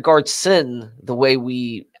don't regard sin the way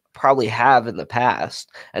we probably have in the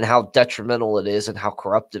past, and how detrimental it is and how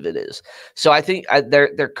corruptive it is. So I think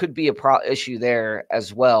there could be a issue there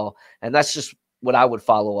as well. And that's just what I would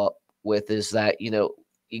follow up with, is that, you know,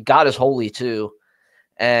 God is holy too,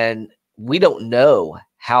 and we don't know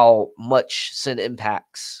how much sin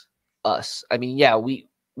impacts us. I mean, yeah, we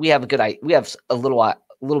we have a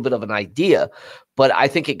little bit of an idea, but I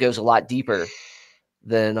think it goes a lot deeper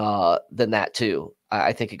than that too.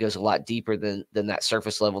 I think it goes a lot deeper than that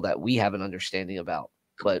surface level that we have an understanding about.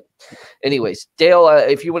 But anyways, Dale,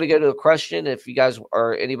 if you want to go to a question, if you guys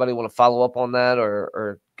or anybody want to follow up on that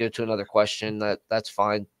or go to another question, that's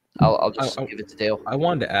fine. I'll just give it to Dale. I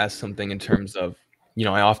wanted to ask something in terms of,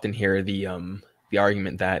 I often hear the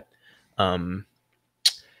argument that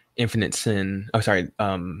infinite sin,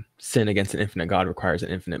 sin against an infinite God requires an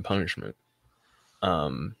infinite punishment.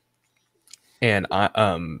 And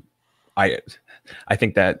I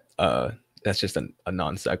think that that's just a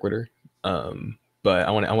non sequitur. But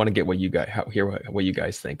I want to get what you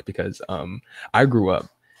guys think, because I grew up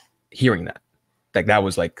hearing that. Like that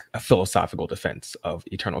was like a philosophical defense of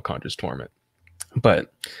eternal conscious torment.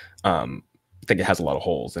 But I think it has a lot of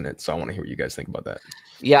holes in it. So I want to hear what you guys think about that.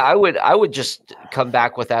 Yeah, I would just come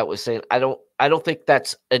back with that with saying I don't think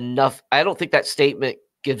that's enough. I don't think that statement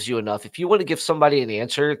gives you enough. If you want to give somebody an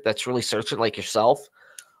answer that's really searching like yourself,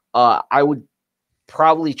 I would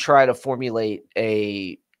probably try to formulate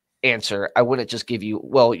a answer. I wouldn't just give you,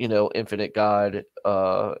 well, infinite God,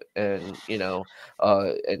 and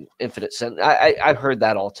and infinite sin. I've heard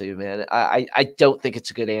that all too, man. I don't think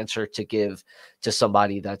it's a good answer to give to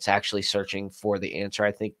somebody that's actually searching for the answer.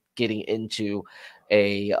 I think getting into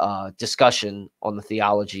a discussion on the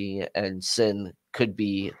theology and sin could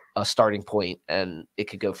be a starting point, and it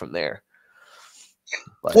could go from there.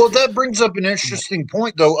 But, well, that brings up an interesting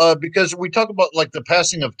point, though, because we talk about like the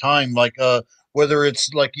passing of time, like whether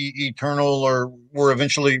it's like eternal or we're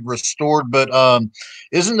eventually restored. But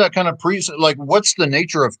isn't that kind of like what's the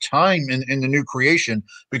nature of time in the new creation?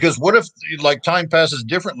 Because what if like time passes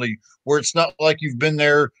differently, where it's not like you've been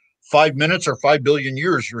there 5 minutes or 5 billion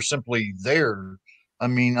years, you're simply there. I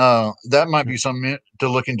mean, that might be something to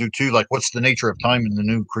look into too. Like, what's the nature of time in the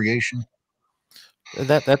new creation?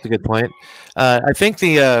 That's a good point. I think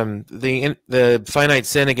the finite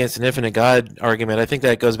sin against an infinite God argument, I think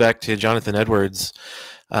that goes back to Jonathan Edwards.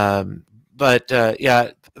 Yeah,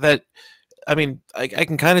 that, I mean, I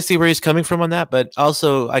can kind of see where he's coming from on that, but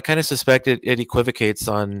also I kind of suspect it equivocates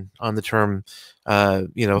on the term,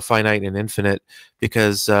 finite and infinite,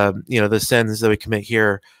 because the sins that we commit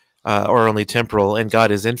here are only temporal, and God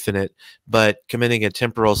is infinite. But committing a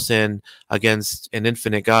temporal sin against an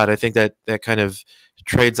infinite God, I think that kind of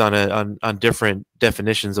trades on different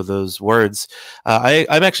definitions of those words.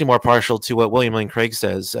 I'm actually more partial to what William Lane Craig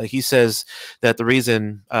says. He says that the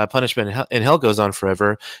reason punishment in hell goes on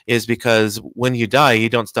forever is because when you die, you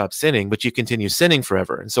don't stop sinning, but you continue sinning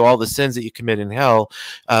forever. And so all the sins that you commit in hell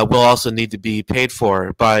will also need to be paid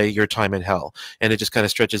for by your time in hell. And it just kind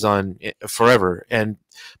of stretches on forever. And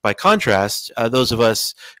by contrast, those of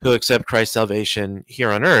us who accept Christ's salvation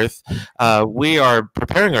here on earth, we are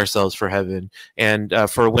preparing ourselves for heaven and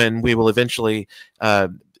for when we will eventually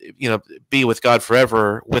be with God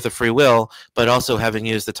forever with a free will, but also having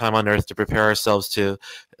used the time on earth to prepare ourselves to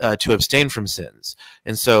abstain from sins.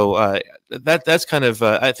 And so that's kind of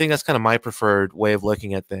I think that's kind of my preferred way of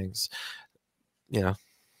looking at things. All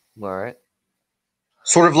right.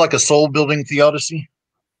 Sort of like a soul building theodicy.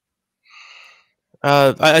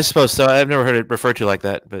 I suppose so. I've never heard it referred to like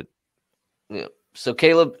that, but yeah. So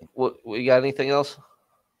Caleb, you got anything else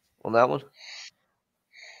on that one?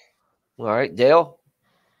 All right, Dale.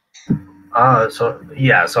 So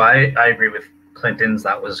I agree with Clinton's.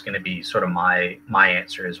 That was going to be sort of my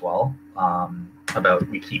answer as well. About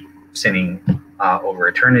we keep sinning over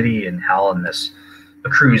eternity in hell, and this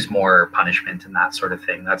accrues more punishment and that sort of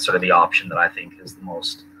thing. That's sort of the option that I think is the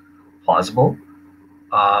most plausible.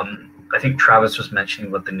 I think Travis was mentioning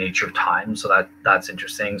about the nature of time, so that's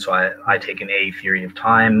interesting. So I take an A theory of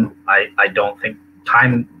time. I don't think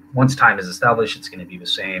time, once time is established, it's going to be the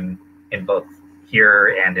same in both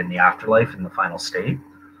here and in the afterlife, in the final state.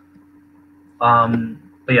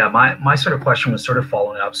 But yeah, my sort of question was sort of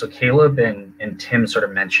following up. So Caleb and Tim sort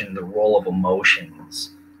of mentioned the role of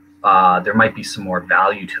emotions. There might be some more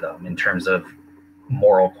value to them in terms of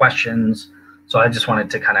moral questions. So I just wanted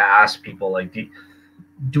to kind of ask people, like,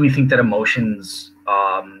 do we think that emotions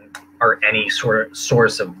are any sort of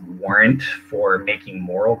source of warrant for making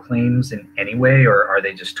moral claims in any way, or are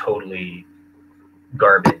they just totally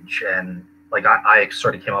garbage? And like I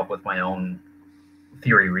sort of came up with my own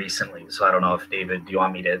theory recently, so I don't know if David, do you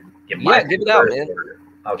want me to give my give it out, man.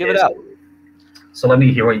 Okay, give it out. So let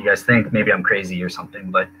me hear what you guys think. Maybe I'm crazy or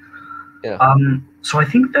something, but yeah. So I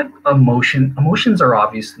think that emotions are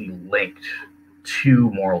obviously linked to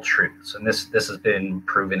moral truths, and this has been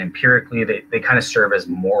proven empirically. They kind of serve as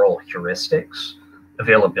moral heuristics,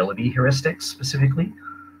 availability heuristics specifically.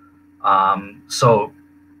 So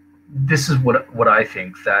this is what I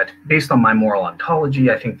think, that based on my moral ontology,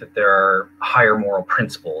 I think that there are higher moral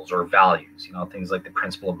principles or values, you know, things like the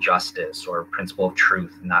principle of justice or principle of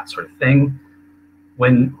truth and that sort of thing.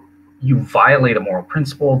 When you violate a moral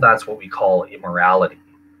principle, that's what we call immorality.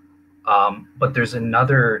 But there's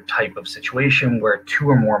another type of situation where two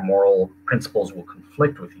or more moral principles will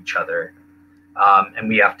conflict with each other, and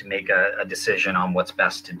we have to make a decision on what's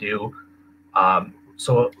best to do.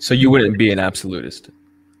 So you wouldn't be an absolutist?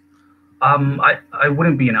 I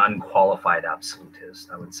wouldn't be an unqualified absolutist,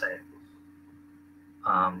 I would say.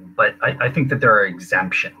 But I think that there are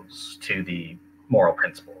exemptions to the moral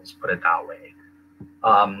principles, put it that way.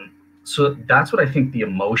 So that's what I think the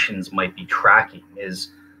emotions might be tracking,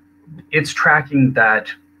 is it's tracking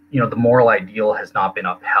that, you know, the moral ideal has not been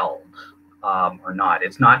upheld or not.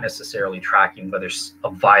 It's not necessarily tracking whether a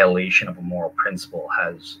violation of a moral principle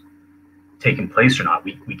has taken place or not.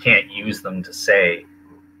 We can't use them to say,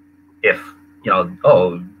 if, you know,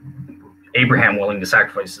 oh, Abraham willing to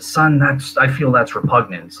sacrifice his son, I feel that's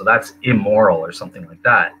repugnant, so that's immoral or something like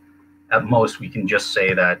that. At most, we can just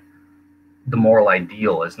say that the moral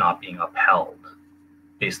ideal is not being upheld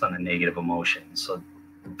based on a negative emotion. So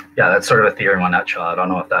yeah, that's sort of a theory in a nutshell. I don't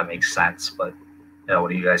know if that makes sense, but yeah, what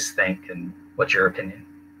do you guys think, and what's your opinion?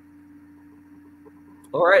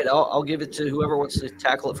 All right, I'll give it to whoever wants to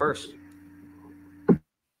tackle it first.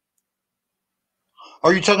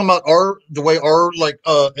 Are you talking about the way our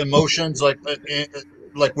emotions like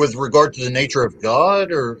with regard to the nature of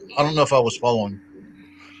God, or I don't know if I was following.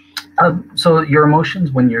 So your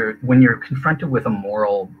emotions when you're confronted with a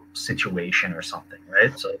moral situation or something,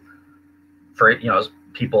 right? So for, you know,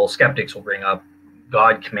 skeptics will bring up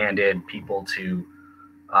God commanded people to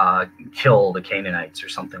kill the Canaanites or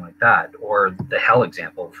something like that, or the hell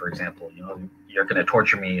example, for example. You know, you're going to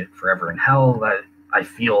torture me forever in hell. I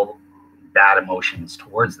feel bad emotions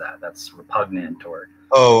towards that. That's repugnant. Or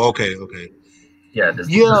okay. Yeah. Does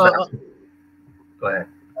that, go ahead.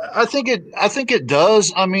 I think it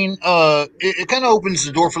does. I mean, it kind of opens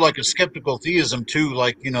the door for like a skeptical theism too.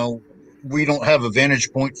 Like, you know, we don't have a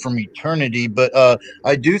vantage point from eternity, but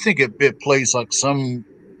I do think it plays like some,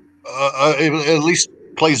 it at least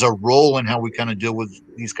plays a role in how we kind of deal with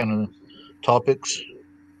these kind of topics.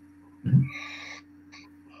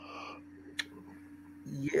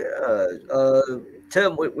 Yeah.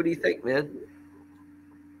 Tim, what do you think, man?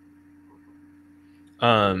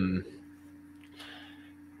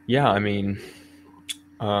 Yeah, I mean,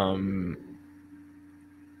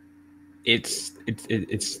 it's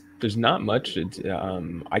there's not much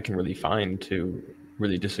I can really find to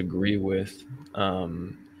really disagree with,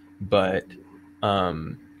 but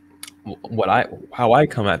how I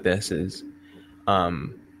come at this is,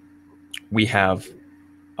 we have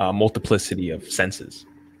a multiplicity of senses,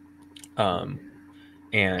 and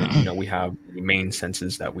you know, we have the main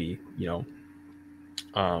senses that we, you know,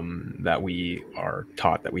 that we are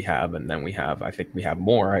taught that we have, and then I think we have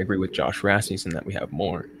more. I agree with Josh Rasmussen that we have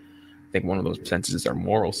more. I think one of those senses is our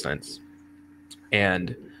moral sense,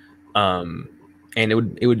 and it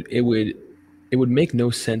would make no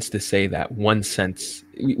sense to say that one sense,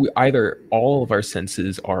 either all of our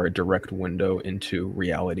senses are a direct window into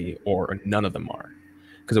reality or none of them are,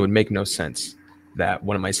 because it would make no sense that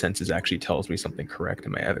one of my senses actually tells me something correct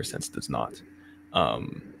and my other sense does not.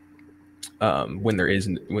 When there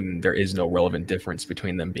is no relevant difference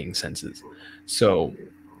between them being senses. So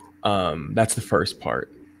that's the first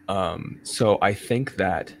part. So I think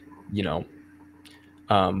that, you know,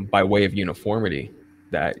 by way of uniformity,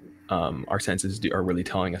 that our senses are really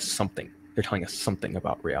telling us something. They're telling us something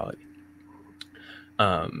about reality.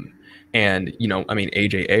 And, you know, I mean,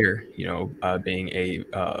 A.J. Ayer, you know, being a,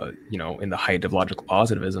 you know, in the height of logical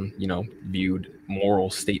positivism, you know, viewed moral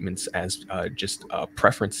statements as just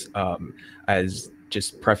preference,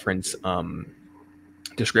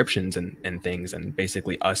 descriptions and things, and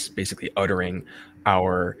basically uttering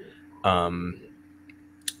our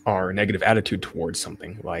negative attitude towards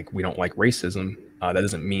something. Like, we don't like racism. That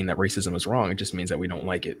doesn't mean that racism is wrong. It just means that we don't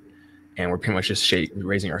like it. And we're pretty much just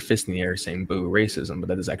raising our fist in the air saying boo racism, but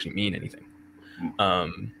that doesn't actually mean anything.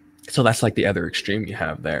 So that's like the other extreme you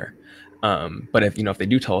have there. But if, you know, if they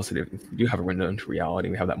do tell us that if we do have a window into reality,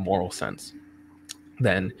 we have that moral sense,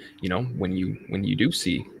 then, you know, when you do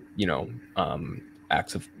see, you know,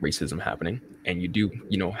 acts of racism happening, and you do,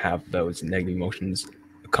 you know, have those negative emotions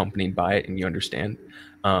accompanied by it, and you understand,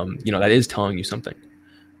 you know, that is telling you something.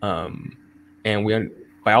 And we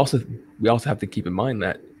also have to keep in mind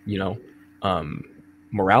that, you know,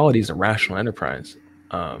 morality is a rational enterprise,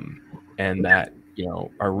 and that, you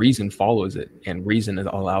know, our reason follows it, and reason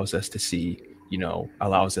allows us to see, you know,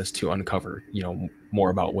 allows us to uncover, you know, more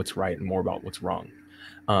about what's right and more about what's wrong.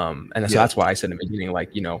 And so that's why I said in the beginning,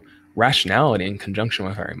 like, you know, rationality in conjunction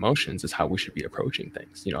with our emotions is how we should be approaching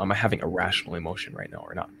things. You know, am I having a rational emotion right now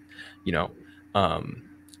or not? You know,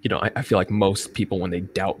 I feel like most people, when they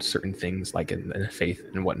doubt certain things, like in faith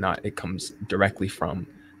and whatnot, it comes directly from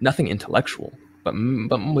nothing intellectual, but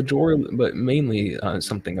mainly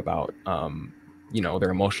something about you know, their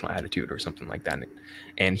emotional attitude or something like that.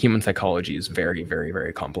 And human psychology is very, very,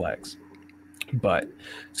 very complex. But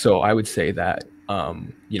so I would say that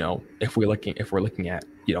you know, if we're looking at,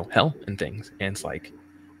 you know, hell and things, and it's like,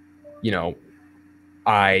 you know,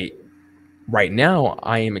 right now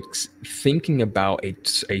I am thinking about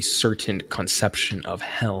a certain conception of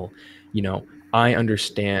hell. You know, I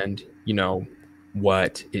understand, you know,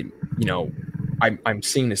 what it, you know, I'm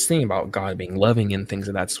seeing this thing about God being loving and things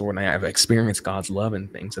of that sort, and I have experienced God's love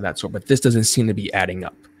and things of that sort, but this doesn't seem to be adding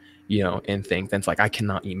up, you know, and things. And it's like, I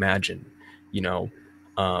cannot imagine, you know,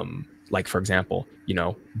 like, for example, you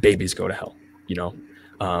know, babies go to hell, you know,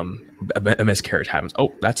 a miscarriage happens.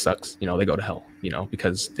 Oh, that sucks. You know, they go to hell, you know,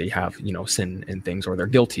 because they have, you know, sin and things, or they're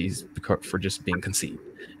guilty for just being conceived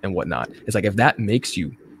and whatnot. It's like, if that makes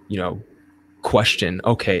you, you know, question,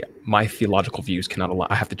 okay, my theological views cannot allow,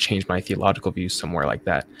 I have to change my theological views somewhere like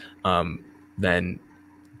that, then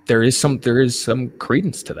there is some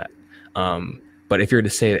credence to that. But if you're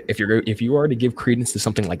to say that, if you are to give credence to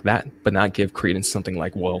something like that, but not give credence to something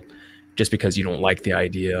like, well, just because you don't like the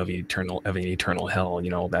idea of an eternal hell,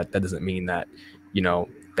 you know, that doesn't mean that, you know,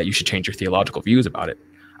 that you should change your theological views about it.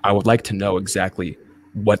 I would like to know exactly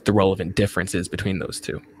what the relevant difference is between those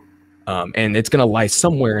two. And it's going to lie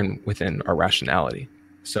somewhere within our rationality.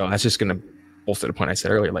 So that's just going to bolster the point I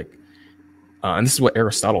said earlier, like, and this is what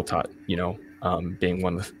Aristotle taught, you know, being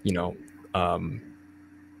one of the, you know,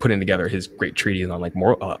 putting together his great treatise on like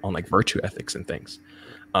moral, on like virtue ethics and things.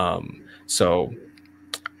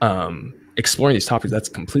 Exploring these topics, that's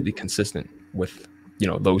completely consistent with, you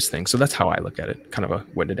know, those things. So that's how I look at it. Kind of a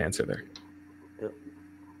winded answer there.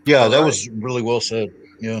 Yeah, that was really well said.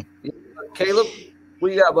 Yeah. Caleb, what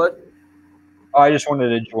do you got, bud? I just wanted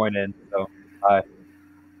to join in. So,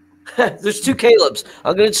 there's two Calebs.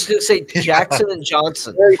 I'm going to say Jackson and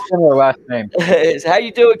Johnson. Very similar last name. How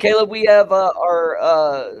you doing, Caleb? We have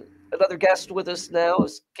our another guest with us now.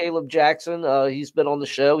 Is Caleb Jackson. He's been on the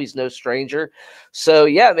show. He's no stranger. So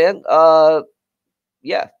yeah, man.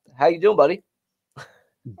 Yeah. How you doing, buddy?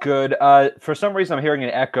 Good. For some reason, I'm hearing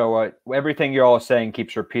an echo. Everything you're all saying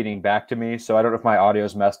keeps repeating back to me. So I don't know if my audio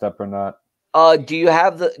is messed up or not. Are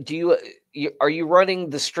you running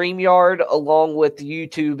the StreamYard along with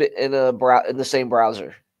YouTube in the same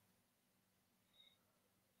browser?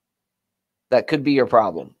 That could be your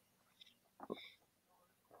problem.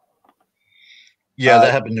 Yeah,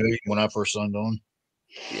 that happened to me when I first signed on.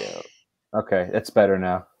 Yeah. Okay, it's better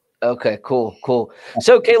now. Okay, cool.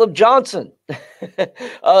 So Caleb Johnson,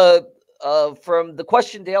 from the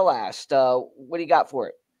question Dale asked, what do you got for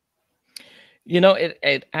it? You know,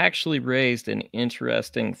 it actually raised an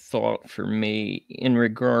interesting thought for me in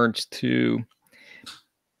regards to,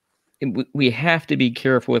 we have to be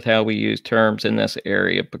careful with how we use terms in this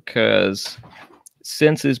area, because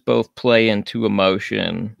senses both play into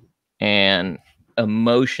emotion, and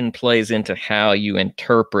emotion plays into how you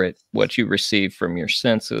interpret what you receive from your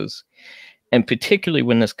senses. And particularly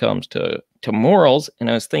when this comes to morals, and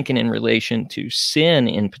I was thinking in relation to sin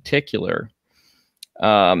in particular,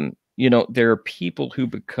 you know, there are people who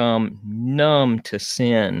become numb to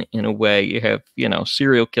sin in a way. You have, you know,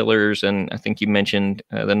 serial killers, and I think you mentioned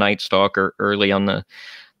the Night Stalker early on the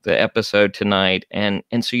episode tonight. And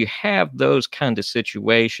so you have those kind of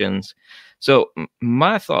situations. So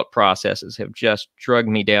my thought processes have just dragged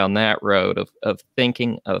me down that road of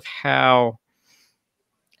thinking of how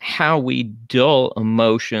we dull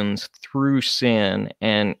emotions through sin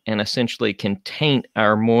and essentially can taint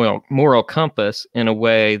our moral compass in a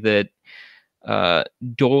way that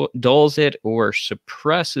dulls it or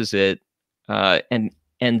suppresses it, and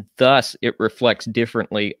thus it reflects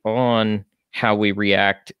differently on how we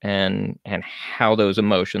react and how those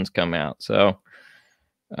emotions come out. So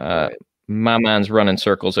my mind's running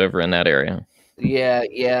circles over in that area. Yeah.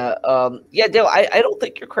 Dale, I don't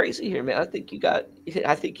think you're crazy here, man. I think you got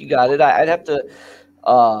it. I'd have to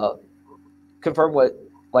confirm what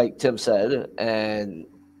like Tim said, and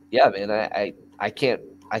yeah, man, I can't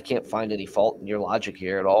find any fault in your logic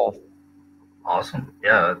here at all. Awesome.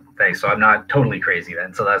 Yeah, thanks. So I'm not totally crazy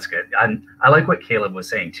then. So that's good. I like what Caleb was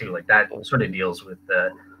saying too. Like that sort of deals with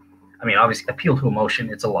obviously appeal to emotion.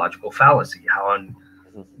 It's a logical fallacy. How on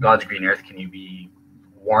God's green earth can you be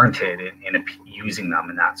warranted in using them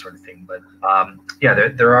and that sort of thing? But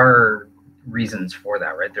there are reasons for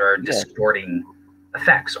that, right? There are distorting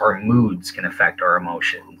effects. Our moods can affect our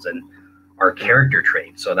emotions and our character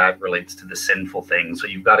traits. So that relates to the sinful thing. So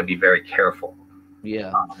you've got to be very careful.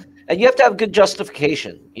 Yeah. And you have to have good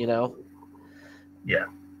justification, Yeah.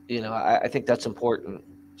 I think that's important.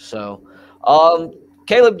 So,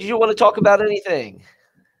 Caleb, do you want to talk about anything?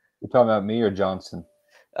 You're talking about me or Johnson?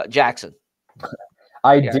 Jackson.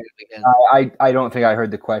 I don't think I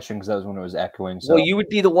heard the question because that was when it was echoing. So. Well, you would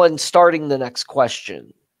be the one starting the next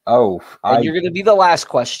question. Oh, and you're going to be the last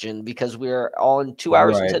question because we're on 2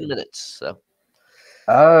 hours and 10 minutes. So.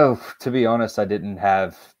 Oh, to be honest, I didn't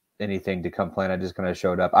have anything to complain. I just kind of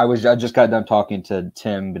showed up. I just got done talking to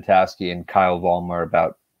Tim Bataski and Kyle Vollmer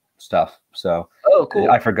about stuff. So cool.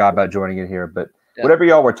 I forgot about joining in here, but whatever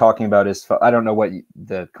y'all were talking about is, I don't know what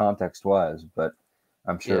the context was, but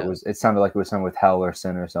I'm sure it sounded like it was something with hell or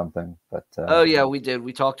sin or something. But oh yeah, we did.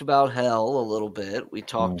 We talked about hell a little bit. We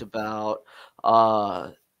talked about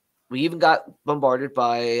we even got bombarded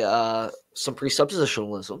by some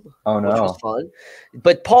presuppositionalism. Oh no, which was fun.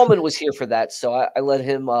 But Pallman was here for that, so I let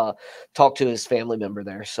him talk to his family member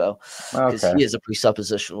there. So because he is a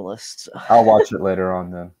presuppositionalist. So. I'll watch it later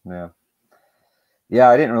on then. Yeah,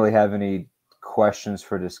 I didn't really have any questions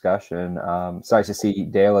for discussion. It's nice to see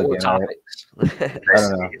Dale again. I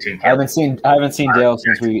don't know. I haven't seen Dale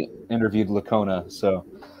since we interviewed Lacona. So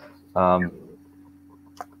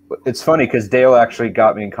it's funny because Dale actually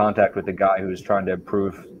got me in contact with the guy who's trying to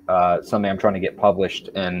prove something I'm trying to get published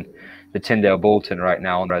in the Tyndale Bulletin right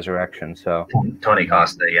now on resurrection. So Tony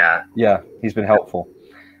Costa, yeah, he's been helpful.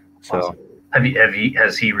 So awesome.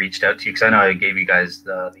 Has he reached out to you? Because I know I gave you guys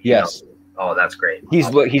the yes. Oh, that's great. He's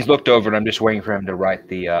looked over it. I'm just waiting for him to write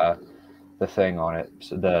the thing on it,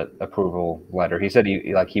 so the approval letter. He said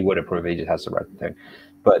he would approve it. He just has to write the thing.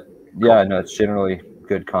 But yeah, no, it's generally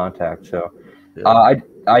good contact. So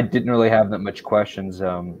I didn't really have that much questions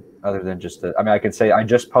other than just I can say I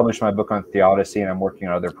just published my book on theodicy and I'm working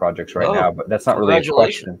on other projects right now, but that's not really a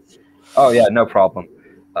question. Oh yeah, no problem.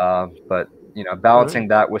 But balancing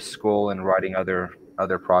that with school and writing other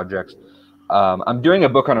projects. I'm doing a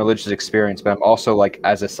book on religious experience, but I'm also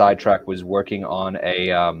as a sidetrack was working on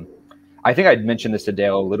a I think I'd mentioned this to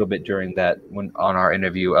Dale a little bit during on our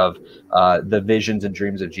interview of the visions and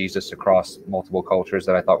dreams of Jesus across multiple cultures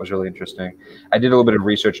that I thought was really interesting. I did a little bit of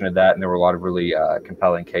research into that, and there were a lot of really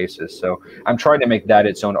compelling cases. So I'm trying to make that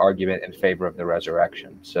its own argument in favor of the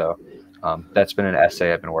resurrection. So that's been an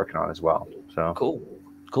essay I've been working on as well. So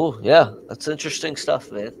cool. Yeah, that's interesting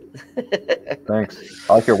stuff, man. Thanks.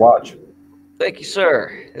 I like your watch. Thank you,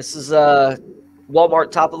 sir. This is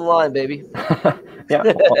Walmart top of the line, baby. Yeah,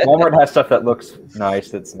 Walmart has stuff that looks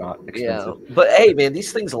nice. It's not expensive. Yeah, but hey, man,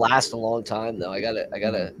 these things last a long time, though. I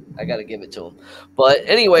gotta give it to them. But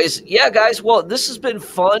anyways, yeah, guys. Well, this has been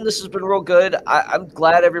fun. This has been real good. I'm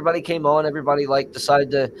glad everybody came on. Everybody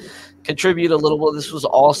decided to contribute a little bit. This was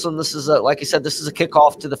awesome. This is like I said, this is a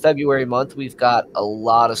kickoff to the February month. We've got a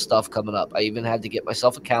lot of stuff coming up. I even had to get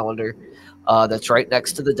myself a calendar. That's right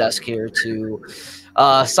next to the desk here to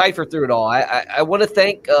cipher through it all. I want to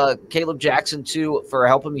thank Caleb Jackson too for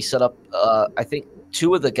helping me set up I think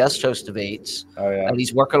 2 of the guest host debates. Oh yeah, and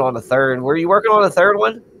he's working on a third. Were you working on a third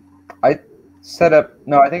one? I think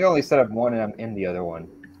I only set up one and I'm in the other one.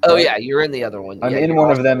 Oh yeah, you're in the other one. I'm in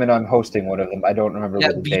one of them and I'm hosting one of them. I don't remember.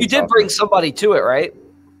 Yeah, but you did bring somebody to it, right?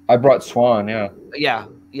 I brought Swan. Yeah.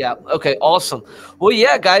 Okay, awesome. Well,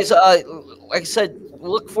 yeah, guys. Like I said,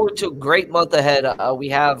 look forward to a great month ahead. We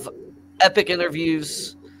have epic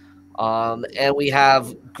interviews, and we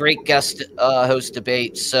have great guest host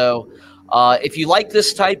debates. So if you like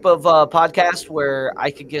this type of podcast where I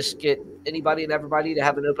could just get anybody and everybody to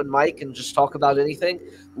have an open mic and just talk about anything,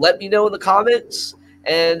 let me know in the comments,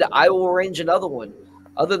 and I will arrange another one.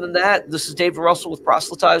 Other than that, this is David Russell with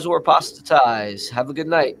Proselytize or Apostatize. Have a good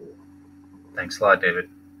night. Thanks a lot, David.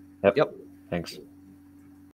 Yep. Thanks.